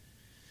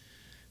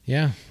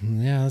 Yeah,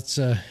 it's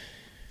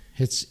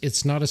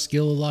not a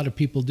skill a lot of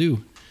people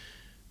do.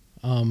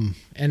 And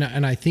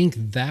I think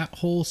that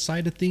whole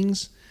side of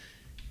things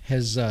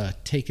has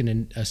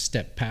taken a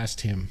step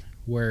past him,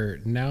 where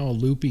now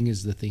looping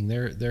is the thing.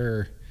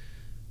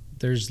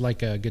 There's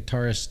like a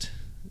guitarist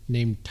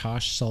named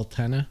Tosh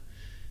Sultana,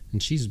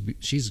 and she's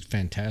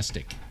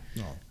fantastic.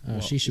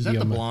 She should be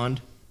on the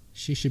blonde.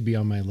 She should be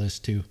on my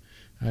list too.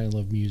 I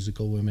love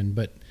musical women,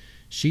 but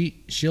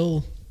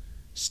she'll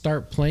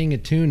start playing a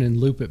tune and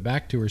loop it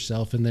back to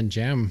herself, and then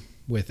jam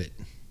with it.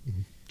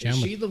 Is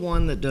she the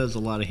one that does a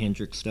lot of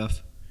Hendrix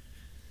stuff?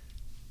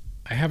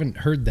 I haven't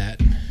heard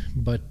that,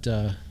 but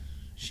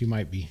she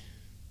might be.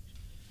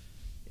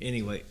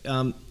 Anyway,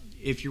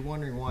 if you're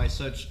wondering why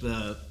such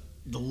the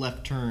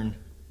left turn,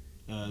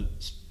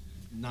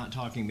 not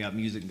talking about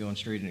music and going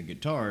straight into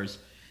guitars,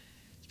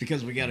 it's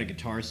because we got a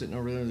guitar sitting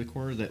over there in the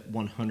corner that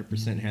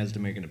 100% has to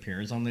make an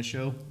appearance on this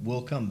show.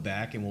 We'll come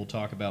back and we'll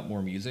talk about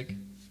more music.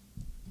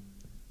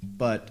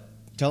 But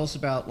tell us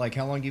about like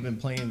how long you've been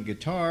playing the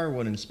guitar,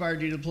 what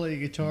inspired you to play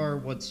guitar,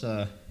 what's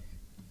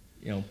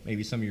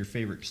maybe some of your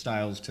favorite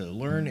styles to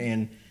learn,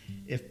 and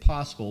if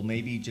possible,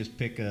 maybe just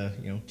pick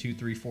 2,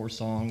 3, 4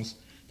 songs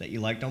that you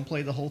like. Don't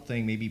play the whole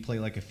thing. Maybe play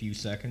like a few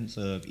seconds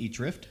of each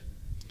riff.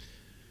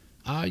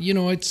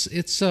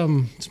 It's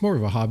more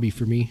of a hobby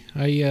for me.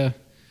 I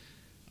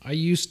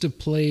used to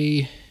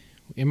play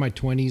in my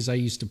 20s. I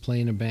used to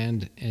play in a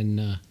band,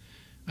 and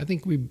I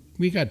think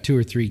we got 2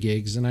 or 3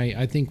 gigs, and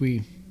I think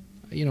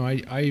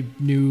I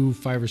knew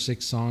 5 or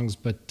 6 songs,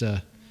 but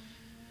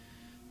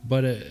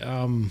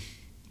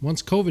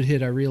once COVID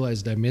hit, I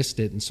realized I missed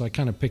it, and so I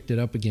kind of picked it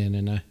up again,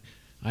 and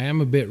I am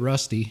a bit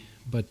rusty,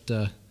 but.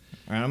 All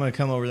right, I'm going to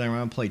come over there and I'm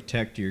going to play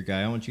tech to your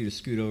guy. I want you to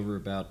scoot over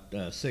about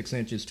 6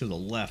 inches to the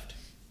left.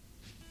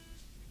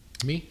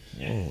 Me?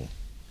 Yeah. Oh. All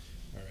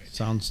right.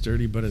 Sounds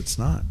dirty, but it's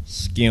not.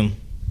 Skim.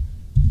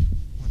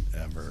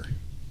 Whatever.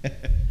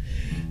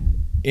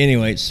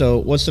 Anyway, so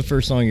what's the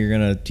first song you're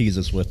going to tease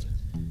us with?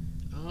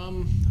 I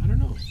don't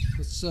know.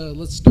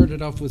 Let's start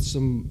it off with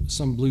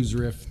some blues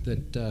riff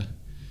that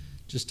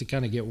just to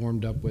kind of get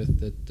warmed up with.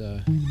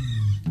 That.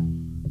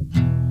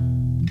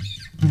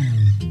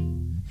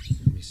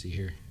 Let me see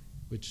here.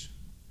 Which.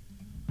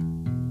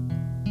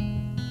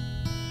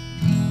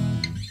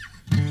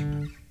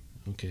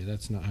 Okay,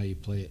 that's not how you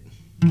play it.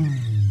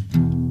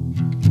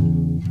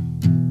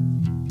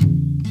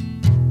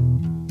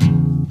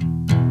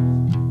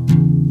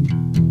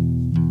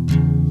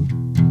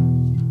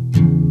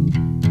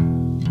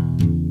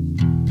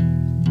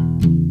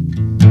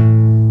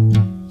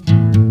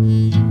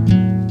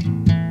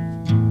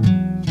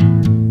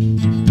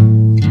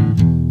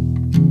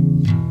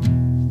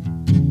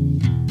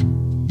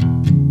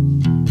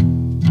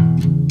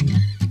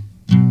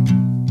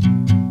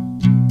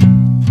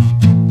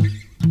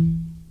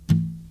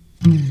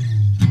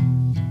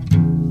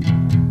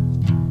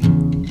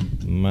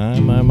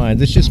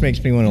 This just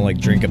makes me want to like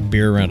drink a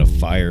beer around a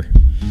fire.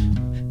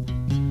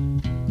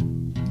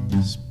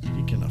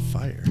 Speaking of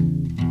fire.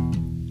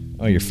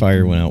 Oh, your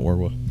fire went out,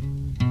 Warwa.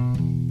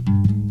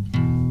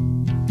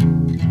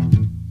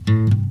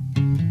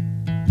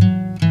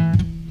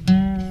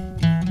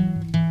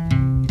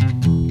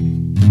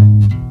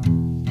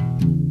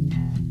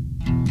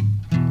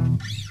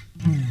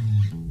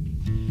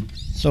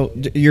 So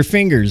your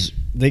fingers,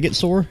 they get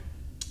sore?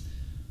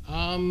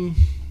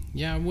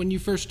 Yeah, when you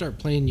first start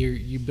playing,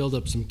 you build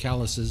up some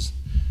calluses.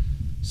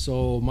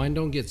 So mine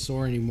don't get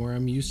sore anymore.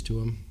 I'm used to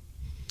them.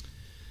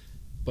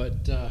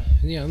 But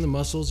and the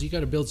muscles, you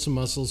got to build some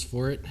muscles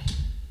for it.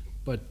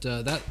 But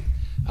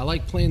I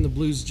like playing the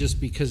blues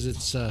just because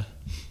it's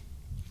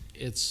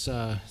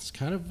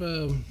kind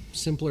of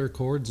simpler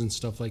chords and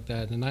stuff like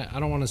that. And I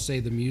don't want to say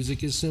the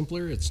music is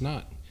simpler. It's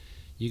not.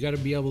 You got to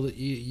be able to.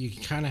 You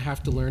kind of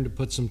have to learn to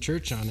put some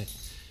church on it.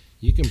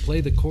 You can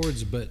play the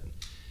chords, but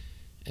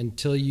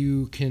until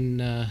you can,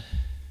 I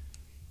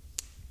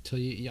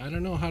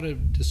don't know how to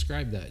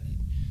describe that.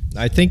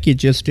 I think you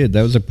just did.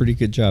 That was a pretty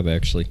good job,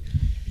 actually.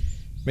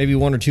 Maybe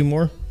 1 or 2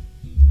 more?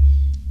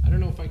 I don't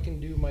know if I can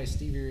do my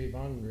Stevie Ray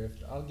Vaughan riff.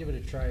 I'll give it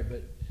a try,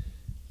 but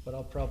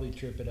I'll probably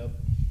trip it up.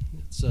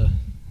 It's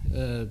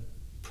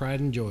pride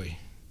and joy.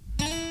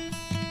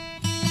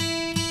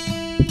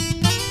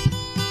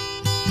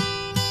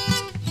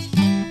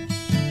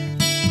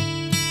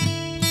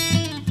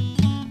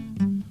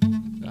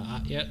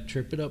 Yeah,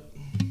 trip it up.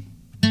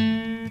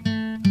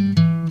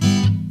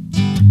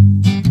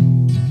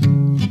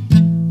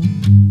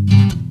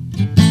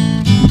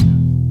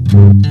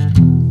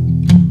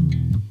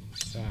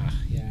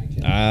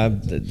 A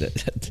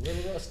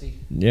little rusty.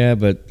 Yeah,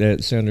 but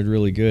that sounded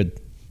really good.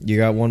 You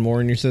got one more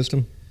in your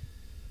system?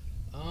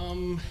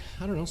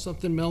 I don't know,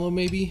 something mellow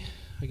maybe.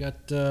 I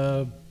got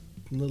a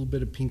little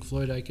bit of Pink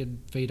Floyd I could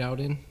fade out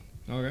in.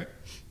 All right.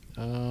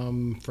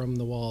 From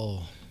the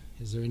Wall.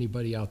 Is there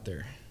anybody out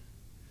there?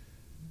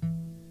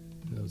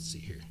 Let's see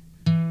here.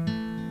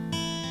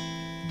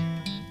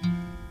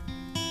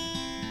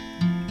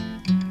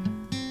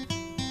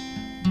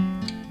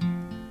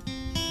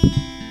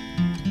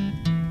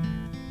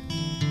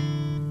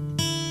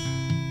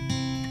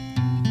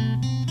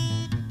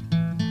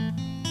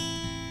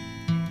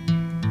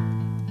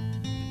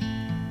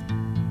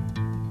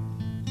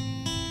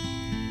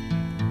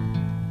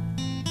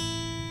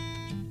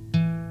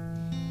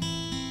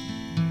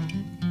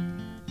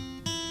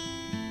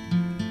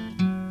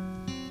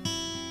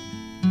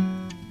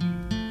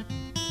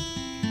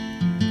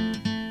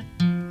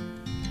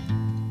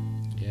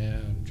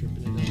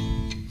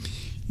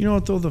 You know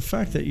what though, the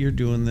fact that you're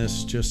doing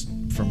this just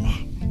from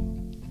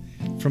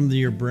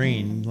your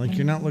brain, like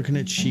you're not looking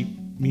at sheet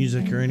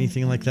music or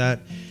anything like that,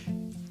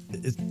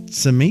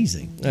 it's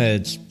amazing.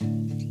 It's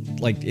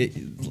like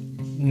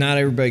not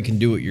everybody can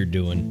do what you're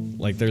doing.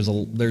 Like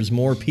there's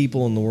more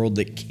people in the world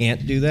that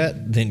can't do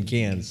that than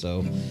can.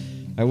 So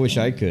I wish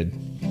I could.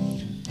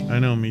 I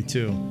know, me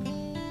too.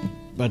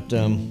 But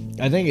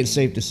I think it's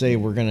safe to say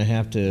we're going to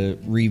have to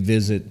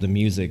revisit the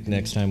music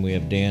next time we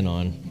have Dan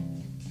on.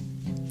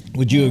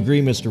 Would you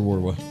agree, Mr.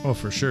 Warwa? Oh,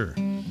 for sure.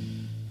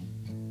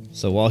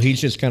 So while he's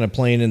just kind of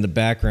playing in the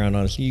background,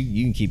 honestly,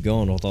 you can keep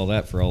going with all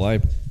that for all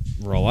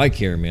I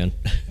care, man.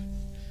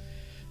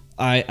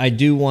 I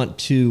do want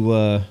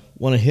to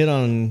hit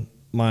on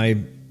my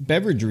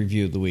beverage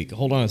review of the week.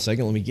 Hold on a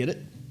second, let me get it.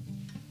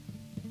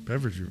 That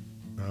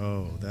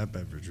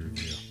beverage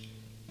review.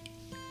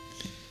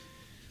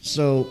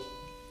 So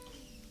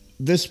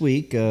this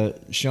week,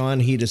 Shawn,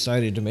 he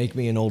decided to make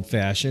me an old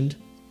fashioned,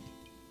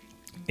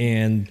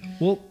 and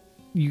well,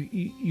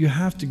 you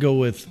have to go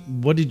with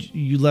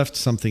you left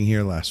something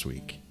here last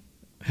week.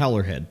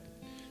 Howler Head.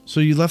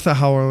 So you left the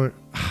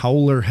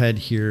howler head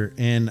here,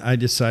 and I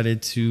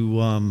decided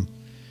to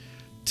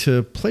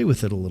play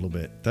with it a little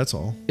bit. That's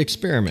all.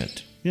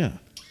 Experiment. Yeah.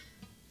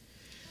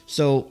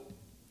 So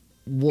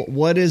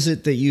what is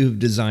it that you've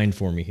designed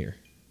for me here?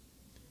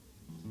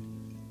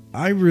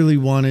 I really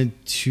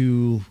wanted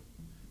to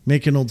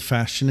make an old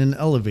fashioned and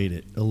elevate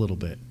it a little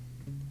bit.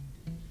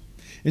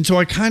 And so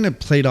I kind of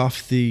played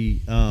off the,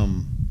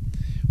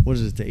 what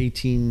is it, the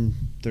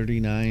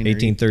 1839?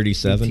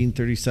 1837.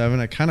 1837.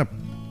 I kind of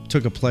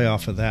took a play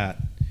off of that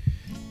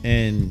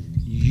and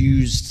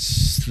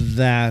used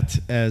that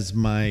as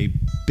my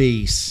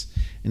base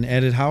and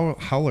added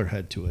howler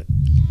head to it.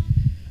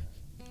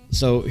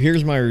 So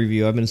here's my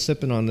review. I've been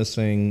sipping on this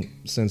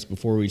thing since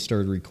before we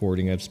started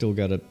recording. I've still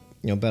got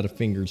about a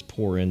finger's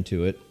pour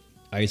into it.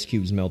 Ice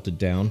cubes melted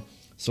down.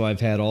 So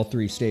I've had all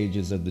three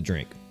stages of the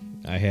drink.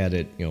 I had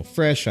it,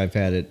 fresh. I've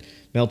had it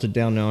melted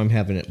down. Now I'm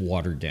having it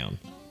watered down.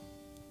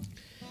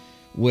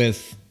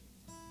 With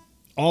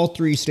all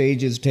three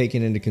stages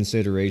taken into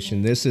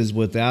consideration, this is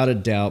without a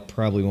doubt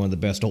probably one of the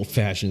best old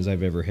fashions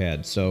I've ever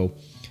had. So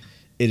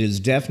it is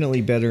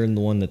definitely better than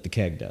the one that the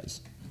keg does.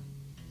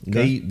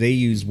 Okay. They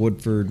use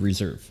Woodford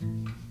Reserve.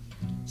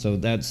 So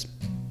that's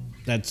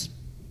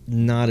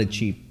not a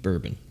cheap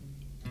bourbon.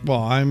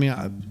 Well, I mean,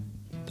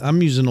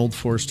 I'm using Old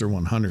Forester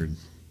 100.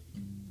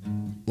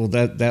 Well,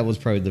 that was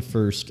probably the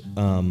first,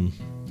 not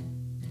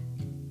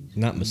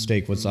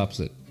mistake. What's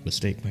opposite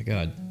mistake? My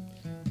God,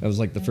 that was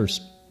like the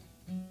first.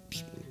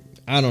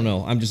 I don't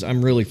know.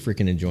 I'm really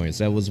freaking enjoying it.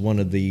 That was one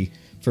of the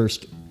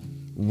first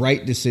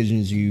right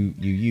decisions you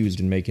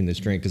used in making this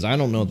drink, because I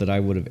don't know that I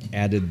would have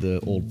added the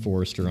Old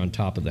Forester on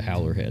top of the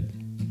Howler Head.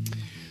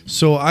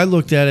 So I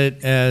looked at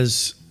it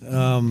as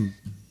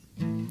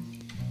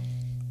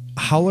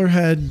Howler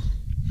Head,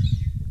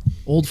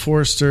 Old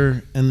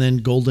Forester, and then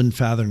Golden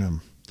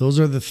Fathom. Those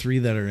are the three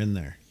that are in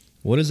there.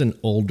 What is an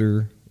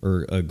older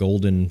or a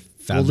Golden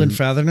Fathom? Golden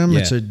Fathom? Yeah.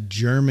 It's a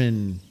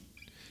German.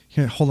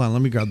 Here, hold on.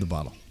 Let me grab the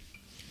bottle.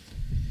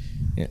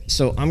 Yeah.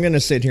 So I'm going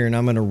to sit here and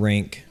I'm going to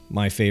rank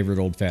my favorite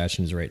old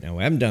fashions right now.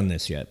 I haven't done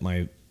this yet.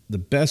 The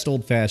best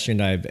old fashioned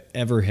I've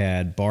ever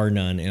had, bar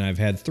none, and I've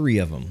had three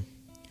of them,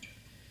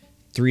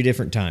 3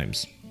 different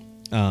times,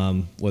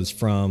 was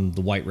from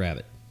the White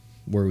Rabbit,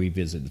 where we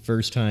visited. The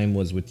first time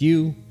was with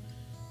you.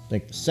 I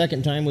think the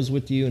second time was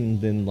with you,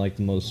 and then like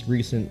the most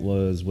recent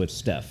was with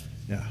Steph.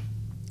 Yeah.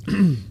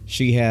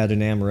 She had an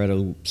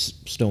amaretto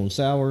stone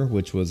sour,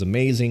 which was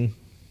amazing.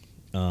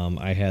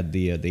 I had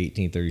the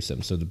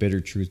 1837, so the Bitter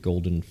Truth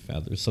Golden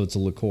Feather. So it's a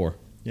liqueur.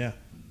 Yeah.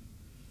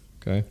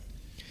 Okay.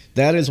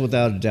 That is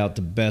without a doubt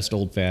the best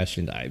old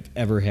fashioned I've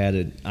ever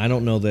had. I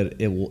don't know that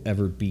it will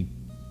ever be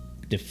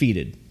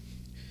defeated.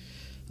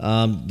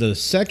 The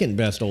second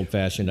best old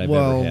fashioned I've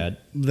ever had.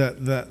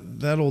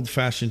 That old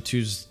fashioned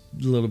too's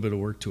a little bit of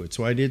work to it.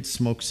 So I did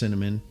smoke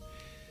cinnamon.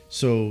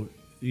 So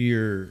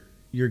your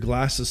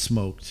glass is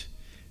smoked,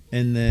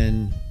 and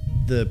then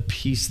the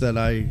piece that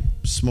I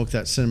smoked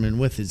that cinnamon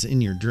with is in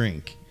your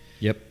drink.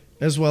 Yep.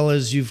 As well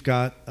as you've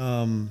got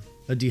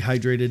a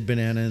dehydrated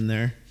banana in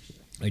there.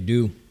 I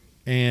do.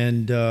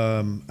 And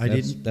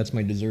that's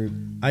my dessert.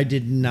 I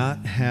did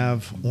not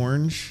have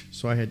orange,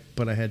 so I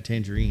had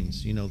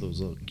tangerines. You know those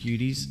little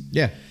cuties.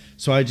 Yeah.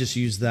 So I just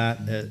used that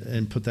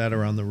and put that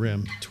around the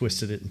rim,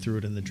 twisted it, and threw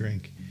it in the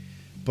drink.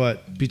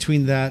 But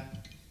between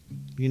that,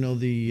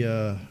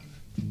 the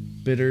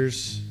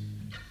bitters,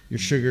 your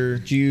sugar.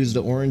 Did you use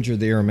the orange or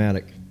the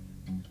aromatic?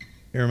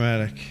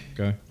 Aromatic.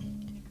 Okay.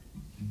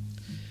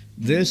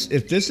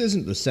 If this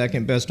isn't the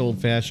second best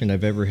old fashioned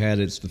I've ever had,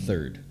 it's the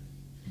third.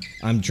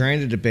 I'm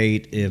trying to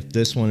debate if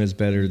this one is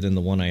better than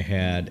the one I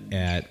had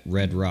at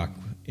Red Rock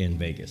in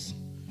Vegas.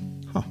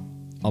 Huh.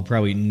 I'll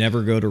probably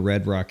never go to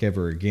Red Rock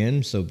ever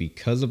again, so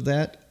because of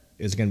that,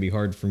 it's going to be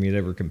hard for me to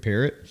ever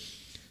compare it.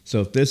 So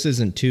if this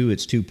isn't 2,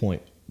 it's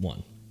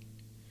 2.1.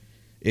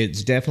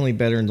 It's definitely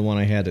better than the one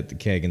I had at the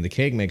keg, and the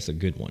keg makes a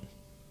good one.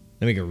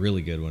 They make a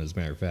really good one, as a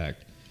matter of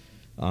fact.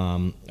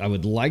 I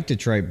would like to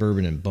try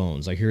Bourbon and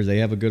Bones. I hear they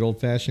have a good old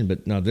fashioned,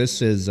 but no,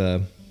 this is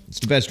it's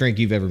the best drink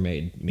you've ever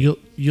made.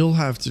 You'll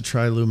have to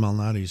try Lou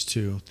Malnati's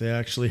too. They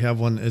actually have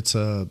one. It's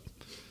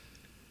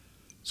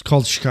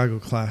called Chicago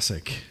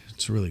Classic.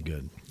 It's really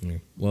good. Yeah.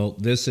 Well,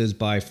 this is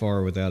by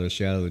far, without a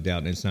shadow of a doubt,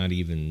 and it's not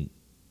even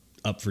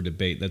up for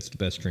debate. That's the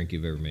best drink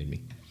you've ever made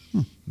me.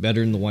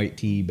 Better than the white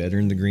tea, better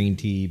than the green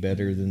tea,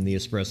 better than the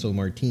espresso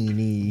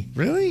martini.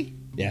 Really?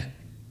 Yeah.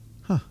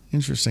 Huh.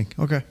 Interesting.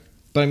 Okay.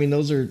 But I mean,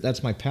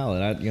 that's my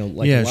palate. A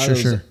lot of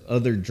those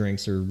other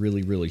drinks are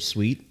really, really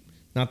sweet.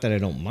 Not that I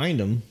don't mind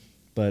them,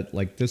 but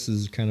like this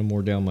is kind of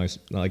more down my,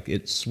 like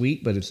it's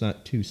sweet, but it's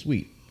not too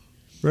sweet.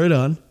 Right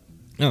on.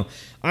 No,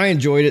 I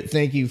enjoyed it.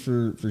 Thank you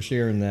for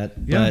sharing that.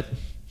 Yeah.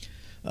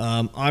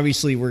 But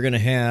obviously we're going to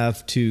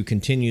have to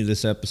continue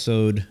this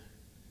episode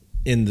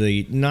in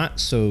the not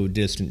so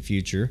distant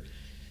future.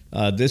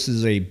 This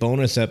is a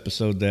bonus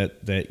episode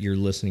that you're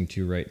listening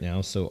to right now.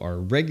 So our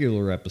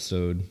regular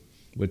episode,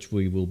 which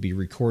we will be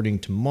recording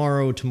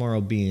tomorrow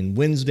being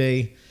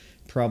Wednesday,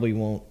 probably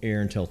won't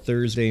air until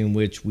Thursday, in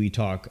which we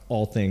talk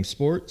all things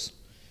sports.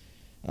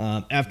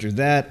 After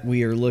that,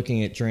 we are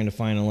looking at trying to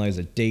finalize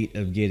a date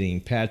of getting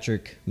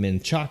Patrick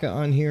Menchaca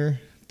on here,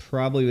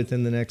 probably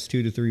within the next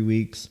 2 to 3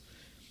 weeks.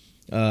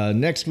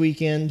 Next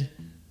weekend,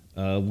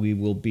 we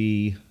will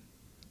be...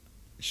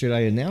 Should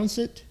I announce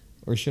it,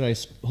 or should I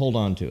hold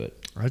on to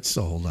it? I'd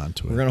still hold on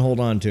to it. We're going to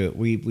hold on to it.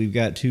 We've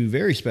got 2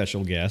 very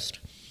special guests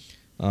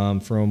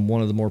from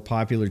one of the more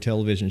popular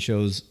television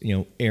shows,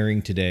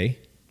 airing today.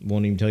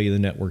 Won't even tell you the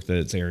network that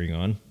it's airing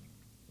on.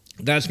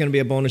 That's going to be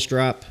a bonus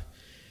drop.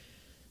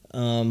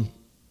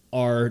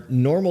 Our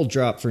normal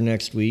drop for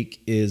next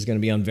week is going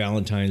to be on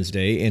Valentine's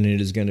Day, and it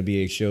is going to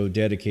be a show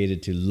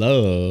dedicated to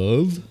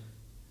love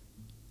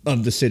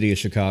of the city of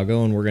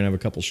Chicago, and we're going to have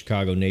a couple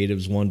Chicago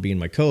natives, one being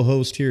my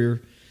co-host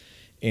here,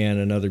 and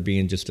another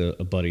being just a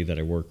buddy that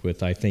I work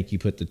with. I think you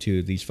put the 2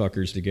 of these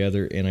fuckers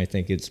together, and I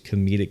think it's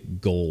comedic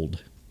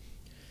gold.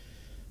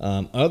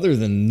 Other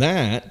than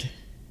that,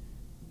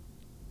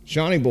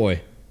 Shawnee boy.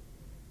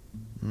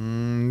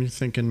 You're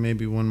thinking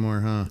maybe one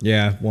more, huh?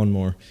 Yeah, one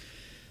more.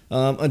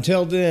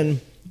 Until then,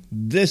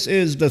 this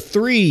is the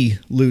 3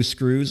 Loose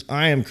Screws.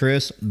 I am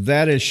Chris,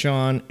 that is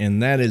Shawn,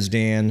 and that is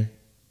Dan,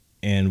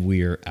 and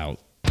we're out.